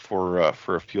stopped for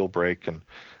a fuel break, and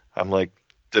I'm like,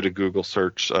 did a Google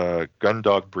search, gun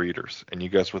dog breeders, and you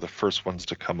guys were the first ones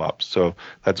to come up. So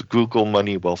that's Google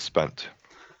money well spent.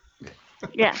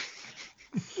 Yeah.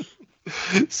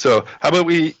 So how about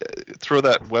we throw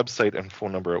that website and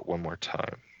phone number out one more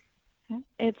time?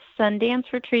 It's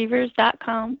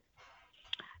SundanceRetrievers.com.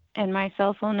 And my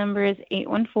cell phone number is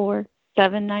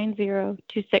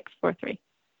 814-790-2643.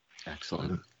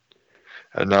 Excellent.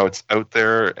 And now it's out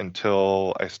there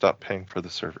until I stop paying for the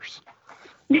servers.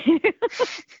 Which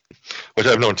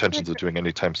I have no intentions of doing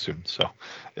anytime soon. So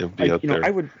it'll be out there.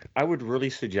 I would really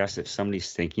suggest if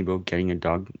somebody's thinking about getting a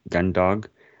gun dog,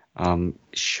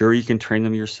 sure, you can train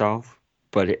them yourself,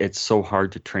 but it's so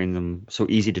hard to train them, so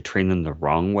easy to train them the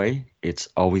wrong way. It's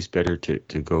always better to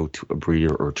go to a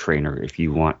breeder or trainer if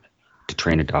you want to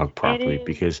train a dog properly, is.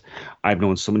 because I've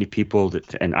known so many people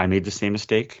that, and I made the same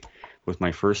mistake with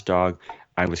my first dog.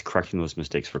 I was correcting those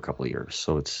mistakes for a couple of years.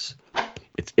 So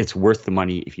it's worth the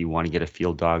money if you want to get a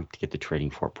field dog to get the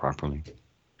training for it properly.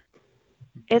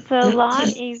 It's a lot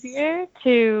easier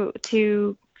to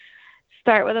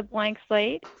start with a blank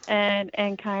slate and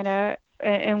kind of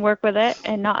and work with it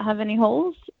and not have any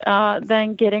holes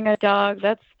than getting a dog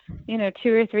that's 2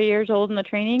 or 3 years old in the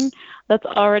training that's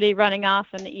already running off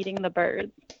and eating the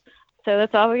birds. So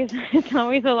it's always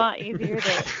a lot easier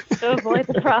to avoid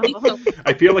the problem.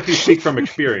 I feel like you speak from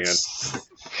experience.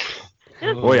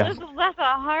 That's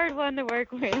a hard one to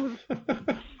work with.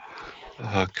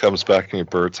 Comes back and your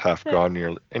bird's half gone,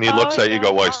 and he looks at you and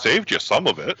go, well, I saved you some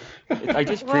of it. I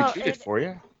just pre-treated for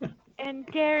you. And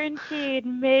guaranteed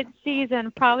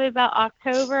mid-season, probably about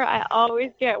October, I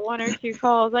always get 1 or 2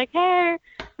 calls like, hey,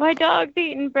 my dog's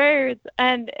eating birds.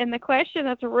 And the question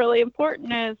that's really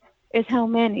important is how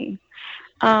many?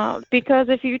 Because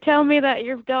if you tell me that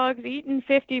your dog's eaten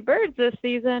 50 birds this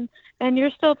season and you're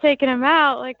still taking them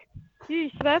out, like,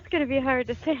 geez, that's going to be hard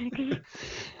to take.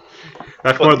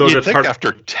 That's one of those You'd that's think hard.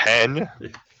 after 10,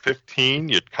 15,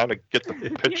 you'd kind of get the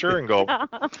picture and go,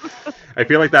 I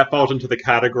feel like that falls into the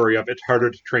category of it's harder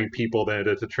to train people than it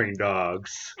is to train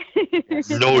dogs.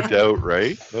 no doubt,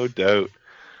 right? No doubt.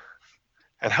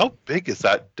 And how big is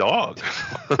that dog?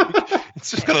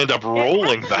 It's just going to end up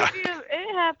rolling back.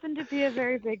 It happened to be a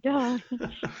very big dog.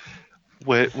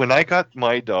 When I got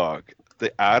my dog,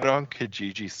 the ad on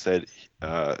Kijiji said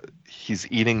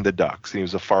he's eating the ducks. He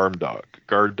was a farm dog,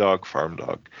 guard dog, farm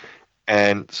dog.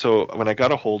 And so when I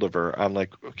got a hold of her, I'm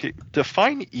like, okay,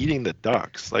 define eating the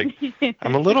ducks. Like,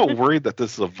 I'm a little worried that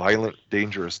this is a violent,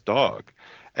 dangerous dog.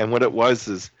 And what it was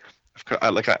is,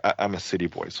 I'm a city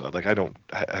boy, so I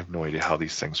have no idea how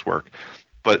these things work.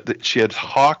 But she had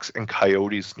hawks and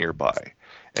coyotes nearby.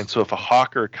 And so if a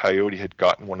hawk or a coyote had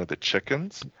gotten one of the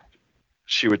chickens,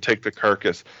 she would take the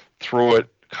carcass, throw it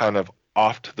kind of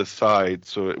off to the side,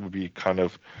 so it would be kind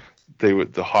of,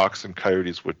 the hawks and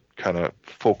coyotes would kind of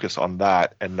focus on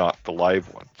that and not the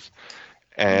live ones.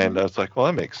 And I was like, well,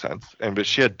 that makes sense. But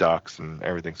she had ducks and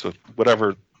everything, so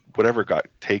whatever got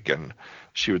taken,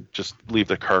 she would just leave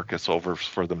the carcass over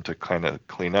for them to kind of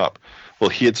clean up. Well,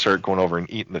 he had started going over and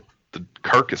eating the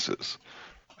carcasses.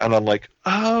 And I'm like,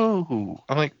 well,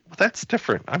 that's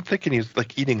different. I'm thinking he's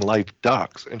like eating live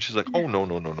ducks. And she's like, oh, no.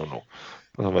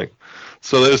 And I'm like,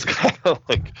 so there's kind of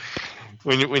like,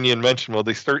 when you mentioned, well,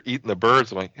 they start eating the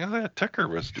birds, I'm like, yeah, that Tucker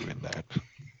was doing that.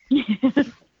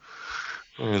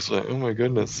 I was like, oh my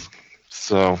goodness.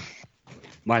 So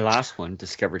my last one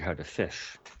discovered how to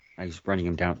fish. I was running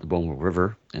him down at the Beaumont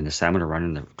River, and the salmon are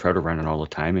running, the trout are running all the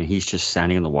time, and he's just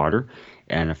standing in the water,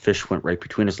 and a fish went right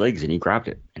between his legs, and he grabbed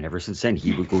it. And ever since then,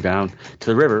 he would go down to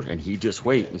the river, and he'd just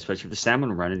wait, especially if the salmon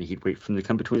were running, he'd wait for them to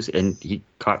come between his, and he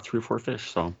caught 3 or 4 fish.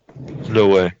 So, no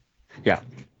way. Yeah,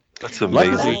 that's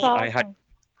amazing.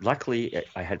 Luckily,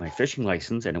 I had my fishing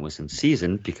license, and it was in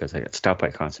season because I got stopped by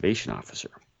a conservation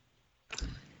officer.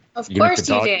 Of course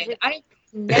you did. I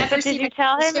never Did you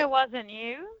tell him it wasn't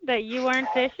you, that you weren't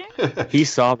fishing? He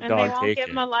saw the and dog they won't take give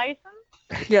it. him a license?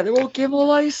 Yeah, they won't give him a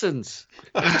license.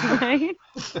 Right?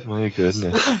 My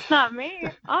goodness. It's not me.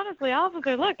 Honestly,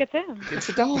 officer, look, it's him. It's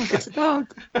a dog. It's a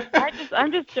dog.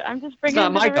 I'm just bringing not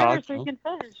him my to the river dog, so he can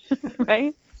fish.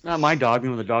 Right? It's not my dog.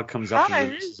 When the dog comes up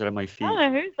and sits at my feet. I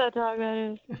don't know whose that dog that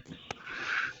is.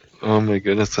 Oh my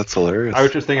goodness, that's hilarious. I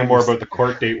was just thinking more about the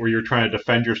court date where you're trying to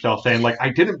defend yourself, saying like, I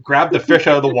didn't grab the fish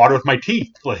out of the water with my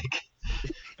teeth. Like,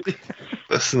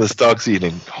 listen, this dog's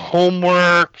eating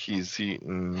homework. He's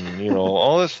eating,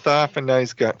 all this stuff, and now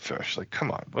he's got fish. Like, come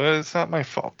on, but it's not my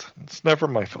fault. It's never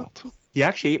my fault. He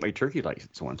actually ate my turkey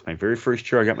license once. My very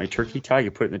first year, I got my turkey tag. I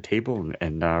put it on the table,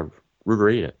 and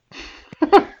Ruger ate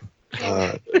it.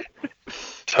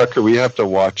 Tucker, we have to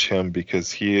watch him because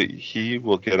he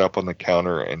will get up on the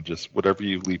counter and just whatever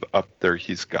you leave up there,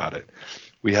 he's got it.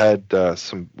 We had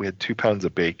 2 pounds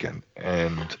of bacon,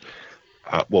 and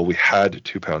we had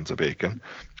 2 pounds of bacon,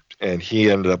 and he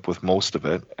ended up with most of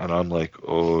it. And I'm like,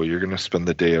 oh, you're gonna spend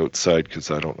the day outside because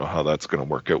I don't know how that's gonna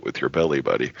work out with your belly,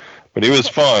 buddy. But he was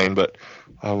fine. But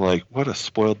I'm like, what a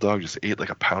spoiled dog! Just ate like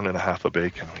 1.5 pounds of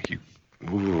bacon.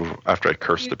 After I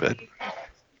cursed a bit.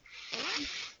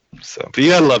 So, but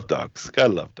you gotta love dogs.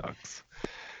 Gotta love dogs.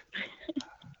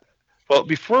 Well,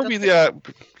 before we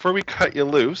cut you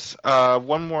loose,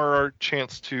 one more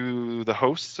chance to the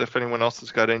hosts. If anyone else has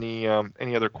got any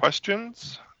other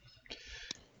questions.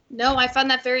 No, I found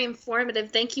that very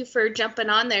informative. Thank you for jumping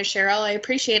on there, Cheryl. I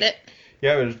appreciate it.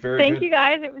 yeah, it was very Thank good. you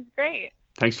guys. It was great.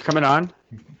 Thanks for coming on.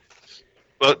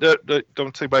 Well,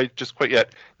 don't say bye just quite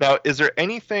yet. Now, is there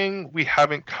anything we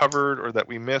haven't covered or that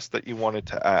we missed that you wanted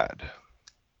to add?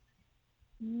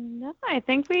 No, I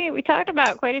think we talked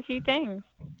about quite a few things.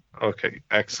 Okay,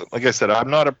 excellent. Like I said, I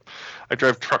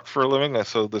drive truck for a living,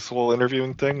 so this whole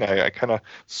interviewing thing, I kind of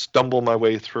stumble my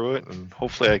way through it, and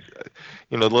hopefully,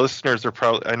 the listeners are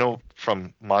probably, I know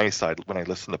from my side, when I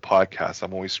listen to podcasts,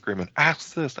 I'm always screaming,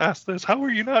 ask this, how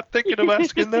are you not thinking of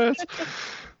asking this?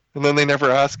 And then they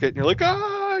never ask it, and you're like,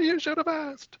 you should have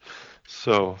asked.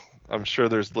 So I'm sure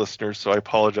there's listeners, so I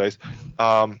apologize.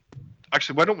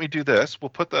 Actually, why don't we do this? We'll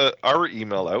put our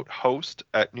email out,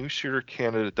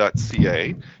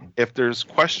 host@newshootercanada.ca. If there's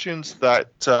questions that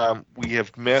we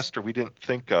have missed or we didn't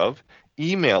think of,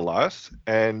 email us.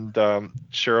 And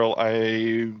Cheryl,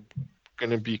 I'm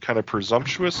going to be kind of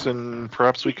presumptuous, and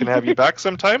perhaps we can have you back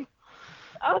sometime.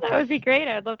 Oh, that would be great.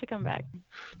 I'd love to come back.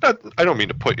 I don't mean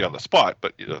to put you on the spot,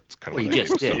 but it's kind of. Well, you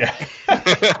just did. Yeah.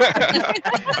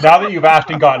 Now that you've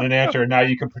asked and gotten an answer, now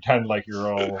you can pretend like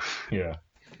you're all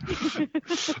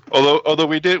Although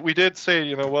we did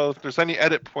say, well, if there's any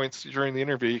edit points during the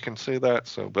interview, you can say that.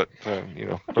 So, but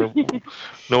no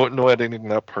editing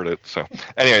that part of it. So,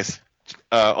 anyways,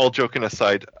 all joking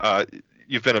aside,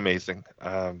 you've been amazing.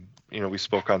 We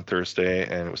spoke on Thursday,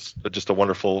 and it was just a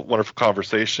wonderful, wonderful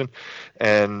conversation,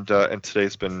 and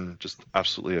today's been just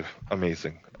absolutely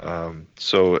amazing.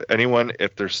 So, anyone,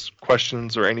 if there's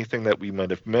questions or anything that we might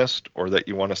have missed or that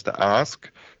you want us to ask,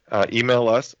 email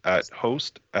us at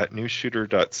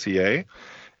host@newshooter.ca,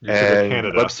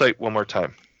 and website one more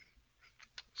time.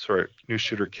 Sorry,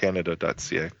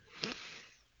 newshootercanada.ca.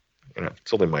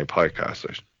 It's only my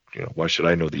podcast. Why should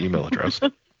I know the email address?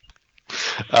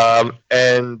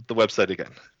 And the website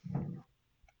again.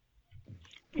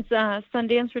 It's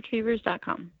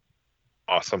sundanceretrievers.com.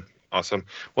 Awesome.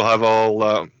 We'll have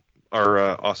all our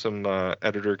awesome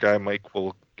editor guy, Mike,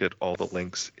 will get all the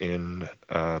links in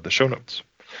the show notes.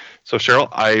 So, Cheryl,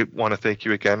 I want to thank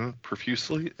you again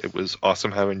profusely. It was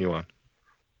awesome having you on.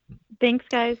 Thanks,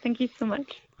 guys. Thank you so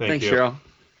much. Thanks, Cheryl.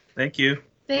 Thank you.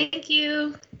 Thank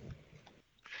you.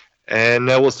 And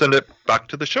now we'll send it back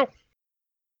to the show.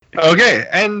 Okay,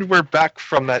 and we're back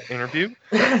from that interview.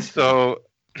 So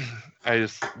I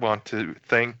just want to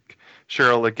thank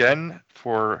Cheryl again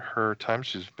for her time.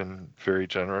 She's been very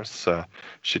generous.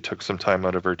 She took some time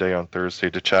out of her day on Thursday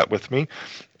to chat with me,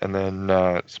 and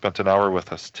then spent an hour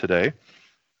with us today.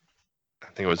 I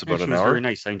think it was about an hour. She was very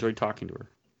nice. I enjoyed talking to her.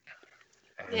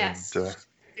 And, yes,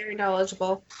 very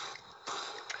knowledgeable.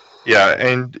 Yeah,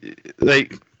 and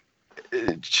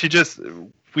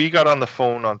we got on the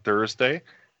phone on Thursday,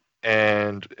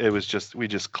 and it was we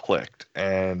just clicked.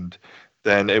 And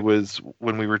then it was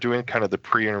when we were doing kind of the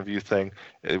pre-interview thing,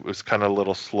 it was kind of a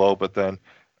little slow, but then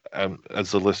as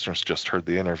the listeners just heard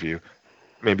the interview,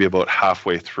 maybe about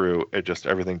halfway through,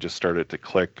 everything just started to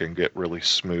click and get really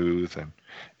smooth. And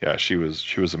yeah, she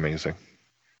was amazing.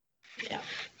 Yeah.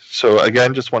 So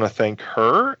again, just want to thank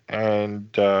her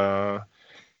and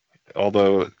all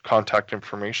the contact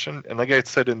information. And like I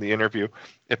said in the interview,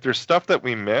 if there's stuff that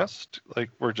we missed,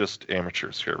 we're just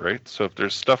amateurs here, right? So if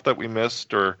there's stuff that we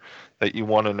missed or that you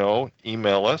want to know,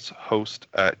 email us,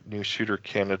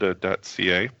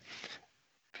 host@newshootercanada.ca.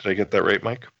 Did I get that right,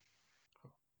 Mike?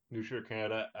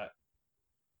 newshootercanada at...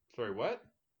 Sorry, what?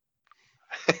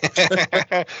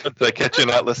 Did I catch you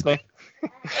not listening?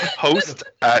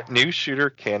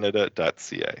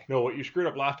 host@newshootercanada.ca. No, what you screwed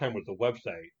up last time was the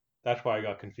website. That's why I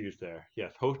got confused there.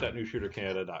 Yes,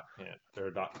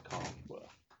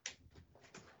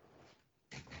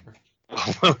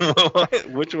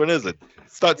 host@newshootercanada.com. Which one is it?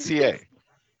 It's .ca.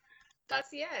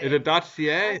 .ca. Is it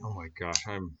 .ca? Oh my gosh,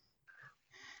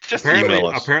 just email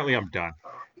us. Apparently, I'm done.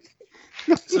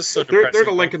 This is so there's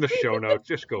a link in the show notes.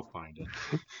 Just go find it.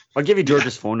 I'll give you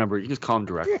George's phone number. You can just call him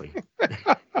directly.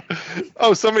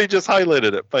 Oh, somebody just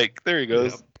highlighted it. Mike, there he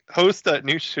goes. Yep.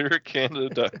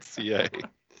 Host@newshootercanada.ca.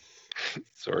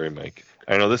 Sorry, Mike.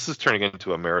 I know this is turning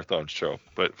into a marathon show,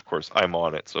 but of course I'm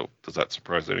on it. So does that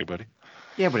surprise anybody?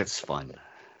 Yeah, but it's fun.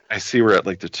 I see we're at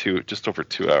just over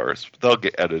 2 hours. They'll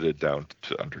get edited down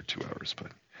to under 2 hours,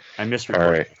 but I miss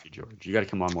recording with you, George. You got to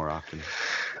come on more often.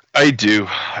 I do.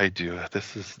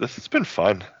 This has been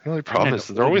fun. The only problem is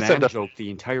they're always end up joke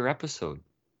the entire episode.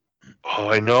 Oh,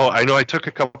 I know. I took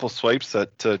a couple swipes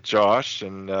at Josh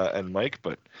and Mike,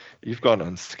 but you've gone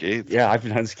unscathed. Yeah, I've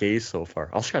been unscathed so far.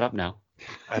 I'll shut up now.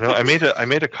 I know. I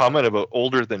made a comment about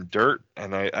older than dirt,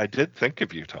 and I did think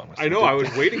of you, Thomas. I know. I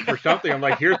was waiting for something. I'm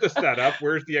like, here's the setup.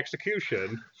 Where's the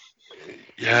execution?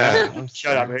 Yeah.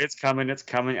 Shut up. It's coming.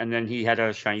 And then he had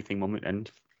a shiny thing moment,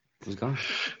 and it was gone.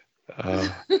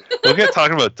 We'll get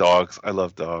talking about dogs. I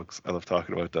love dogs. I love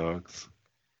talking about dogs.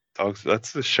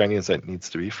 That's as shiny as it needs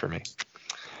to be for me.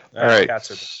 All All right.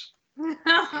 Cats are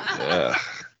Yeah.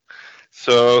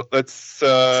 So let's.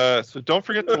 So don't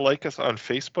forget to like us on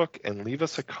Facebook and leave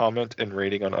us a comment and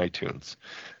rating on iTunes.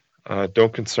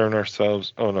 Don't concern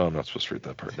ourselves. Oh no, I'm not supposed to read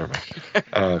that part. Never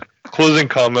mind. Closing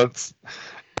comments.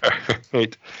 All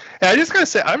right. And I just gotta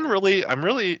say, I'm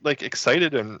really like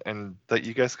excited and that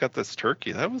you guys got this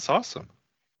turkey. That was awesome.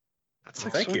 That's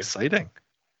like Thank so you. exciting.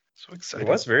 So exciting.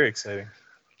 It was very exciting.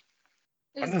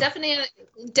 It was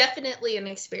definitely an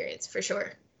experience for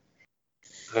sure.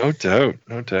 No doubt.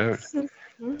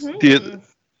 Mhm.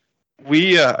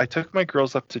 I took my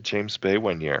girls up to James Bay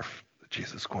one year.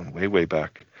 Jesus, going way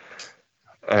back,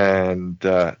 and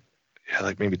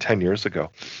like maybe 10 years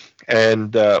ago.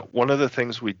 And one of the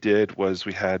things we did was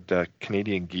we had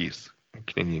Canadian goose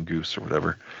or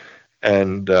whatever,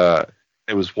 and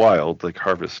it was wild, like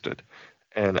harvested.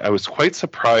 And I was quite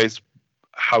surprised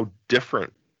how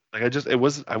different. Like I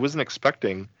wasn't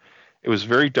expecting. It was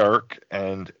very dark,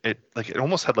 and it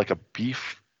almost had like a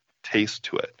beef taste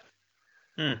to it.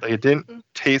 Like it didn't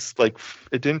taste like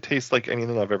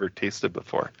anything I've ever tasted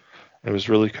before. It was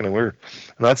really kind of weird,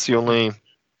 and that's the only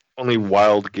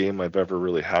wild game I've ever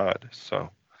really had. So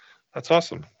that's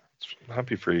awesome. I'm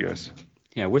happy for you guys.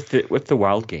 Yeah, with the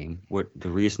wild game, the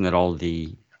reason that all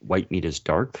the white meat is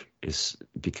dark is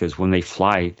because when they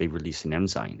fly, they release an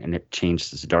enzyme and it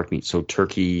changes the dark meat. So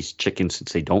turkeys, chickens,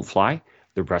 since they don't fly,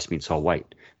 their breast meat's all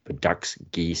white. But ducks,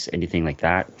 geese, anything like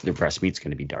that, their breast meat's going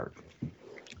to be dark.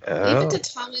 Even to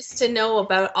Thomas to know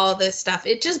about all this stuff,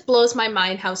 it just blows my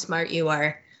mind how smart you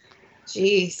are.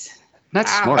 Jeez. Not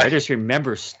Wow. smart. I just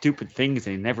remember stupid things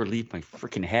and they never leave my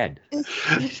freaking head.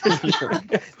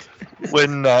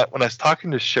 When I was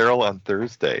talking to Cheryl on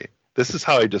Thursday, this is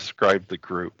how I described the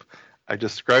group. I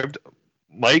described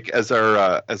Mike as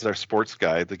our sports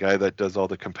guy, the guy that does all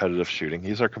the competitive shooting.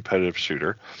 He's our competitive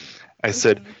shooter. I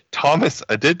said, Thomas,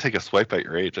 I did take a swipe at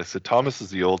your age. I said, Thomas is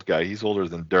the old guy. He's older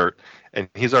than dirt. And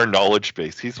he's our knowledge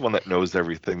base. He's the one that knows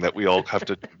everything that we all have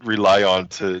to rely on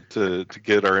to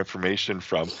get our information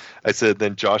from. I said,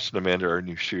 then Josh and Amanda are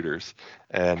new shooters.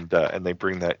 And they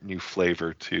bring that new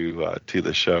flavor to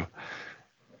the show.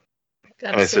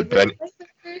 And I said, Benny.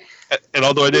 And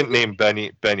although I didn't name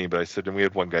Benny, but I said, and we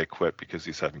had one guy quit because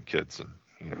he's having kids and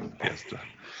he has to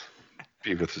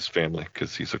be with his family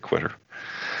because he's a quitter.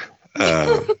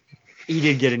 He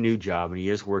did get a new job and he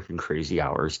is working crazy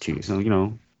hours too. So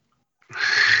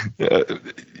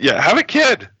yeah, have a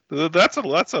kid. That's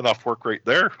enough work right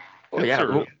there. Oh yeah.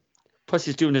 Well, plus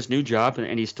he's doing his new job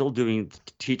and he's still doing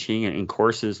teaching and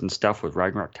courses and stuff with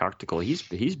Ragnarok Tactical. He's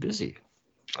busy.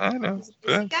 I know.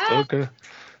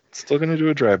 Still gonna do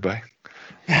a drive-by.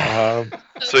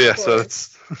 So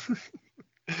that's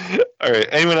all right.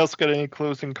 Anyone else got any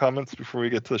closing comments before we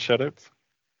get to the shoutouts?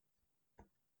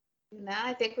 Nah,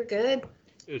 I think we're good.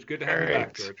 It was good to have you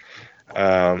back, George.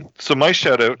 So my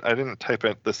shout-out, I didn't type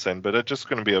this in, but it's just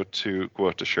going to be go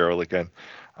out to Cheryl again.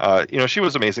 She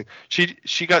was amazing.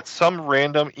 She got some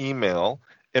random email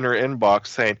in her inbox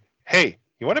saying, "Hey,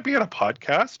 you want to be on a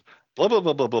podcast?" Blah blah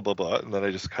blah blah blah blah blah. And then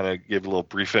I just kind of gave a little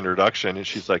brief introduction, and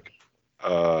she's like,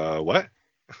 "What?"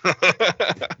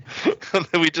 And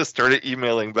then we just started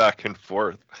emailing back and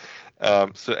forth.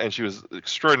 And she was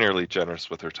extraordinarily generous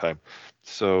with her time.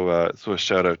 So a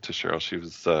shout out to Cheryl. She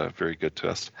was very good to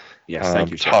us. Yes, thank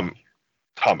you, Cheryl.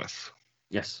 Thomas.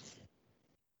 Yes.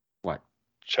 What?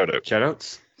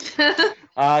 Shoutouts.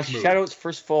 Shoutouts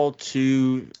first of all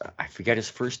to I forget his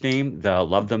first name, the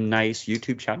Love Them Nice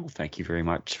YouTube channel. Thank you very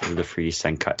much for the free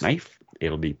Sencut knife.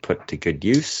 It'll be put to good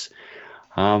use.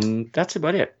 That's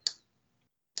about it.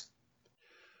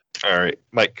 All right,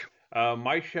 Mike.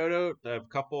 My shout out, I have a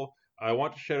couple. I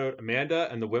want to shout out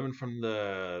Amanda and the women from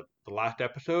the last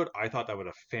episode. I thought that was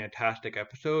a fantastic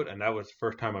episode, and that was the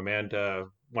first time Amanda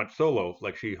went solo.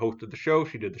 Like, she hosted the show,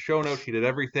 she did the show notes, she did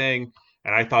everything,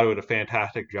 and I thought it was a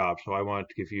fantastic job. So I wanted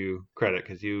to give you credit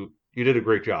because you did a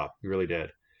great job. You really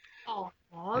did. Oh,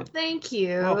 thank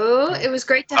you. It was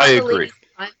great to have the ladies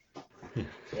on.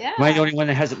 Yeah. Am I the only one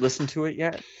that hasn't listened to it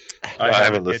yet? I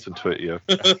haven't listened to it yet.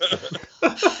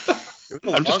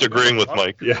 I'm just agreeing with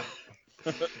Mike. Yeah.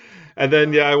 And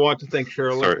then, I want to thank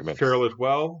Cheryl as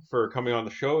well for coming on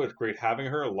the show. It's great having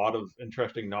her. A lot of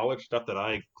interesting knowledge, stuff that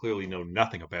I clearly know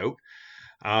nothing about.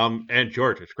 And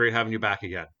George, it's great having you back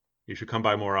again. You should come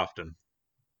by more often.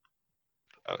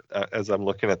 As I'm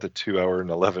looking at the 2 hour and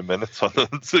 11 minutes on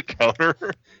the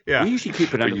counter. Yeah. We usually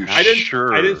keep it under. I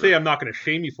didn't say I'm not going to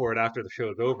shame you for it after the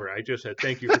show's over. I just said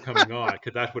thank you for coming on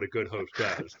because that's what a good host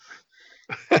does.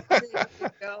 There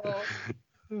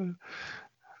you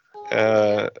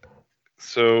go.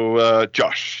 So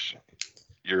Josh,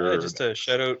 your just a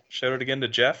shout out again to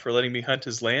Jeff for letting me hunt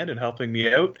his land and helping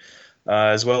me out,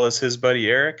 as well as his buddy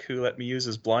Eric, who let me use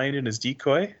his blind and his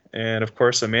decoy, and of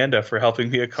course Amanda for helping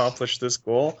me accomplish this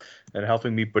goal and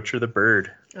helping me butcher the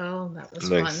bird. Oh, that was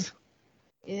Nice. fun.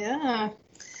 Yeah.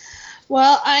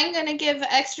 Well, I'm going to give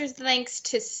extra thanks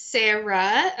to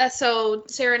Sarah. So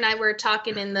Sarah and I were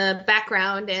talking in the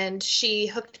background, and she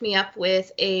hooked me up with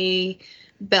a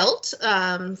belt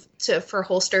for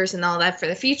holsters and all that for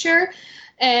the future.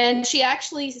 And she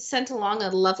actually sent along a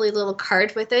lovely little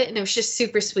card with it, and it was just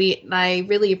super sweet, and I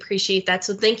really appreciate that.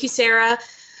 So thank you, Sarah.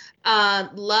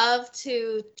 Love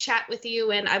to chat with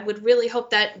you, and I would really hope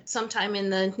that sometime in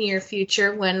the near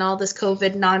future, when all this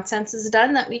COVID nonsense is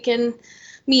done, that we can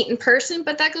meet in person.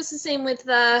 But that goes the same with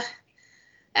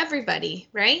everybody,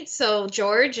 right? So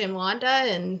George and Wanda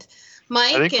and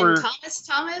Mike and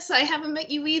Thomas, I haven't met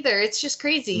you either. It's just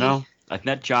crazy. No, I've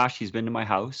met Josh. He's been to my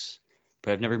house,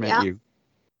 but I've never met Yeah. you.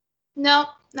 No,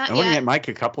 not I only yet. met Mike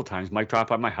a couple times. Mike dropped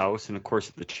by my house, and of course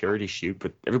at the charity shoot.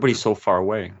 But everybody's so far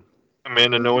away.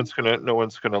 Amanda, no one's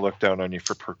gonna look down on you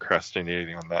for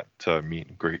procrastinating on that meet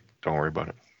and greet. Don't worry about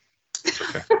it. It's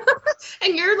okay.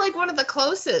 And you're like one of the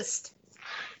closest.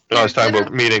 No, I was talking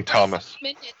about meeting Thomas.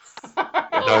 Minutes.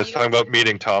 I was talking about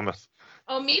meeting Thomas.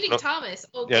 Oh, meeting No- Thomas.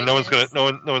 Oh, Yeah, no one's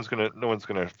goodness.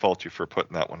 gonna fault you for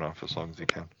putting that one off as long as you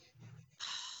can.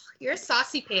 You're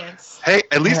saucy pants. Hey,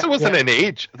 at least it wasn't an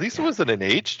age. At least it wasn't an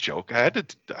age joke. I had to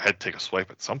take a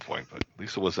swipe at some point, but at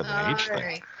least it wasn't an age thing.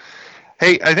 Alright.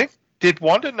 Hey, I think did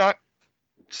Wanda not?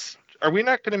 Are we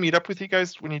not going to meet up with you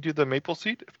guys when you do the Maple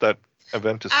Seed if that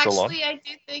event is still on? Actually, I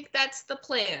do think that's the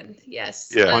plan.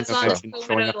 Yes. Yeah. As long as Showing COVID up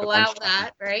would at allow lunchtime.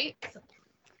 that, right?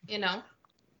 You know.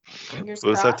 Fingers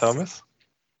Was that crossed. Thomas?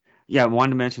 Yeah, I wanted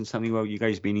to mention something about you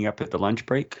guys meeting up at the lunch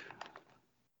break.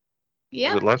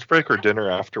 Yeah. Was it lunch break or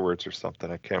dinner afterwards or something?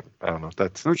 I don't know.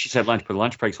 That's Remember she said lunch, but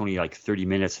lunch break's only like 30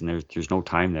 minutes, and there's no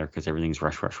time there because everything's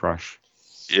rush.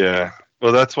 yeah.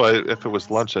 Well, that's why if it was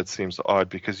lunch, that seems odd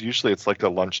because usually it's like a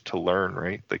lunch to learn,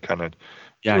 right? They kind of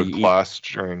Yeah, do a you eat class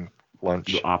during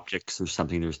lunch. optics or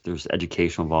something. There's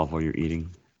education involved while you're eating.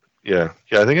 Yeah.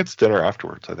 I think it's dinner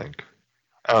afterwards. I think.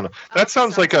 I don't know. That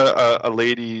sounds like a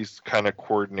ladies kind of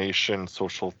coordination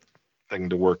social thing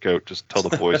to work out. Just tell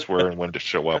the boys where and when to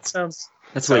show up. That sounds.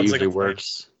 That's the way it Sounds like usually a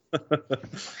plan.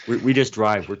 works. we just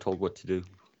drive. We're told what to do.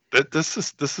 This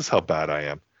is how bad I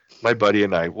am. My buddy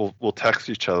and I will text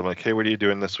each other. I'm like, hey, what are you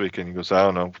doing this weekend? He goes, I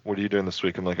don't know. What are you doing this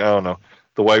week? I'm like, I don't know.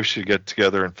 The wives should get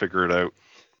together and figure it out.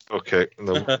 Okay. And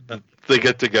then they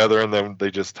get together and then they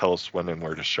just tell us when and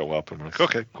where to show up. I'm like,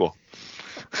 okay, cool.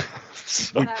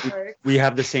 So, That works. We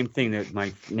have the same thing that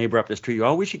my neighbor up the street.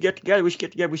 Oh, we should get together. We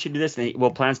should do this. And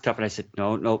well, plan stuff. And I said,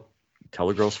 no. Tell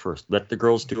the girls first. Let the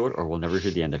girls do it, or we'll never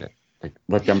hear the end of it. Like,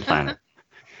 let them plan it.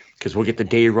 Because we'll get the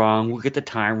day wrong, we'll get the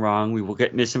time wrong, we will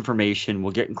get misinformation,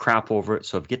 we'll get crap over it.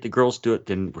 So if we get the girls do it,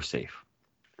 then we're safe.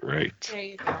 right. There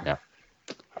you go.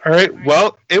 All right.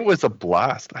 Well, it was a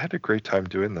blast. I had a great time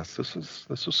doing this.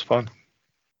 This was fun.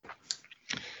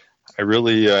 I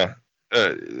really, I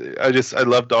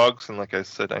love dogs, and like I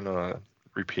said, I know I'm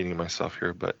repeating myself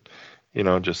here, but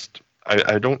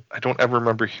I don't ever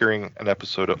remember hearing an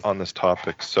episode on this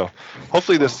topic. So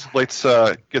hopefully this let's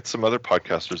get some other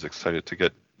podcasters excited to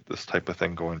get this type of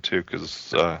thing going too,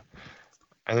 because I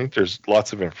think there's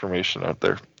lots of information out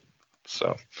there.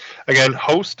 So again,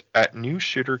 host at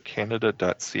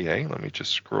newshootercanada.ca. Let me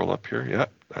just scroll up here. Yeah,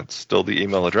 that's still the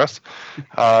email address.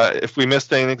 If we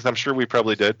missed anything, because I'm sure we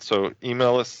probably did, so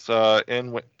email us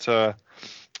in what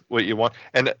you want.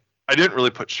 And I didn't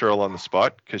really put Cheryl on the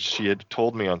spot because she had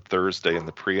told me on Thursday in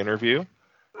the pre-interview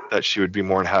that she would be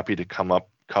more than happy to come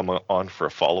on for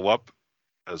a follow-up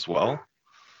as well.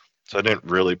 So I didn't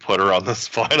really put her on the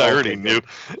spot. I already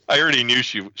knew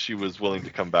she was willing to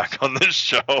come back on this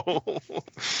show.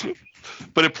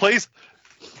 But it played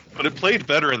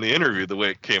better in the interview the way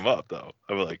it came up, though.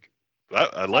 I was like,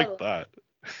 I like that.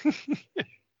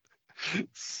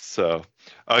 So,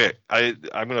 okay,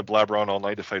 I'm going to blabber on all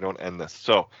night if I don't end this.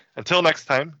 So, until next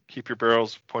time, keep your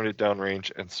barrels pointed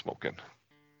downrange and smoking.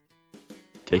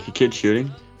 Take your kids shooting.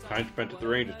 Time spent at the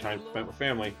range is time spent with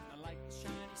family.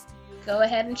 Go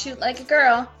ahead and shoot like a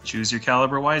girl. Choose your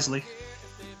caliber wisely.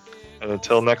 And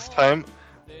until next time,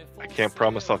 I can't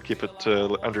promise I'll keep it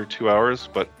to under 2 hours,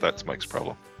 but that's Mike's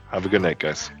problem. Have a good night,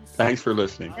 guys. Thanks for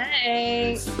listening.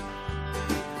 Thanks.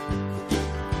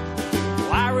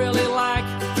 Well, I really like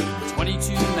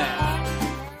 22 now.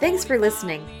 Thanks for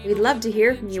listening. We'd love to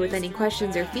hear from you with any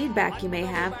questions or feedback you may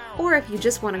have, or if you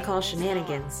just want to call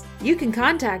shenanigans. You can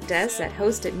contact us at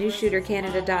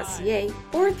host@newshootercanada.ca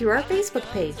or through our Facebook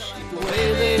page. The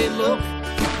way they look,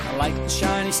 I like the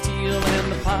shiny steel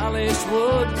and the pile polished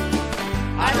wood.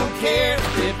 I don't care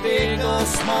if they're big or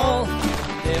small.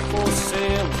 They're for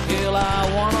sale, hell,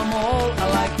 I want them all. I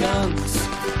like guns,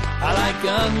 I like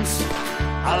guns,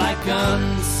 I like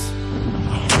guns.